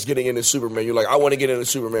you're first getting into Superman. You're like, I want to get into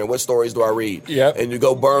Superman. What stories do I read? Yeah. And you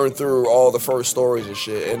go burn through all the first stories and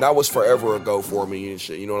shit. And that was forever ago for me and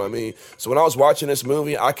shit. You know what I mean? So when I was watching this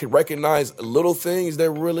movie, I could recognize little things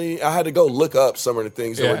that really, I had to go look up some of the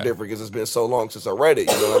things that were different because it's been so long since I read it.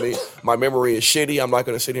 You know what I mean? My memory is shitty. I'm not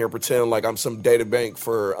going to sit here and pretend like I'm some data bank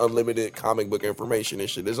for unlimited comic book information and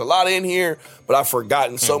shit. There's a lot in here, but I've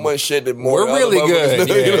forgotten so much shit that more. We're really good,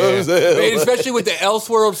 you know what I'm saying? Especially with the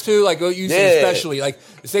Elseworlds too. Like you see, especially like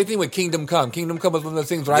the same thing with Kingdom Come. Kingdom Come was one of those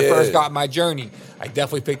things when I first got my journey. I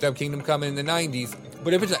definitely picked up Kingdom Come in the '90s.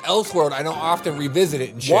 But if it's an Elseworld, I don't often revisit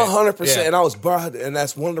it and shit. 100%. And I was brought, and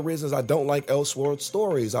that's one of the reasons I don't like Elseworld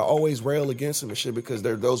stories. I always rail against them and shit because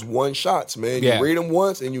they're those one shots, man. You read them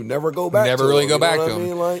once and you never go back. Never really go back to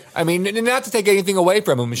them. I mean, not to take anything away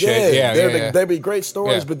from them and shit. They'd be great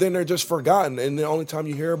stories, but then they're just forgotten. And the only time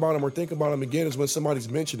you hear about them or think about them again is when somebody's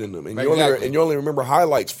mentioning them, and you only remember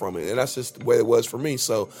highlights from it. And that's just the way it was for me.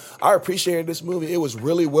 So I appreciated this movie. It was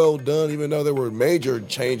really well done, even though there were major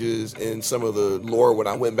changes in some of the lore when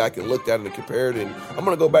I went back and looked at it and compared it. And I'm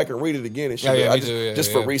going to go back and read it again and shit.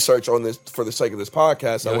 Just for research on this, for the sake of this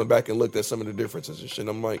podcast, I went back and looked at some of the differences and shit. And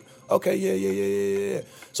I'm like, okay, yeah.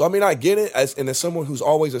 So, I mean, I get it, and as someone who's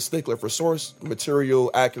always a stickler for source material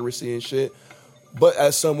accuracy and shit, but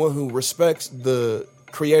as someone who respects the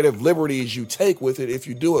creative liberties you take with it, if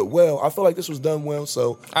you do it well, I feel like this was done well,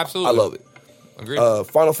 so absolutely, I love it. Agreed.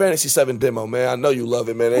 Final Fantasy VII demo, man. I know you love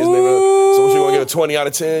it, man. So what you gonna give a 20 out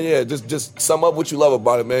of 10? Yeah, just sum up what you love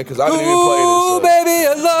about it, man. Because I haven't even played it. Ooh, So. baby,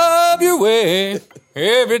 I love your way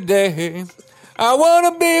every day. I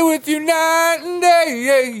want to be with you night and day.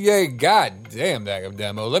 Yeah, yeah. God damn that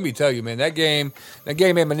demo. Let me tell you, man, that game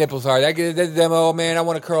made my nipples hard. That demo, man, I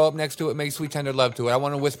want to curl up next to it, make sweet tender love to it. I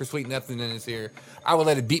want to whisper sweet nothing in his ear. I would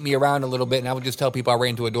let it beat me around a little bit, and I would just tell people I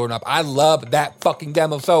ran into a doorknob. I love that fucking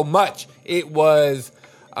demo so much. It was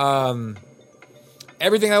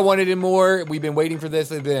everything I wanted and more. We've been waiting for this.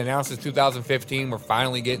 It's been announced since 2015. We're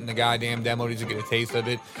finally getting the goddamn demo to get a taste of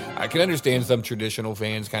it. I can understand some traditional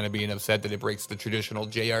fans kind of being upset that it breaks the traditional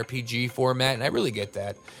JRPG format, and I really get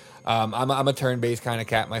that. I'm a turn-based kind of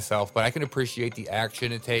cat myself, but I can appreciate the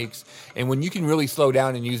action it takes. And when you can really slow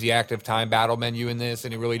down and use the active time battle menu in this,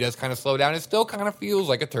 and it really does kind of slow down, it still kind of feels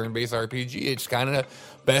like a turn-based RPG. It's kind of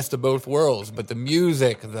best of both worlds. But the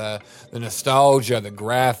music, the nostalgia, the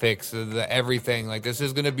graphics, the everything, like this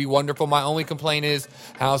is going to be wonderful. My only complaint is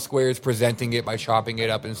how Square is presenting it by chopping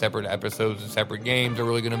it up in separate episodes and separate games. They're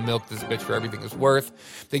really going to milk this bitch for everything it's worth.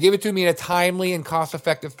 If they give it to me in a timely and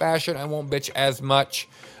cost-effective fashion, I won't bitch as much.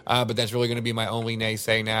 But that's really going to be my only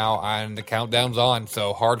naysay now, and the countdown's on.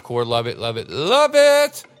 So hardcore, love it, love it, love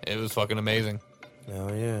it. It was fucking amazing.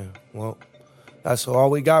 Oh, yeah. Well, that's all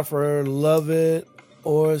we got for Love It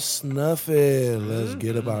or Snuff It. Let's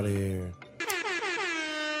get up out of here.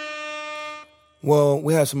 Well,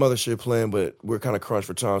 we had some other shit planned, but we're kind of crunched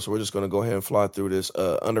for time, so we're just going to go ahead and fly through this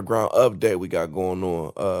underground update we got going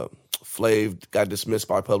on. Flav got dismissed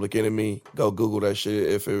by Public Enemy. Go Google that shit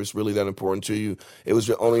if it was really that important to you. It was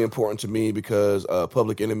only important to me because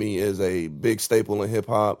Public Enemy is a big staple in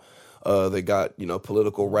hip-hop. They got,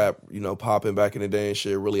 political rap, popping back in the day and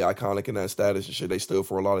shit, really iconic in that status and shit. They stood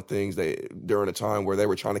for a lot of things during a time where they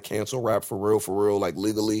were trying to cancel rap for real, like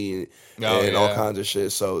legally and all kinds of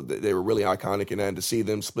shit. So they were really iconic in that. And to see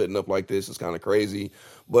them splitting up like this is kind of crazy.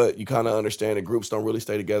 But you kind of understand that groups don't really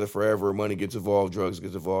stay together forever. Money gets involved, drugs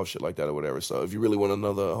gets involved, shit like that or whatever. So if you really want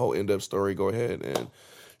another whole in-depth story, go ahead and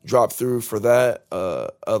drop through for that.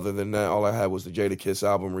 Other than that, all I had was the Jadakiss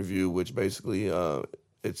album review, which basically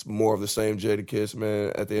it's more of the same Jadakiss,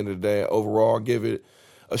 man. At the end of the day, overall, I give it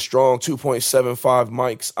a strong 2.75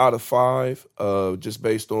 mics out of 5, just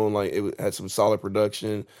based on, it had some solid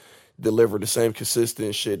production, delivered the same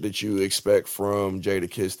consistent shit that you expect from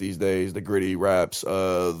Jadakiss these days, the gritty raps,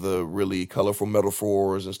 the really colorful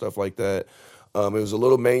metaphors and stuff like that. It was a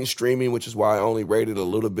little mainstreamy, which is why I only rated a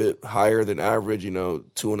little bit higher than average,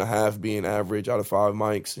 2.5 being average out of 5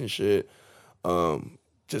 mics and shit.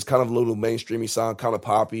 Just kind of a little mainstreamy sound, kind of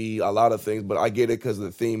poppy, a lot of things, but I get it because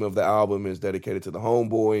the theme of the album is dedicated to the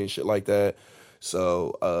homeboy and shit like that.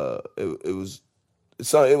 So it was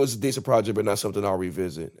a decent project, but not something I'll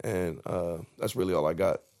revisit. And that's really all I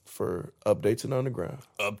got for updates in the underground.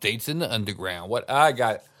 Updates in the underground. What I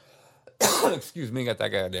got, excuse me, got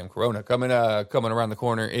that goddamn corona coming around the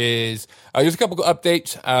corner is just a couple of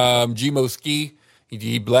updates. Gmo Ski.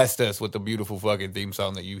 He blessed us with the beautiful fucking theme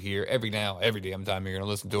song that you hear every damn time you're going to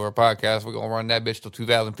listen to our podcast. We're going to run that bitch till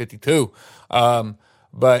 2052.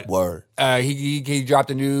 But Word. He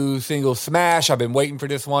dropped a new single, Smash. I've been waiting for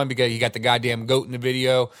this one because he got the goddamn goat in the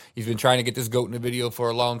video. He's been trying to get this goat in the video for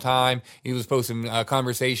a long time. He was posting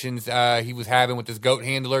conversations he was having with this goat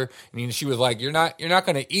handler, and she was like, "You're not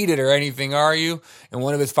going to eat it or anything, are you?" And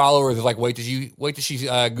one of his followers was like, "Wait till she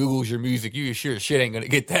Googles your music. You sure as shit ain't going to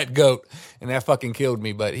get that goat." And that fucking killed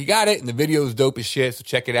me. But he got it, and the video is dope as shit. So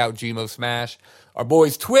check it out, Gmo Smash. Our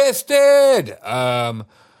boys Twisted.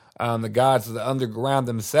 The gods of the underground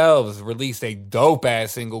themselves released a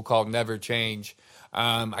dope-ass single called Never Change.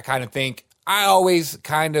 I kind of think I always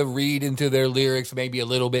kind of read into their lyrics maybe a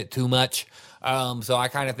little bit too much. So I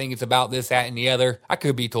kind of think it's about this, that, and the other. I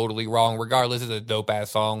could be totally wrong. Regardless, it's a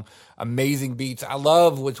dope-ass song. Amazing beats. I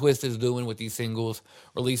love what Twist is doing with these singles,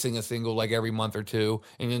 releasing a single like every month or two,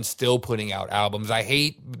 and then still putting out albums. I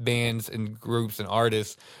hate bands and groups and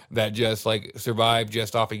artists that just survive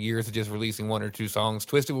just off of years of just releasing 1 or 2 songs.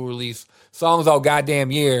 Twisted will release songs all goddamn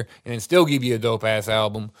year and then still give you a dope-ass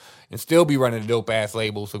album and still be running a dope-ass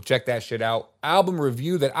label. So check that shit out. Album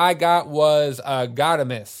review that I got was Gotta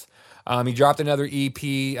Miss. He dropped another EP,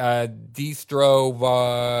 Distro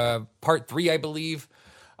Part 3, I believe.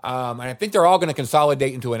 And I think they're all going to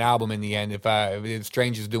consolidate into an album in the end if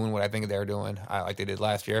Strange is doing what I think they're doing, like they did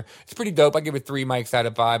last year. It's pretty dope. I give it 3 mics out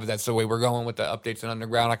of 5. If that's the way we're going with the updates and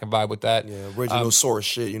underground, I can vibe with that. Yeah, original source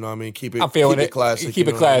shit, you know what I mean? Keep it, I'm feeling keep it classic. Keep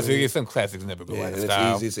it classic. I mean? Some classics never go out of and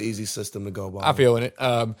style. it's an easy system to go by. I'm feeling it.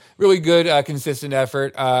 Really good, consistent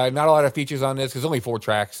effort. Not a lot of features on this because only 4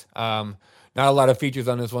 tracks. Not a lot of features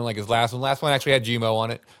on this one like his last one. Last one actually had Gmo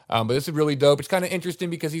on it. But this is really dope. It's kind of interesting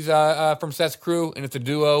because he's from Seth's crew, and it's a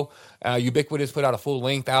duo. Ubiquitous put out a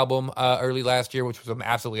full-length album early last year, which was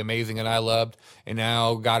absolutely amazing, and I loved. And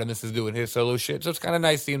now Godimus is doing his solo shit. So it's kind of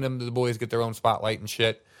nice seeing the boys get their own spotlight and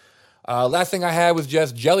shit. Last thing I had was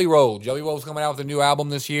just Jelly Roll. Jelly Roll's coming out with a new album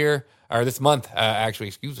this month, actually.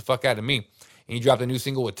 Excuse the fuck out of me. And he dropped a new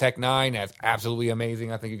single with Tech Nine. That's absolutely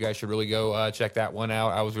amazing. I think you guys should really go check that one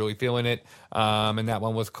out. I was really feeling it. And that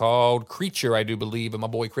one was called Creature, I do believe. And my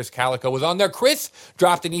boy Chris Calico was on there. Chris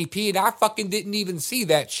dropped an EP, and I fucking didn't even see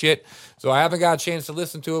that shit. So I haven't got a chance to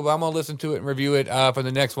listen to it, but I'm going to listen to it and review it for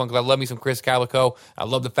the next one because I love me some Chris Calico. I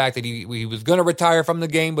love the fact that he was going to retire from the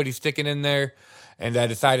game, but he's sticking in there. And I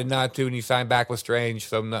decided not to, and he signed back with Strange.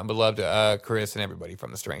 So nothing but love to Chris and everybody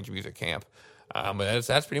from the Strange Music Camp. But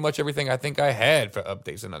that's pretty much everything I think I had for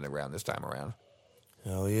updates in Underground this time around.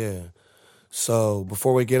 Hell yeah. So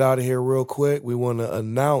before we get out of here real quick, we want to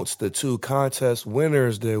announce the 2 contest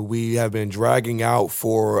winners that we have been dragging out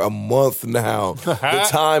for a month now. The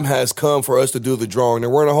time has come for us to do the drawing. There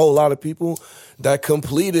weren't a whole lot of people that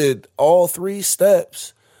completed all 3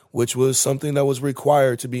 steps, which was something that was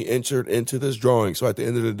required to be entered into this drawing. So at the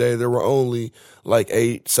end of the day, there were only like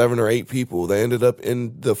 7 or 8 people that ended up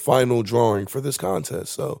in the final drawing for this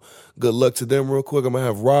contest. So good luck to them real quick. I'm going to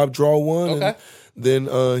have Rob draw one. Okay. And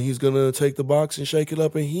then he's going to take the box and shake it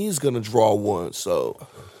up, and he's going to draw one. So,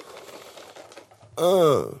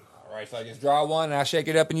 All right, so I just draw one, and I shake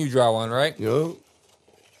it up, and you draw one, right? Yep.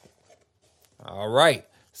 All right.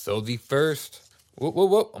 So the first...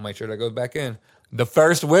 I'll make sure that goes back in. The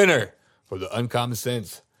first winner for the Uncommon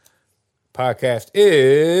Sense podcast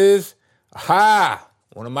is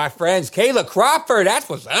one of my friends, Kayla Crawford. That's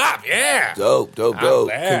what's up, yeah. Dope.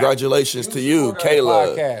 Congratulations to you,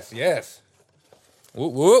 Kayla. Podcast, yes.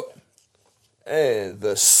 Whoop, whoop. And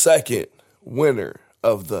the second winner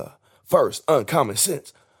of the first Uncommon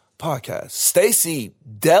Sense podcast, Stacy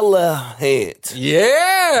Delahant.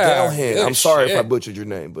 Yeah. Delahant. I'm sorry if I butchered your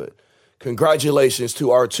name, but congratulations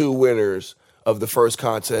to our 2 winners of the first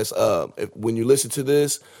contest. When you listen to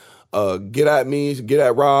this, get at me, get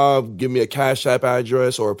at Rob, give me a Cash App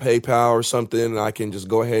address or a PayPal or something, and I can just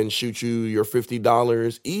go ahead and shoot you your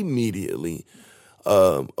 $50 immediately.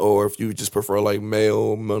 Or if you just prefer like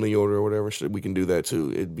mail, money order or whatever, we can do that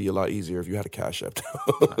too. It'd be a lot easier if you had a Cash App.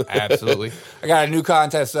 Absolutely. I got a new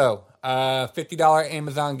contest though. $50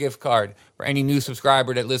 Amazon gift card for any new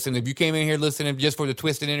subscriber that listened. If you came in here listening just for the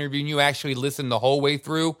Twisted interview and you actually listened the whole way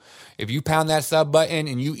through, if you pound that sub button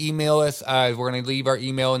and you email us, we're going to leave our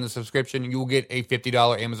email in the subscription. You will get a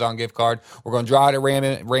 $50 Amazon gift card. We're going to draw it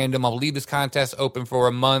at random. I'll leave this contest open for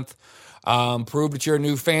a month. Prove that you're a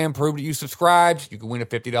new fan. Prove that you subscribed. You can win a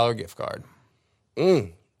 $50 gift card.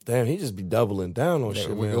 Damn, he just be doubling down on shit.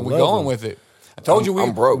 We're going with it. I told you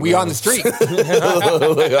I'm broke. We on the street.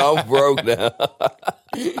 I'm broke now.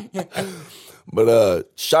 But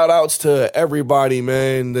shout outs to everybody,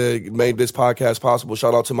 man, that made this podcast possible.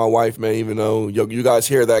 Shout out to my wife, man, even though you guys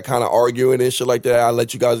hear that kind of arguing and shit like that. I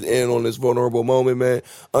let you guys in on this vulnerable moment, man.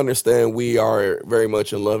 Understand we are very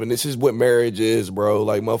much in love. And this is what marriage is, bro.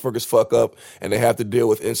 Like, motherfuckers fuck up and they have to deal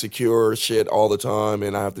with insecure shit all the time.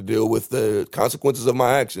 And I have to deal with the consequences of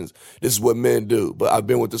my actions. This is what men do. But I've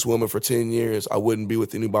been with this woman for 10 years. I wouldn't be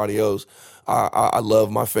with anybody else. I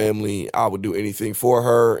love my family. I would do anything for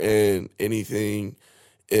her and anything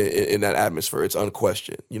in that atmosphere. It's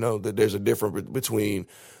unquestioned. You know, that there's a difference between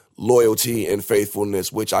loyalty and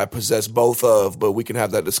faithfulness, which I possess both of, but we can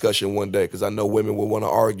have that discussion one day because I know women will want to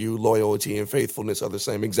argue loyalty and faithfulness are the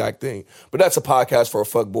same exact thing. But that's a podcast for a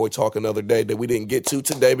fuckboy talk another day that we didn't get to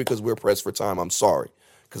today because we're pressed for time. I'm sorry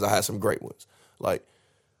because I had some great ones. Like,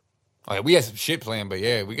 we had some shit planned, but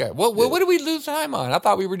yeah, we got. What did we lose time on? I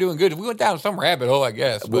thought we were doing good. We went down some rabbit hole, I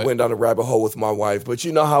guess. We went down a rabbit hole with my wife, but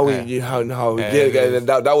you know how we get it. And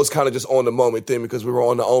that was kind of just on the moment thing because we were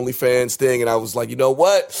on the OnlyFans thing, and I was like, you know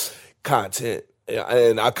what, content.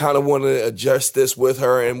 And I kind of want to adjust this with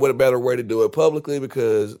her, and what a better way to do it publicly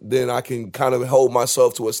because then I can kind of hold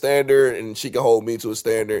myself to a standard and she can hold me to a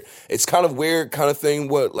standard. It's kind of weird kind of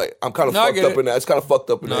thing. I'm kind of fucked up in that. It's kind of fucked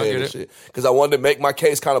up in the head and shit because I wanted to make my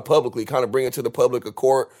case kind of publicly, kind of bring it to the public, a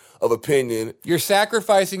court of opinion. You're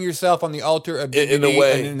sacrificing yourself on the altar of dignity in a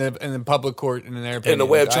way, in the public court, in their opinion. In a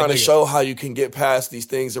way of trying to show how you can get past these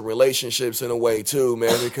things in relationships in a way too,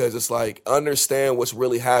 man, because it's like, understand what's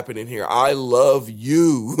really happening here. I love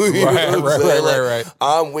you. Right.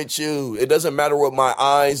 I'm with you. It doesn't matter what my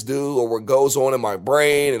eyes do or what goes on in my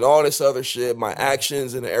brain and all this other shit, my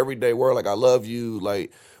actions in the everyday world. Like, I love you.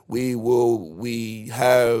 Like, we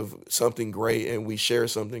have something great and we share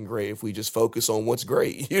something great if we just focus on what's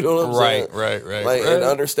great. You know what I'm saying? Right. Like, and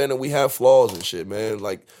understanding we have flaws and shit, man.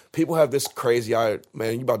 Like, people have this crazy,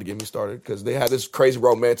 man, you about to get me started, because they have this crazy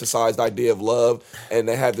romanticized idea of love, and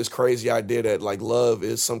they have this crazy idea that, like, love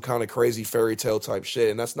is some kind of crazy fairy tale type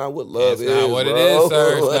shit, and that's not what love is, It's not what bro. it is,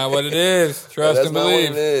 sir. It's not what it is. Trust and believe. That's not what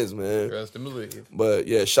it is, man. Trust and believe. But,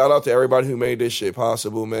 yeah, shout out to everybody who made this shit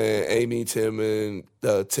possible, man. Amy, Tim, and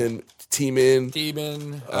T-Man.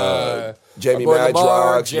 Jamie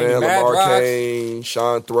Madrox, man, Lamar Kane,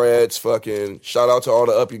 Sean Threads, fucking shout out to all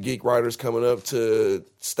the Up Your Geek writers coming up to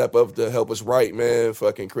step up to help us write, man.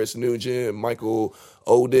 Fucking Chris Nugent, Michael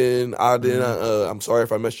Odin. I'm sorry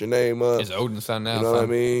if I messed your name up. It's Odin's son now. You know what I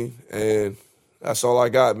mean? And that's all I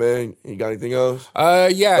got, man. You got anything else?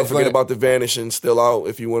 Yeah. Don't forget about The Vanishing, still out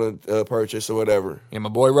if you want to purchase or whatever. Yeah, my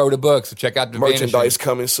boy wrote a book, so check out The Merchandise Vanishing.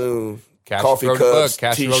 coming soon. Cash Coffee wrote a book. cups,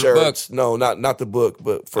 Cash wrote a T-shirts. book. No, not the book,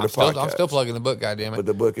 but for the podcast. I'm still plugging the book, goddammit. But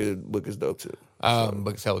the book is dope too.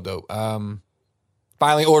 Book is hella dope.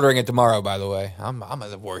 Finally ordering it tomorrow, by the way. I'm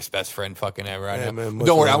the worst best friend fucking ever right now. Man,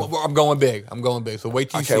 Don't worry, I'm going big. So wait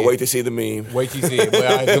till you see it. I can't wait to see the meme. Wait till you see it. But,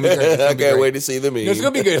 it's gonna be great. I can't wait to see the meme. It's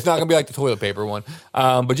going to be good. It's not going to be like the toilet paper one.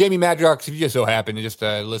 But Jamie Madrox, if you just so happen to just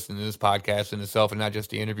listen to this podcast in itself and not just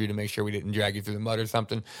the interview to make sure we didn't drag you through the mud or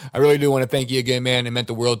something, I really do want to thank you again, man. It meant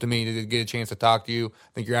the world to me to get a chance to talk to you.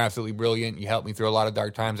 I think you're absolutely brilliant. You helped me through a lot of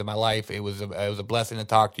dark times in my life. It was a blessing to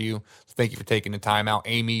talk to you. So thank you for taking the time out.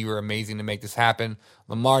 Amy, you were amazing to make this happen.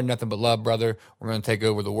 Lamar, nothing but love, brother. We're going to take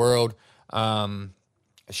over the world. Sean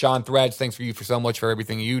Threads, thanks for so much for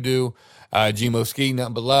everything you do. G-Mo Ski,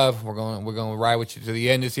 nothing but love. We're going to ride with you to the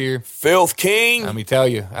end this year. Filth King. Let me tell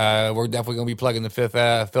you, we're definitely going to be plugging the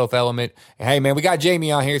filth element. And hey, man, we got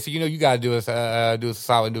Jamie on here, so you got to do us a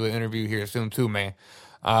solid, do an interview here soon too, man.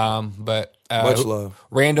 But much love.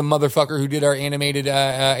 Random motherfucker who did our animated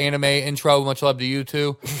anime intro. Much love to you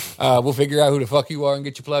too. We'll figure out who the fuck you are and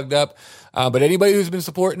get you plugged up. But anybody who's been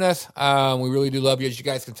supporting us, we really do love you. As you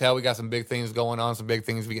guys can tell, we got some big things going on, some big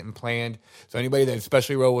things we getting planned. So anybody that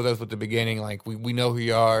especially rode with us with the beginning, like we know who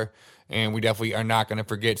you are. And we definitely are not going to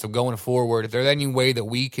forget. So going forward, if there's any way that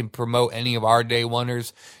we can promote any of our day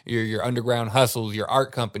oneers, your underground hustles, your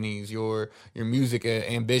art companies, your music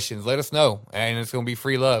ambitions, let us know. And it's going to be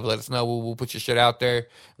free love. Let us know. We'll put your shit out there.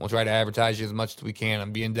 We'll try to advertise you as much as we can.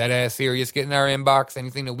 I'm being dead ass serious. Get in our inbox.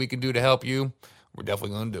 Anything that we can do to help you, we're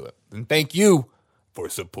definitely going to do it. And thank you for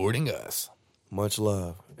supporting us. Much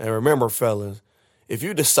love. And remember, fellas, if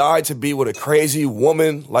you decide to be with a crazy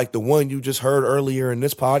woman like the one you just heard earlier in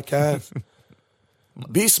this podcast,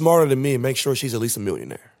 be smarter than me and make sure she's at least a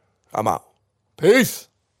millionaire. I'm out. Peace.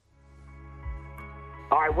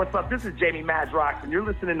 All right, what's up? This is Jamie Madrox, and you're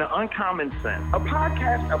listening to Uncommon Sense, a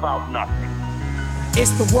podcast about nothing.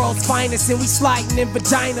 It's the world's finest and we sliding in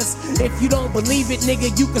vaginas. If you don't believe it,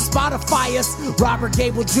 nigga, you can Spotify us. Robert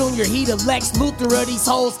Gable Jr., he the Lex Luthor of these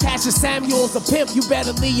hoes. Cassius Samuel's a pimp, you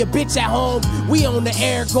better leave your bitch at home. We on the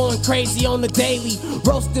air going crazy on the daily,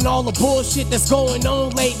 roasting all the bullshit that's going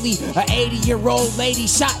on lately. A 80-year-old lady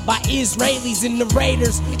shot by Israelis and the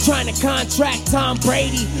Raiders trying to contract Tom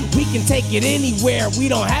Brady. We can take it anywhere, we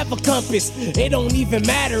don't have a compass. It don't even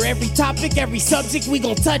matter, every topic, every subject, we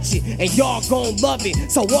gon' touch it. And y'all gon' love it.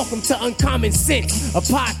 So welcome to Uncommon Sense, a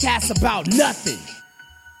podcast about nothing.